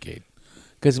trying to communicate.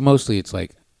 Because mostly it's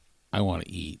like, I want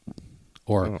to eat,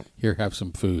 or here, have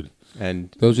some food.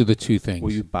 And Those are the two things.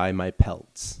 will you buy my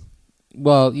pelts?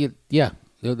 Well, yeah,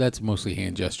 that's mostly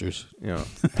hand gestures. You know.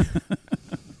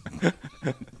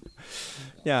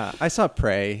 Yeah, I saw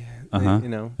Prey. Uh-huh. You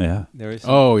know. Yeah. There was.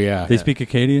 Oh yeah, They speak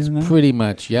Acadian now? pretty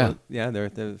much. Yeah. Well, yeah, they're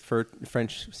the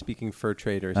French-speaking fur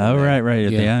traders. Oh, right.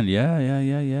 At the Yeah. end.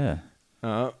 Yeah.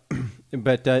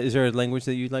 But is there a language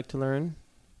that you'd like to learn?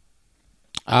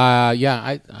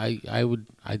 Yeah,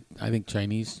 I think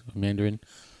Chinese, Mandarin,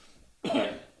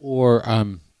 or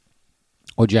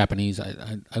Japanese.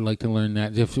 I'd like to learn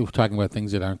that. If we're talking about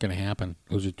things that aren't going to happen,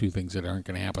 those are two things that aren't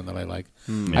going to happen that I like.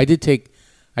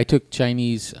 I took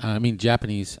Japanese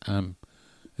as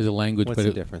a language. What's but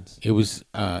the difference? It was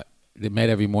they met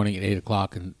every morning at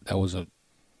 8:00,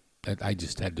 and I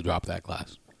just had to drop that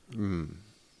class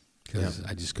because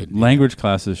I just couldn't. Language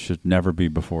classes should never be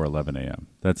before 11 a.m.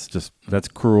 That's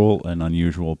cruel and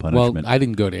unusual punishment. Well, I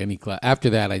didn't go to any class. After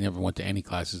that, I never went to any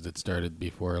classes that started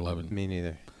before 11. Me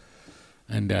neither.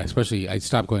 And especially, I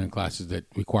stopped going to classes that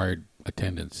required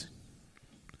attendance.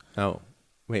 Oh,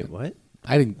 wait, what?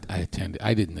 I didn't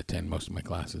attend most of my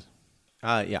classes.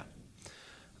 Yeah.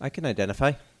 I can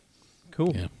identify.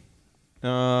 Cool. Yeah.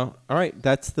 All right,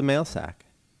 that's the mail sack.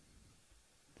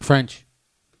 French.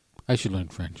 I should learn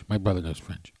French. My brother knows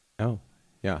French. Oh,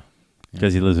 yeah.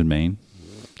 Because he lives in Maine.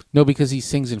 No, because he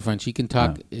sings in French. He can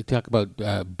talk about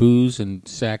booze and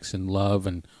sex and love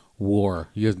and war.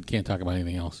 He can't talk about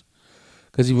anything else.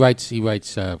 Because he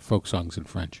writes folk songs in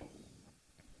French.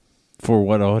 For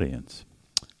what audience?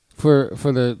 For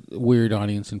the weird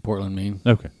audience in Portland, Maine.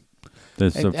 Okay.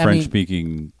 There's a I mean,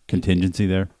 French-speaking contingency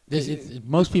there.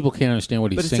 Most people can't understand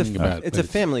what he's But singing about. it's a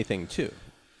family thing, too,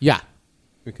 Yeah.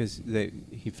 because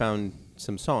he found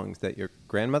some songs that your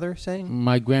grandmother sang?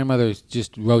 My grandmother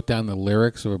just wrote down the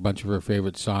lyrics of a bunch of her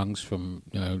favorite songs from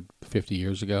 50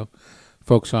 years ago,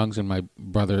 folk songs, and my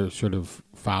brother sort of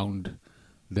found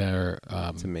their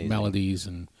amazing. melodies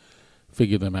and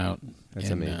figured them out. That's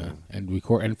amazing.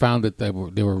 And found that they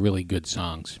were really good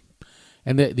songs.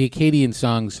 And the Acadian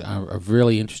songs are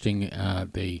really interesting.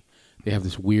 They have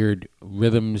this weird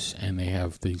rhythms, and they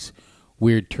have these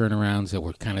weird turnarounds that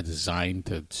were kind of designed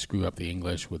to screw up the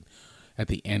English. At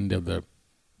the end of the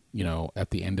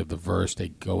verse, they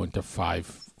go into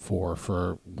 5/4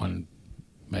 for one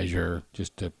measure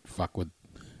just to fuck with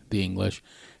the English.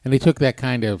 And they took that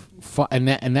kind of and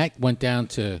that went down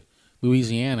to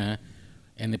Louisiana,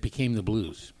 and it became the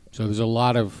blues. So there's a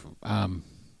lot of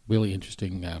really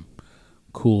interesting,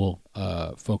 cool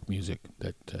folk music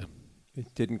that.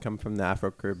 It didn't come from the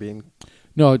Afro-Caribbean?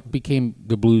 No, it became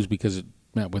the blues because it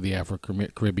met with the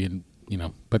Afro-Caribbean,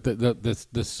 But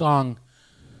the song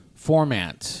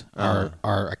formats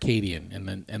are Acadian,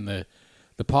 and the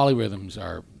polyrhythms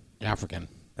are African.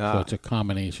 So it's a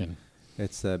combination.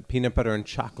 It's peanut butter and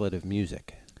chocolate of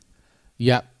music.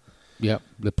 Yep.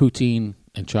 The poutine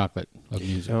and chocolate of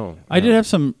music. Oh, I did have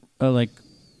some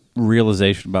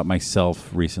realization about myself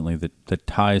recently that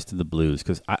ties to the blues,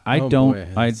 because I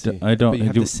don't. But you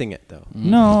have to sing it though.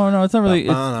 No, it's not really.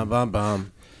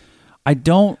 Bum. I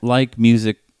don't like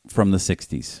music from the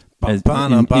 60s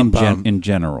in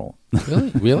general.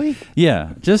 Really?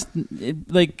 Yeah,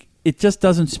 it just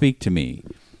doesn't speak to me.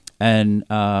 And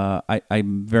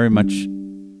I'm very much.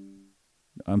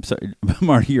 I'm sorry,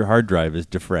 Marty. Your hard drive is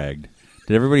defragged.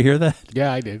 Did everybody hear that?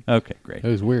 Yeah, I did. Okay, great. It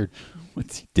was weird.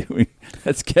 What's he doing?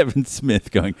 That's Kevin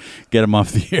Smith going. Get him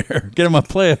off the air. Get him off.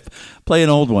 Play an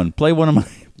old one. Play one of my.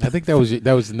 I think that was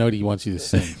the note he wants you to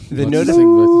sing.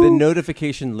 The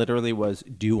notification literally was,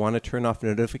 "Do you want to turn off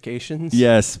notifications?"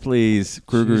 Yes, please,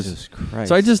 Krueger's. Jesus Christ.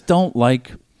 So I just don't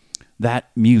like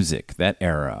that music, that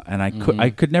era, and I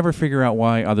could never figure out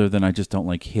why, other than I just don't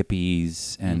like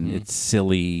hippies and it's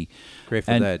silly.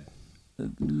 Grateful Dead.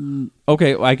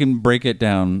 Okay, I can break it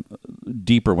down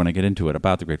deeper when I get into it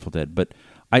about the Grateful Dead, but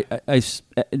I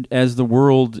as the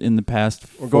world in the past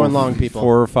going long, people.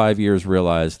 4 or 5 years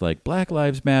realized like Black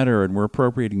Lives Matter and we're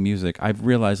appropriating music, I've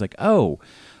realized like, oh,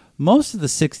 most of the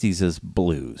 60s is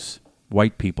blues,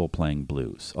 white people playing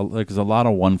blues. Like, there's a lot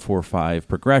of 1-4-5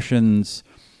 progressions.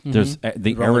 There's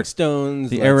the Rolling Stones,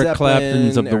 the Led Eric Zeppelin,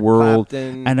 Claptons of the Eric world,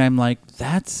 Clapton. and I'm like,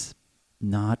 that's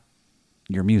not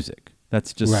your music.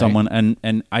 That's just Right. someone,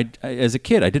 and I as a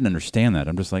kid I didn't understand that.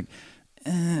 I'm just like,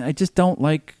 I just don't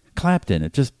like Clapton.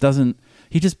 It just doesn't.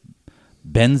 He just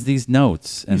bends these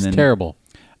notes, and He's then terrible.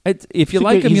 If you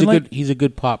like him, you like. He's a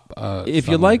good pop. If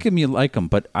you like him, you like him.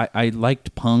 But I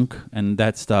liked punk and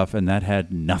that stuff, and that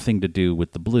had nothing to do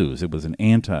with the blues. It was an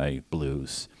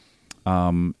anti-blues.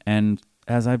 And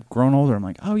as I've grown older, I'm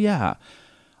like, oh yeah,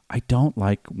 I don't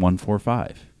like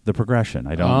 1-4-5, the progression.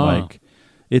 I don't like.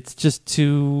 It's just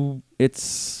too.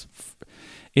 It's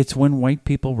when white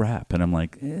people rap, and I'm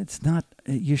like, it's not.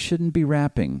 You shouldn't be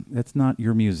rapping. That's not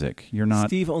your music. You're not.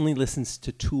 Steve only listens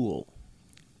to Tool.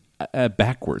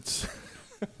 Backwards.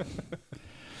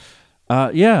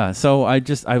 Yeah, so I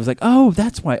was like, oh,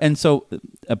 that's why. And so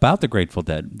about the Grateful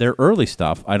Dead, their early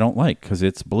stuff I don't like because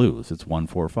it's blues. It's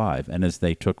 1-4-5. And as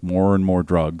they took more and more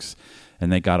drugs,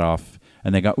 and they got off,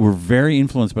 and were very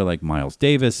influenced by like Miles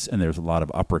Davis, and there's a lot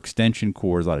of upper extension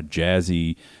chords, a lot of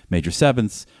jazzy major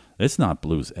sevenths. It's not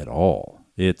blues at all.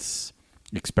 It's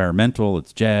experimental.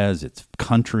 It's jazz. It's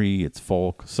country. It's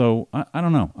folk. So I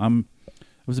don't know.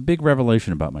 It was a big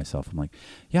revelation about myself. I'm like,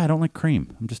 yeah, I don't like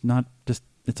Cream. I'm just not just.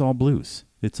 It's all blues.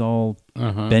 It's all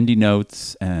bendy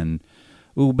notes and,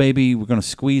 ooh, baby, we're going to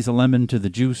squeeze a lemon to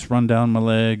the juice run down my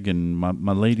leg, and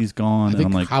my lady's gone. I think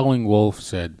and I'm like, Howling Wolf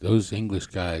said those English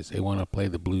guys, they want to play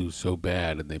the blues so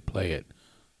bad, and they play it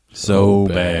so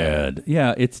bad.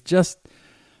 Yeah, it's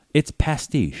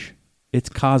pastiche. It's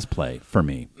cosplay for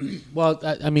me. Well,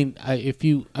 if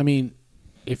you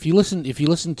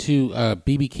listen to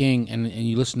B.B. King and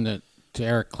you listen to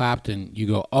Eric Clapton, you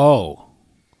go, oh.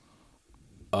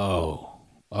 That's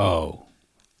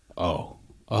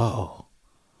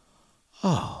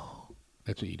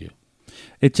what you do.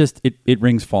 It just it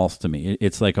rings false to me.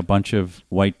 It's like a bunch of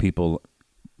white people.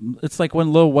 It's like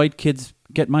when little white kids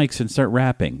get mics and start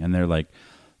rapping, and they're like,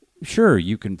 sure,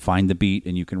 you can find the beat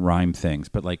and you can rhyme things,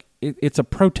 but like it's a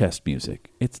protest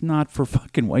music. It's not for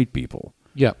fucking white people.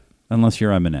 Yep. Unless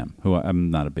you're Eminem, who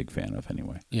I'm not a big fan of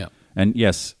anyway. Yeah. And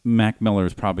yes, Mac Miller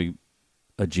is probably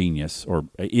a genius, or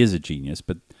is a genius,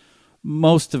 but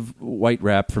most of white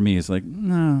rap for me is like,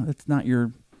 no, it's not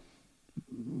your.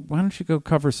 Why don't you go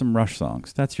cover some Rush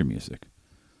songs? That's your music.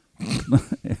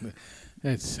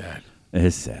 It's sad. It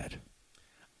is sad.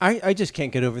 I just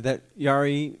can't get over that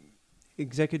Yari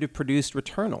executive produced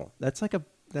Returnal.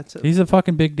 He's a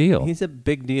fucking big deal. He's a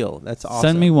big deal. That's awesome.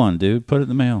 Send me one, dude. Put it in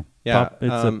the mail. Yeah,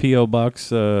 it's a P.O.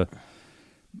 Box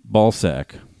ball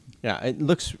sack. Yeah, it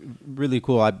looks really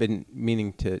cool. I've been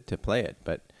meaning to play it,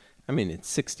 but I mean,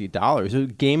 it's $60. It was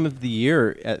Game of the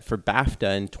Year for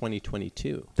BAFTA in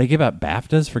 2022. They give out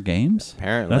BAFTAs for games?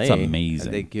 Apparently. That's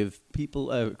amazing. They give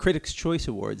people Critics' Choice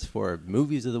Awards for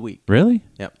Movies of the Week. Really?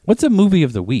 Yep. What's a movie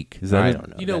of the week? Is that I don't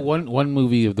know. You know, one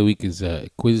movie of the week is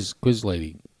Quiz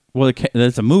Lady. Well,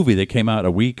 that's a movie that came out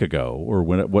a week ago, or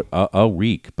a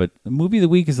week. But a movie of the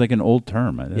week is like an old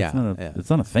term. It's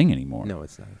not a thing anymore. No,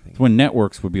 it's not a thing. It's when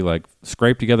networks would be like,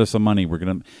 scrape together some money. We're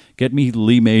gonna get me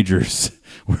Lee Majors.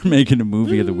 We're making a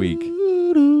movie of the week.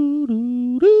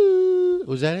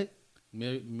 Was that it?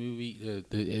 Movie,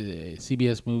 the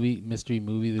CBS movie, mystery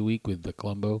movie of the week with the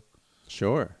Columbo.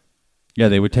 Sure. Yeah,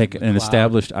 they would take an McLeod.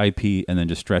 established IP and then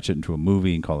just stretch it into a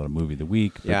movie and call it a movie of the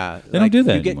week. But Yeah. they don't do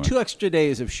that You get anymore. 2 extra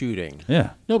days of shooting. Yeah.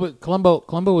 No, but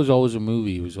Columbo was always a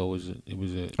movie. It was a.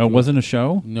 Oh, it wasn't a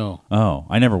show? No. Oh,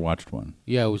 I never watched one.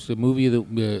 Yeah, it was the movie of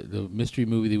the mystery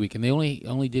movie of the week, and they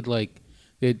only did like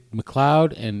they had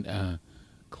McLeod and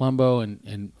Columbo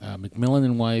and McMillan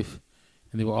and wife,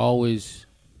 and they were always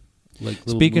like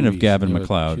little Speaking of movies. Gavin They were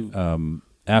McLeod,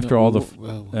 after all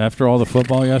the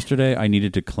football yesterday, I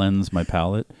needed to cleanse my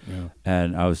palate, Yeah.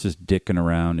 and I was just dicking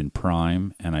around in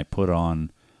Prime, and I put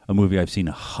on a movie I've seen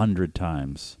 100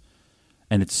 times,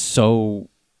 and it's so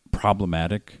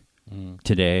problematic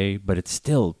today, but it's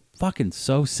still fucking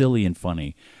so silly and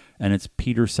funny. And it's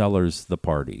Peter Sellers' The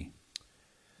Party.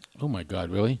 Oh my God!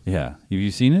 Really? Yeah, have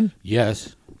you seen it?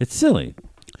 Yes. It's silly.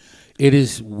 It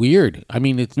is weird. I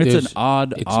mean, it's an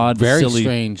odd, very silly,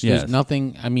 strange. yes. There's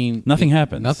nothing. I mean, Nothing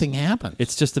happens. Nothing happens.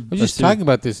 It's just a. I was just talking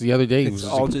about this the other day. It's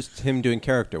all just him doing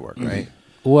character work, right?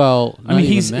 Well, I mean,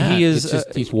 he's is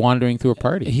just, he's wandering through a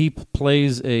party. He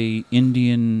plays a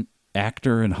Indian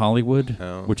actor in Hollywood,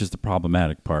 Oh. which is the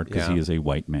problematic part because Yeah. he is a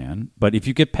white man. But if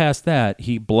you get past that,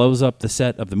 he blows up the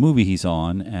set of the movie he's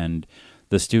on, and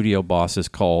the studio boss is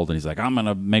called, and he's like, I'm going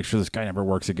to make sure this guy never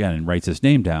works again, and writes his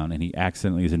name down, and he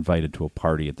accidentally is invited to a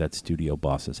party at that studio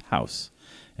boss's house.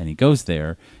 And he goes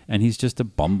there, and he's just a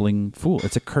bumbling fool.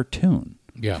 It's a cartoon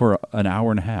for an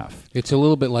hour and a half. It's a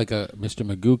little bit like a Mr.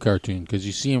 Magoo cartoon because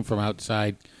you see him from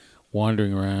outside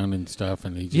wandering around and stuff,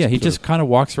 and he just kind of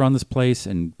walks around this place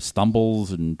and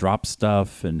stumbles and drops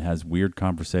stuff and has weird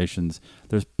conversations.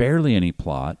 There's barely any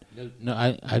plot. No,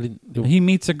 I didn't. He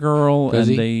meets a girl Does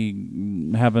and he?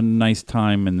 they have a nice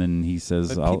time, and then he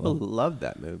says, But people love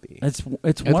that movie. It's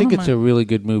I think it's a really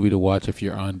good movie to watch if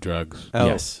you're on drugs. Oh,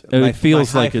 yes, my- it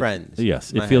feels my high like friends.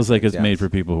 Yes, My it feels high like it's friends, made yes. for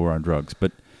people who are on drugs,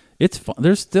 but it's fun.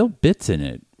 There's still bits in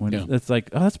it. When Yeah. it's like,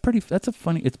 oh, that's pretty. That's a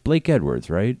funny. It's Blake Edwards,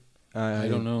 right? I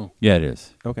don't know. Yeah, it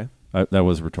is. Okay. That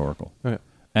was rhetorical. Okay.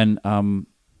 And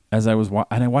as I was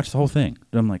and I watched the whole thing.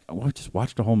 I'm like, oh, I just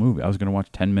watched the whole movie. I was going to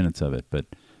watch 10 minutes of it, but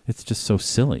it's just so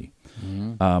silly.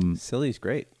 Silly's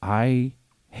great. I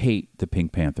hate the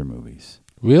Pink Panther movies.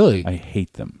 Really? I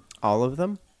hate them. All of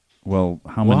them? Well,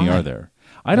 how many Why? are there?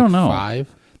 I don't know.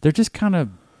 5? They're just kind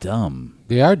of dumb.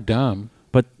 They are dumb.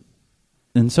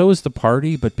 And so is The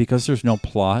Party, but because there's no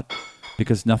plot,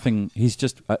 because nothing, he's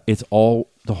just, it's all,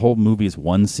 the whole movie is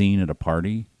one scene at a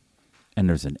party, and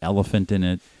there's an elephant in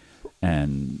it,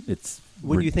 and it's...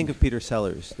 What do you think of Peter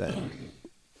Sellers then?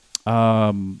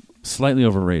 Slightly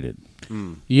overrated.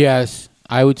 Yes,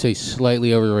 I would say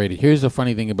slightly overrated. Here's the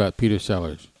funny thing about Peter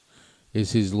Sellers: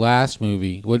 is his last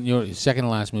movie, his second to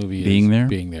last movie Being is There?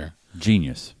 Being There.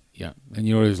 Genius. Yeah, and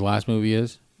you know what his last movie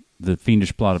is? The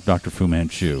Fiendish Plot of Dr. Fu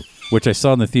Manchu, which I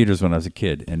saw in the theaters when I was a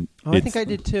kid, and Oh, I think I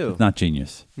did too. It's not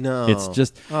genius. No. It's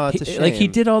just it's a like he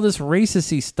shame. did all this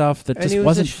racisty stuff that And just he was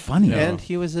wasn't funny. And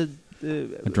he was a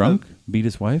drunk, beat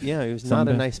his wife. Yeah, he was Something not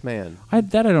a bad. nice man. I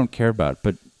don't care about,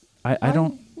 but I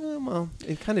don't. Well,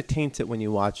 it kind of taints it when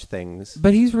you watch things.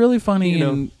 But he's really funny. You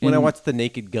know, in, when I in- watch The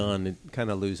Naked Gun, it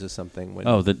kind of loses something. When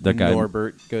Oh, the guy-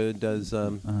 Norbert does.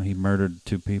 he murdered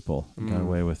 2 people. Got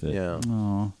away with it. Yeah.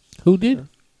 Aw. Who did?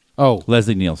 Oh,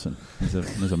 Leslie Nielsen. He's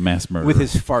a mass murderer. with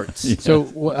his farts. so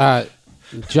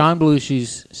John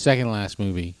Belushi's second to last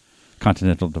movie.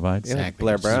 Continental Divide. Yeah, Exactly.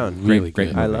 Blair It's Brown. really Great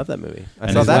good. I movie. love that movie. I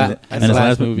And saw his that. la- I and his saw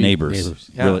last that movie, Neighbors.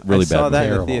 Yeah, Really I saw bad that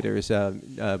movie. in the Terrible.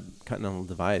 theaters, Continental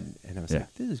Divide, and I was Yeah.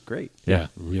 like, "This is great, Yeah.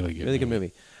 Really good. really good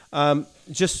movie."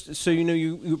 Just so you know,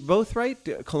 you're both right.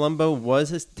 Columbo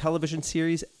was a television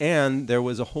series, and there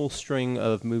was a whole string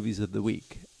of movies of the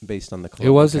week based on the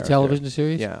Columbo It was a character. television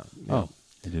series? Yeah. Oh.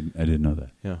 I didn't know that.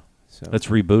 yeah. So Let's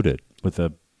reboot it with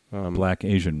a black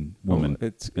Asian woman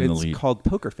It's in the lead. called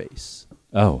Poker Face.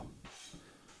 Oh,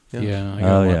 Yeah, I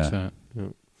gotta Oh, watch yeah.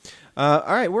 that.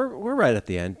 All right, we're right at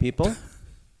the end, people.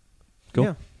 Cool.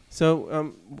 Yeah.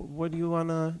 So, what do you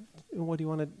wanna? What do you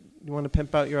wanna? You want to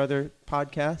pimp out your other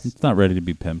podcast? it's not ready to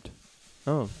be pimped.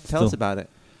 Oh, tell us Still- about it.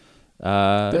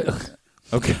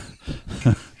 Okay.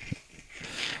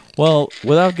 Well,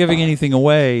 without giving anything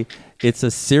away, it's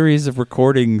a series of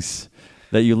recordings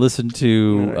that you listen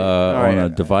to All right. on a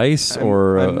device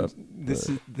or. This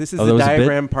is oh, the that was a bit?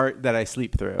 diagram part that I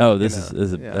sleep through. Oh, you this know?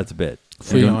 is Yeah. that's a bit.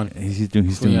 Freon. He's doing a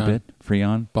Freon. bit.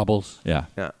 Freon. Bubbles. Yeah.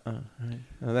 Yeah. All right.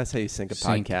 Oh, that's how you sync a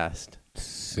Sync. podcast.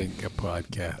 Sync a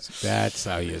podcast. That's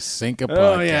how you sync a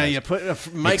podcast. Oh yeah, you put a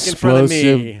mic in front of me.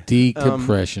 Explosive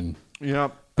decompression.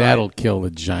 Yep. That'll kill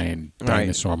the giant All right.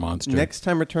 dinosaur monster. Next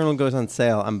time Returnal goes on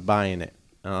sale, I'm buying it.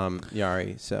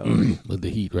 Yari. So with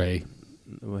the heat ray.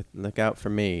 look out for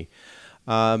me.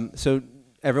 So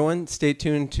everyone, stay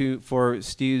tuned for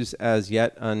Steve's as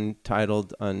yet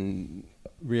untitled,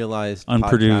 unrealized,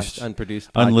 Unproduced. podcast,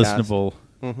 unproduced, podcast. Unlistenable.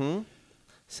 Mm-hmm.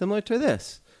 Similar to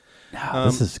this. No,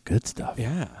 this is good stuff.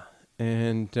 Yeah.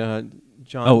 And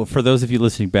John. Oh, for those of you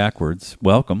listening backwards,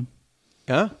 welcome.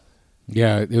 Yeah.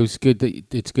 Yeah, it was good.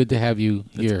 It's good to have you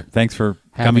here. Thanks for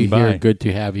Have coming you by. here. Good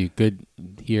to have you. Good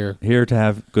here. Here to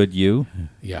have good you,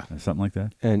 Yeah. or something like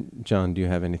that. And John, do you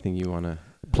have anything you want to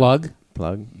Plug.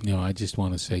 plug? No, I just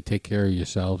want to say, take care of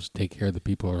yourselves. Take care of the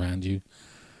people around you.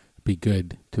 Be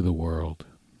good to the world.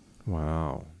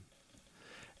 Wow.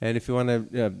 And if you want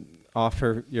to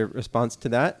offer your response to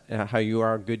that, how you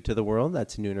are good to the world,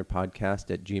 that's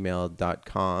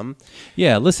noonerpodcast@gmail.com.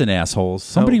 Yeah, listen, assholes.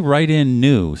 Somebody write in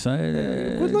new. So,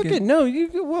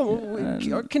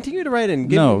 continue to write in.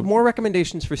 Give more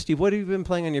recommendations for Steve. What have you been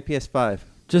playing on your PS5?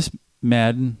 Just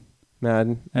Madden.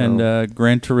 And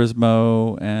Gran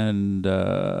Turismo and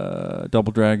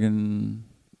Double Dragon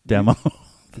demo.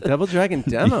 The Double Dragon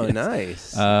demo,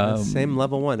 nice. Same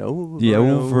level 1.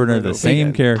 Over the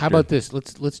same character. How about this?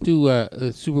 Let's do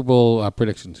Super Bowl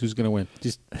predictions. Who's going to win?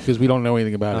 Just because we don't know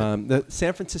anything about it. The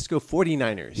San Francisco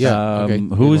 49ers. Yeah.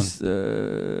 Who's? You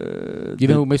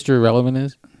know who Mr. Irrelevant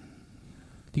is?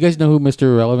 Do you guys know who Mr.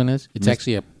 Irrelevant is? It's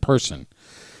actually a person.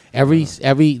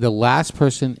 The last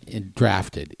person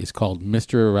drafted is called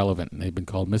Mr. Irrelevant, and they've been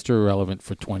called Mr. Irrelevant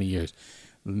for 20 years.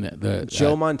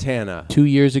 Joe Montana. 2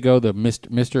 years ago, the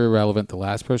Mr. Irrelevant, the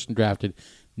last person drafted,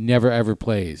 never ever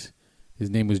plays. His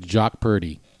name was Jock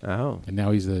Purdy. Oh. And now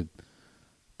he's the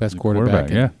best quarterback.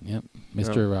 Yeah. Yep.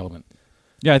 Mr. Irrelevant.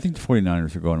 Yeah, I think the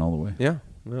 49ers are going all the way. Yeah.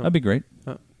 That'd be great.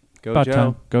 Go About Joe.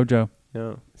 time. Go Joe.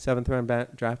 No. 7th round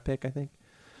draft pick, I think.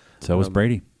 So was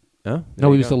Brady. Oh,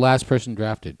 No, he was the last person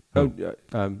drafted.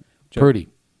 Purdy.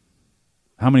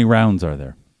 How many rounds are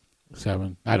there?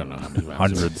 7. I don't know how many rounds.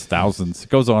 Hundreds, thousands. It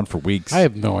goes on for weeks. I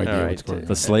have no idea All right. what's going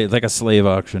on. It's like a slave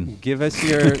auction. Give us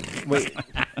your... Wait.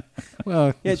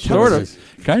 Well, Yeah, sort of.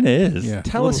 Kind of is. Yeah.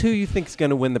 Tell us who you think is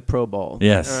going to win the Pro Bowl.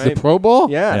 Yes. All The right? Pro Bowl?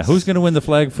 Yes. Yeah, who's going to win the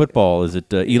flag football? Is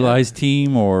it Eli's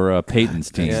team or Peyton's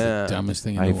team? Yeah. The dumbest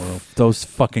thing in the world. Those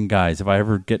fucking guys. If I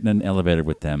ever get in an elevator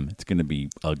with them, it's going to be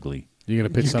ugly. You're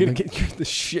going to pitch You're something? going to get the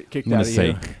shit kicked I'm out going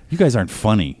to of say, you. you guys aren't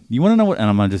funny. You want to know what? And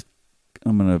I'm going to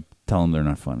tell them they're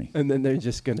not funny. And then they're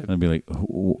just going to... I'll be like,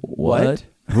 what? What?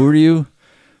 Who are you?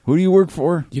 Who do you work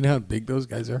for? Do you know how big those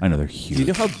guys are? I know they're huge. Do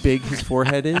you know how big his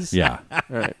forehead is? Yeah. All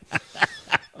right.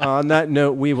 On that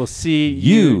note, we will see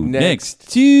You next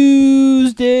next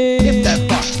Tuesday. If that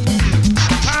fuck.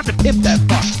 Time to if that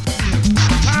fuck.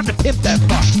 Time to if that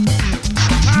fuck.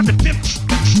 Time to if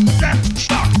that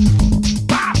fuck.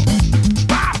 Bop, bop,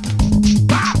 bop,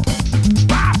 bop,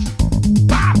 bop,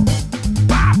 bop,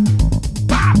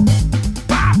 bop,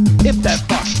 bop. If that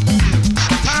fuck.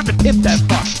 Time to if that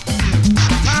fuck.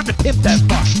 Time to if that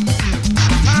fuck.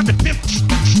 Time to if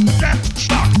that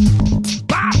fuck.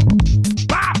 Bop, bop,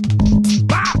 bop,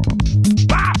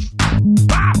 bop, bop,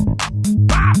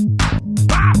 bop,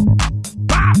 bop,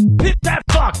 bop. Hit that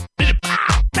fuck. Hit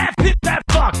that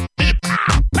fuck.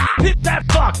 Hit that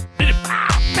fuck.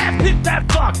 Hit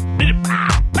that fuck.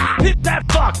 Hit that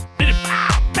fuck.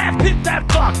 Hit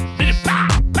that fuck.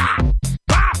 Bop,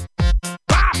 bop,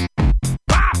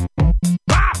 bop,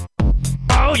 bop.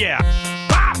 Oh yeah.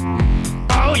 Bop.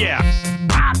 Oh yeah.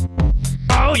 Bop.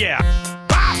 Oh yeah.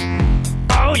 Bop.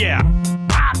 Oh yeah.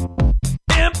 Bop.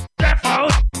 Imp that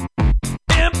phone.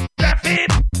 Imp that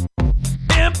beat.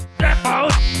 Imp that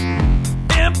phone.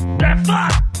 Imp that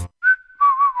fuck.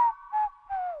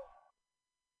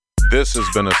 This has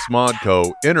been a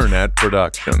Smodco Internet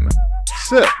production.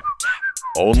 SIP.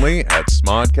 Only at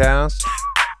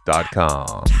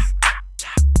smodcast.com.